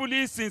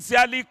faithfully,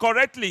 sincerely,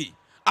 correctly,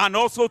 and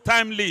also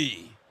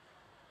timely.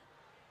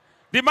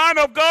 The man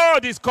of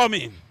God is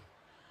coming.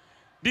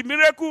 The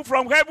miracle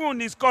from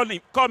heaven is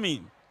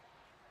coming.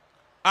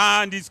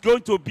 And it's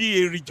going to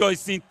be a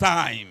rejoicing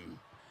time.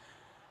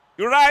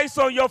 You rise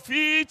on your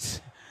feet.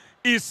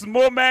 It's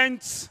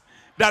moments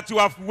that you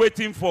are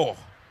waiting for.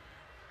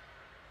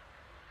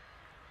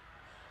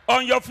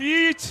 On your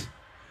feet,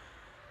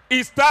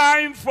 it's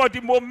time for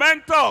the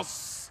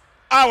momentous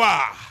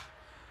hour.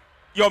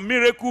 Your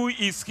miracle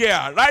is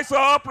here. Rise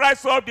up,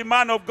 the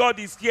man of God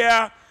is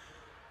here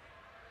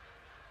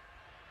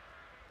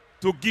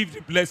to give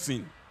the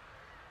blessing.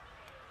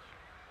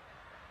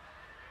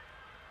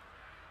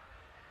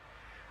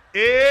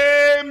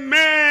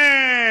 Amen.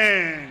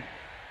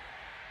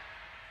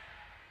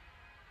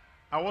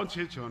 I want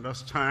you to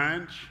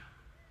understand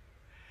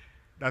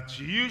that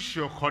you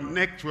should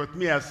connect with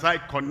me as I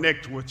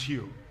connect with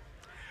you.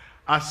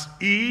 As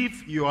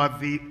if you are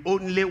the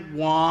only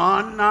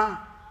one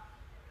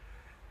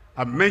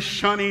I'm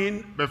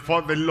mentioning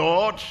before the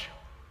Lord,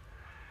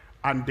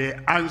 and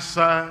the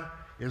answer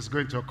is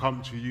going to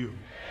come to you.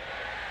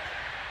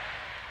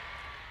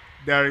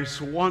 There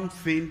is one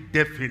thing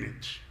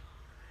definite,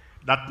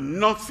 that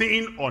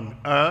nothing on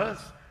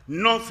earth,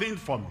 nothing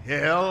from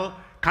hell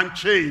can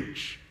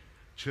change.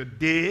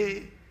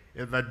 Today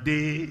is the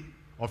day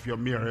of your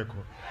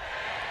miracle.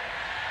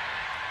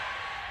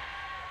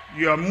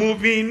 You are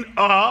moving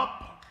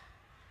up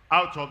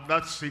out of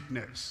that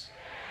sickness,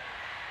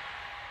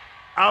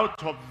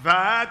 out of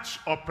that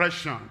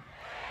oppression,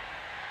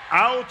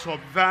 out of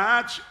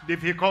that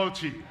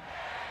difficulty,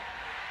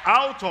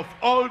 out of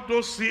all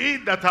those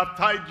things that have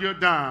tied you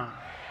down.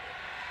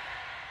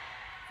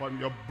 From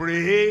your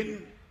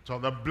brain, to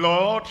the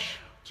blood,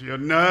 to your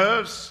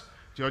nerves,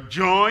 to your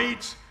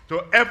joints,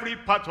 to every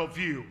part of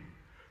you.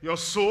 Your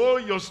soul,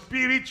 your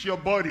spirit, your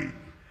body.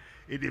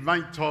 A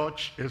divine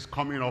touch is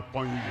coming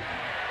upon you.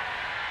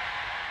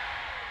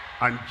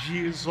 And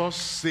Jesus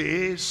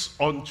says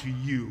unto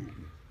you,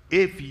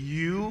 if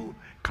you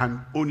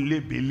can only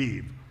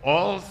believe,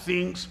 all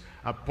things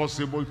are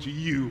possible to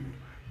you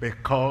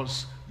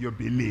because you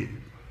believe.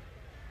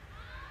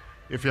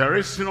 If you are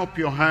raising up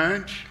your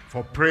hand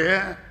for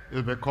prayer,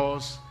 it's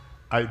because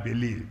I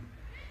believe.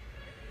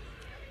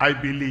 I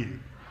believe.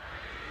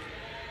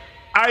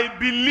 I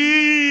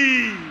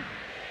believe.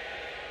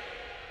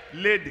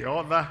 Lay the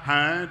other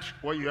hand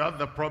where you have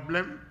the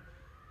problem.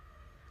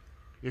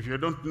 If you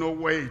don't know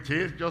where it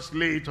is, just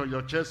lay it on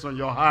your chest, on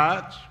your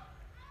heart.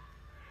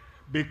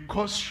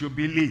 Because you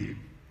believe,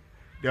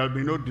 there will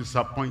be no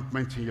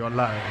disappointment in your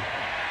life.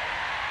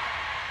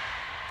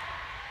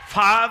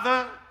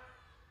 Father,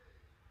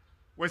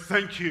 we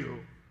thank you.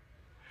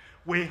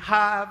 We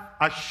have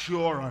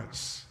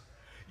assurance.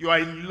 You are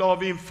a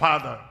loving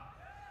Father.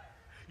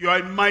 You are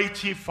a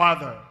mighty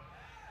Father.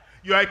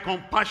 You are a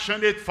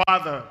compassionate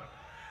Father.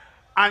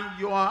 And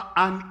you are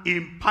an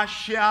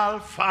impartial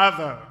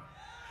Father.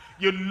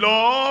 You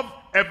love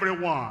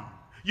everyone.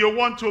 You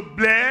want to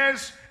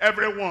bless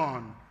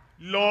everyone.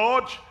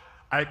 Lord,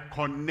 I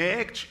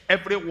connect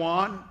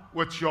everyone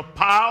with your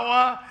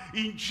power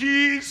in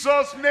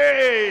Jesus'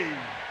 name.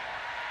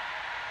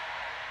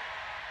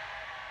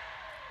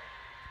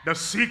 The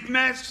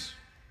sickness,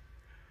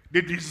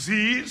 the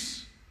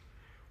disease,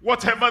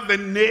 whatever the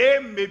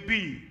name may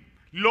be,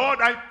 Lord,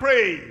 I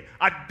pray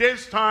at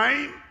this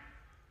time,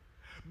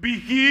 be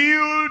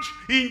healed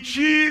in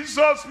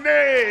Jesus'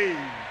 name.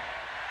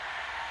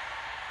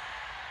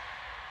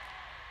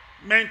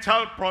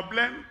 Mental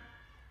problem,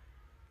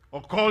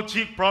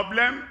 occultic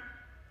problem,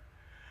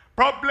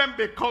 problem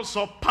because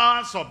of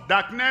powers of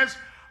darkness,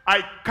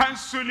 I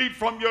cancel it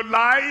from your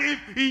life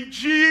in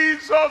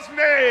Jesus'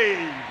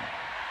 name.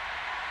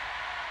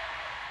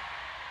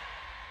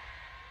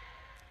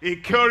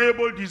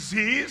 Incurable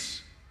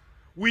disease,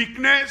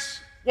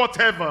 weakness,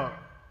 whatever.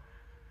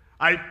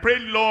 I pray,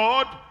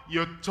 Lord,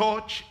 you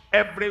touch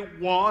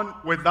everyone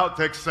without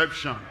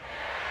exception.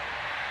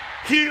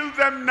 Heal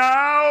them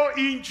now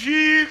in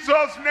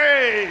Jesus'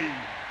 name.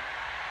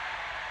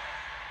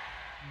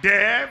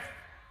 Deaf,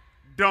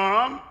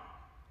 dumb,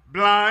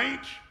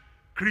 blind,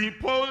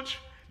 crippled,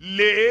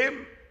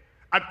 lame,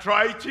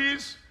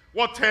 arthritis,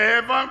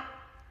 whatever,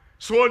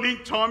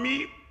 swollen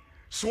tummy,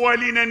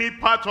 swelling any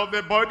part of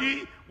the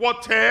body,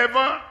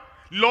 whatever,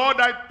 Lord,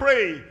 I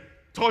pray,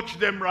 touch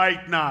them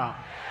right now.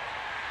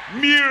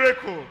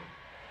 Miracle,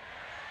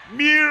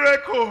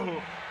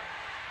 miracle,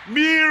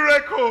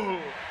 miracle,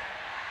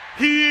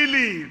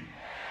 healing,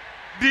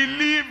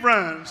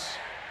 deliverance,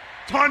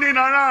 turning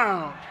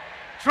around,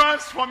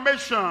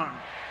 transformation,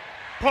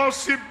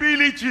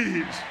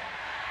 possibilities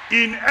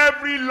in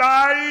every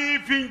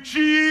life in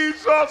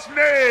Jesus'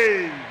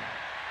 name.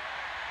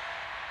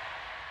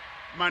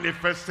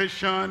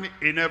 Manifestation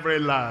in every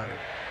life.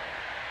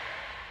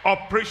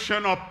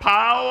 Operation of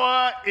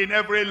power in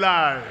every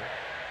life.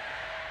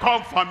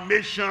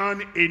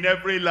 Confirmation in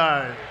every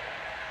life.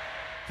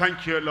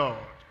 Thank you, Lord.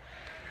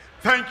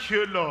 Thank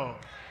you, Lord.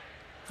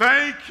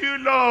 Thank you,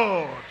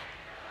 Lord.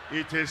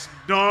 It is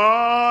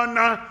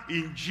done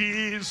in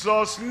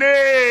Jesus'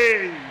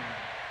 name.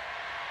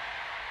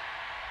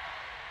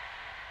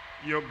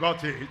 You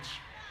got it.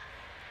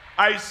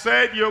 I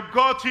said you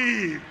got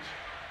it.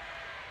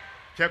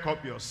 Check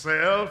up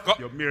yourself.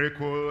 Your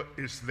miracle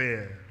is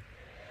there.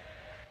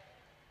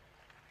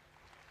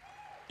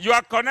 You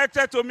are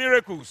connected to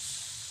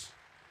miracles.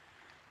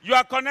 You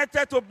are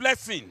connected to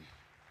blessing.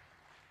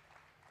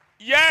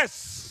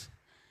 Yes.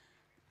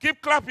 Keep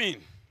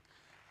clapping.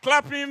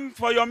 Clapping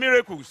for your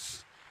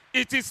miracles.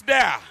 It is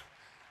there.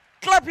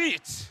 Clap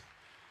it.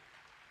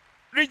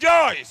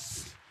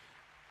 Rejoice.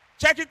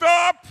 Check it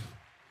up.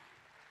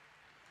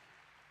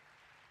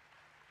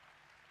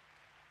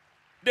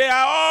 They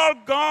are all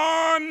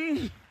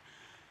gone.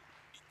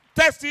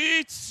 Test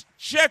it.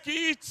 Check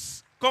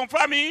it.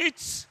 Confirm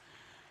it.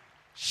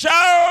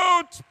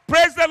 Shout,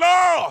 praise the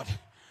Lord.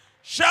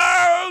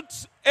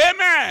 Shout,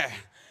 amen.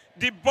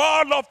 The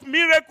ball of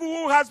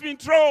miracle has been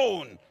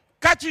thrown.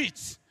 Catch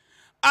it.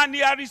 And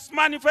there is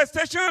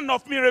manifestation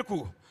of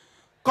miracle.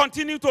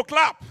 Continue to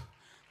clap.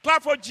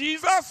 Clap for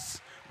Jesus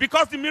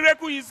because the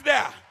miracle is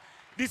there.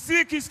 The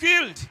sick is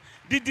healed.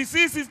 The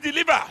disease is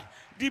delivered.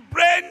 The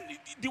brain,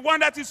 the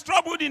one that is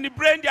troubled in the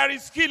brain, there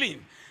is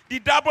healing. The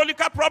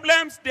diabolical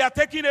problems, they are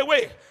taken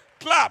away.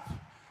 Clap,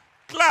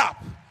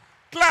 clap,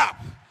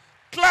 clap.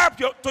 Clap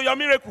to your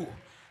miracle.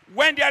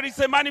 When there is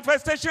a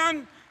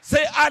manifestation,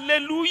 say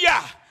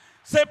hallelujah.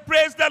 Say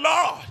praise the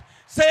Lord.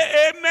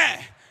 Say amen.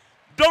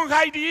 Don't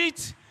hide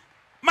it.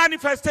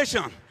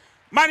 Manifestation.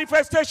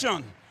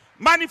 Manifestation.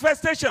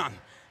 Manifestation.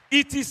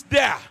 It is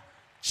there.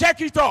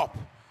 Check it up.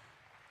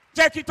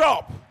 Check it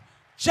up.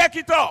 Check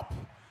it up.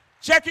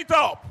 Check it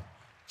up.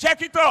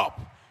 Check it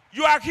up.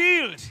 You are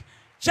healed.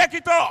 Check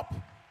it up.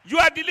 You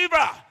are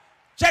delivered.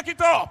 Check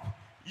it up.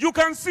 You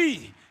can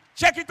see.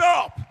 Check it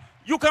up.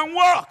 You can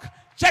walk.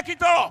 Check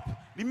it up.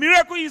 The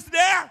miracle is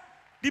there.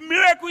 The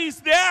miracle is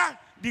there.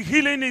 The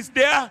healing is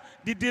there.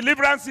 The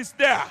deliverance is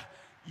there.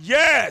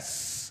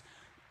 Yes.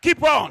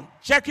 Keep on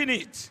checking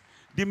it.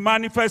 The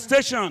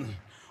manifestation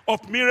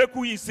of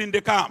miracle is in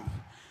the camp.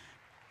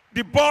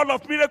 The ball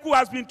of miracle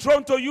has been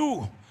thrown to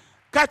you.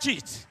 Catch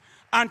it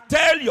and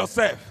tell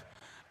yourself,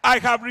 I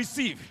have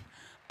received.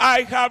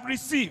 I have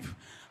received.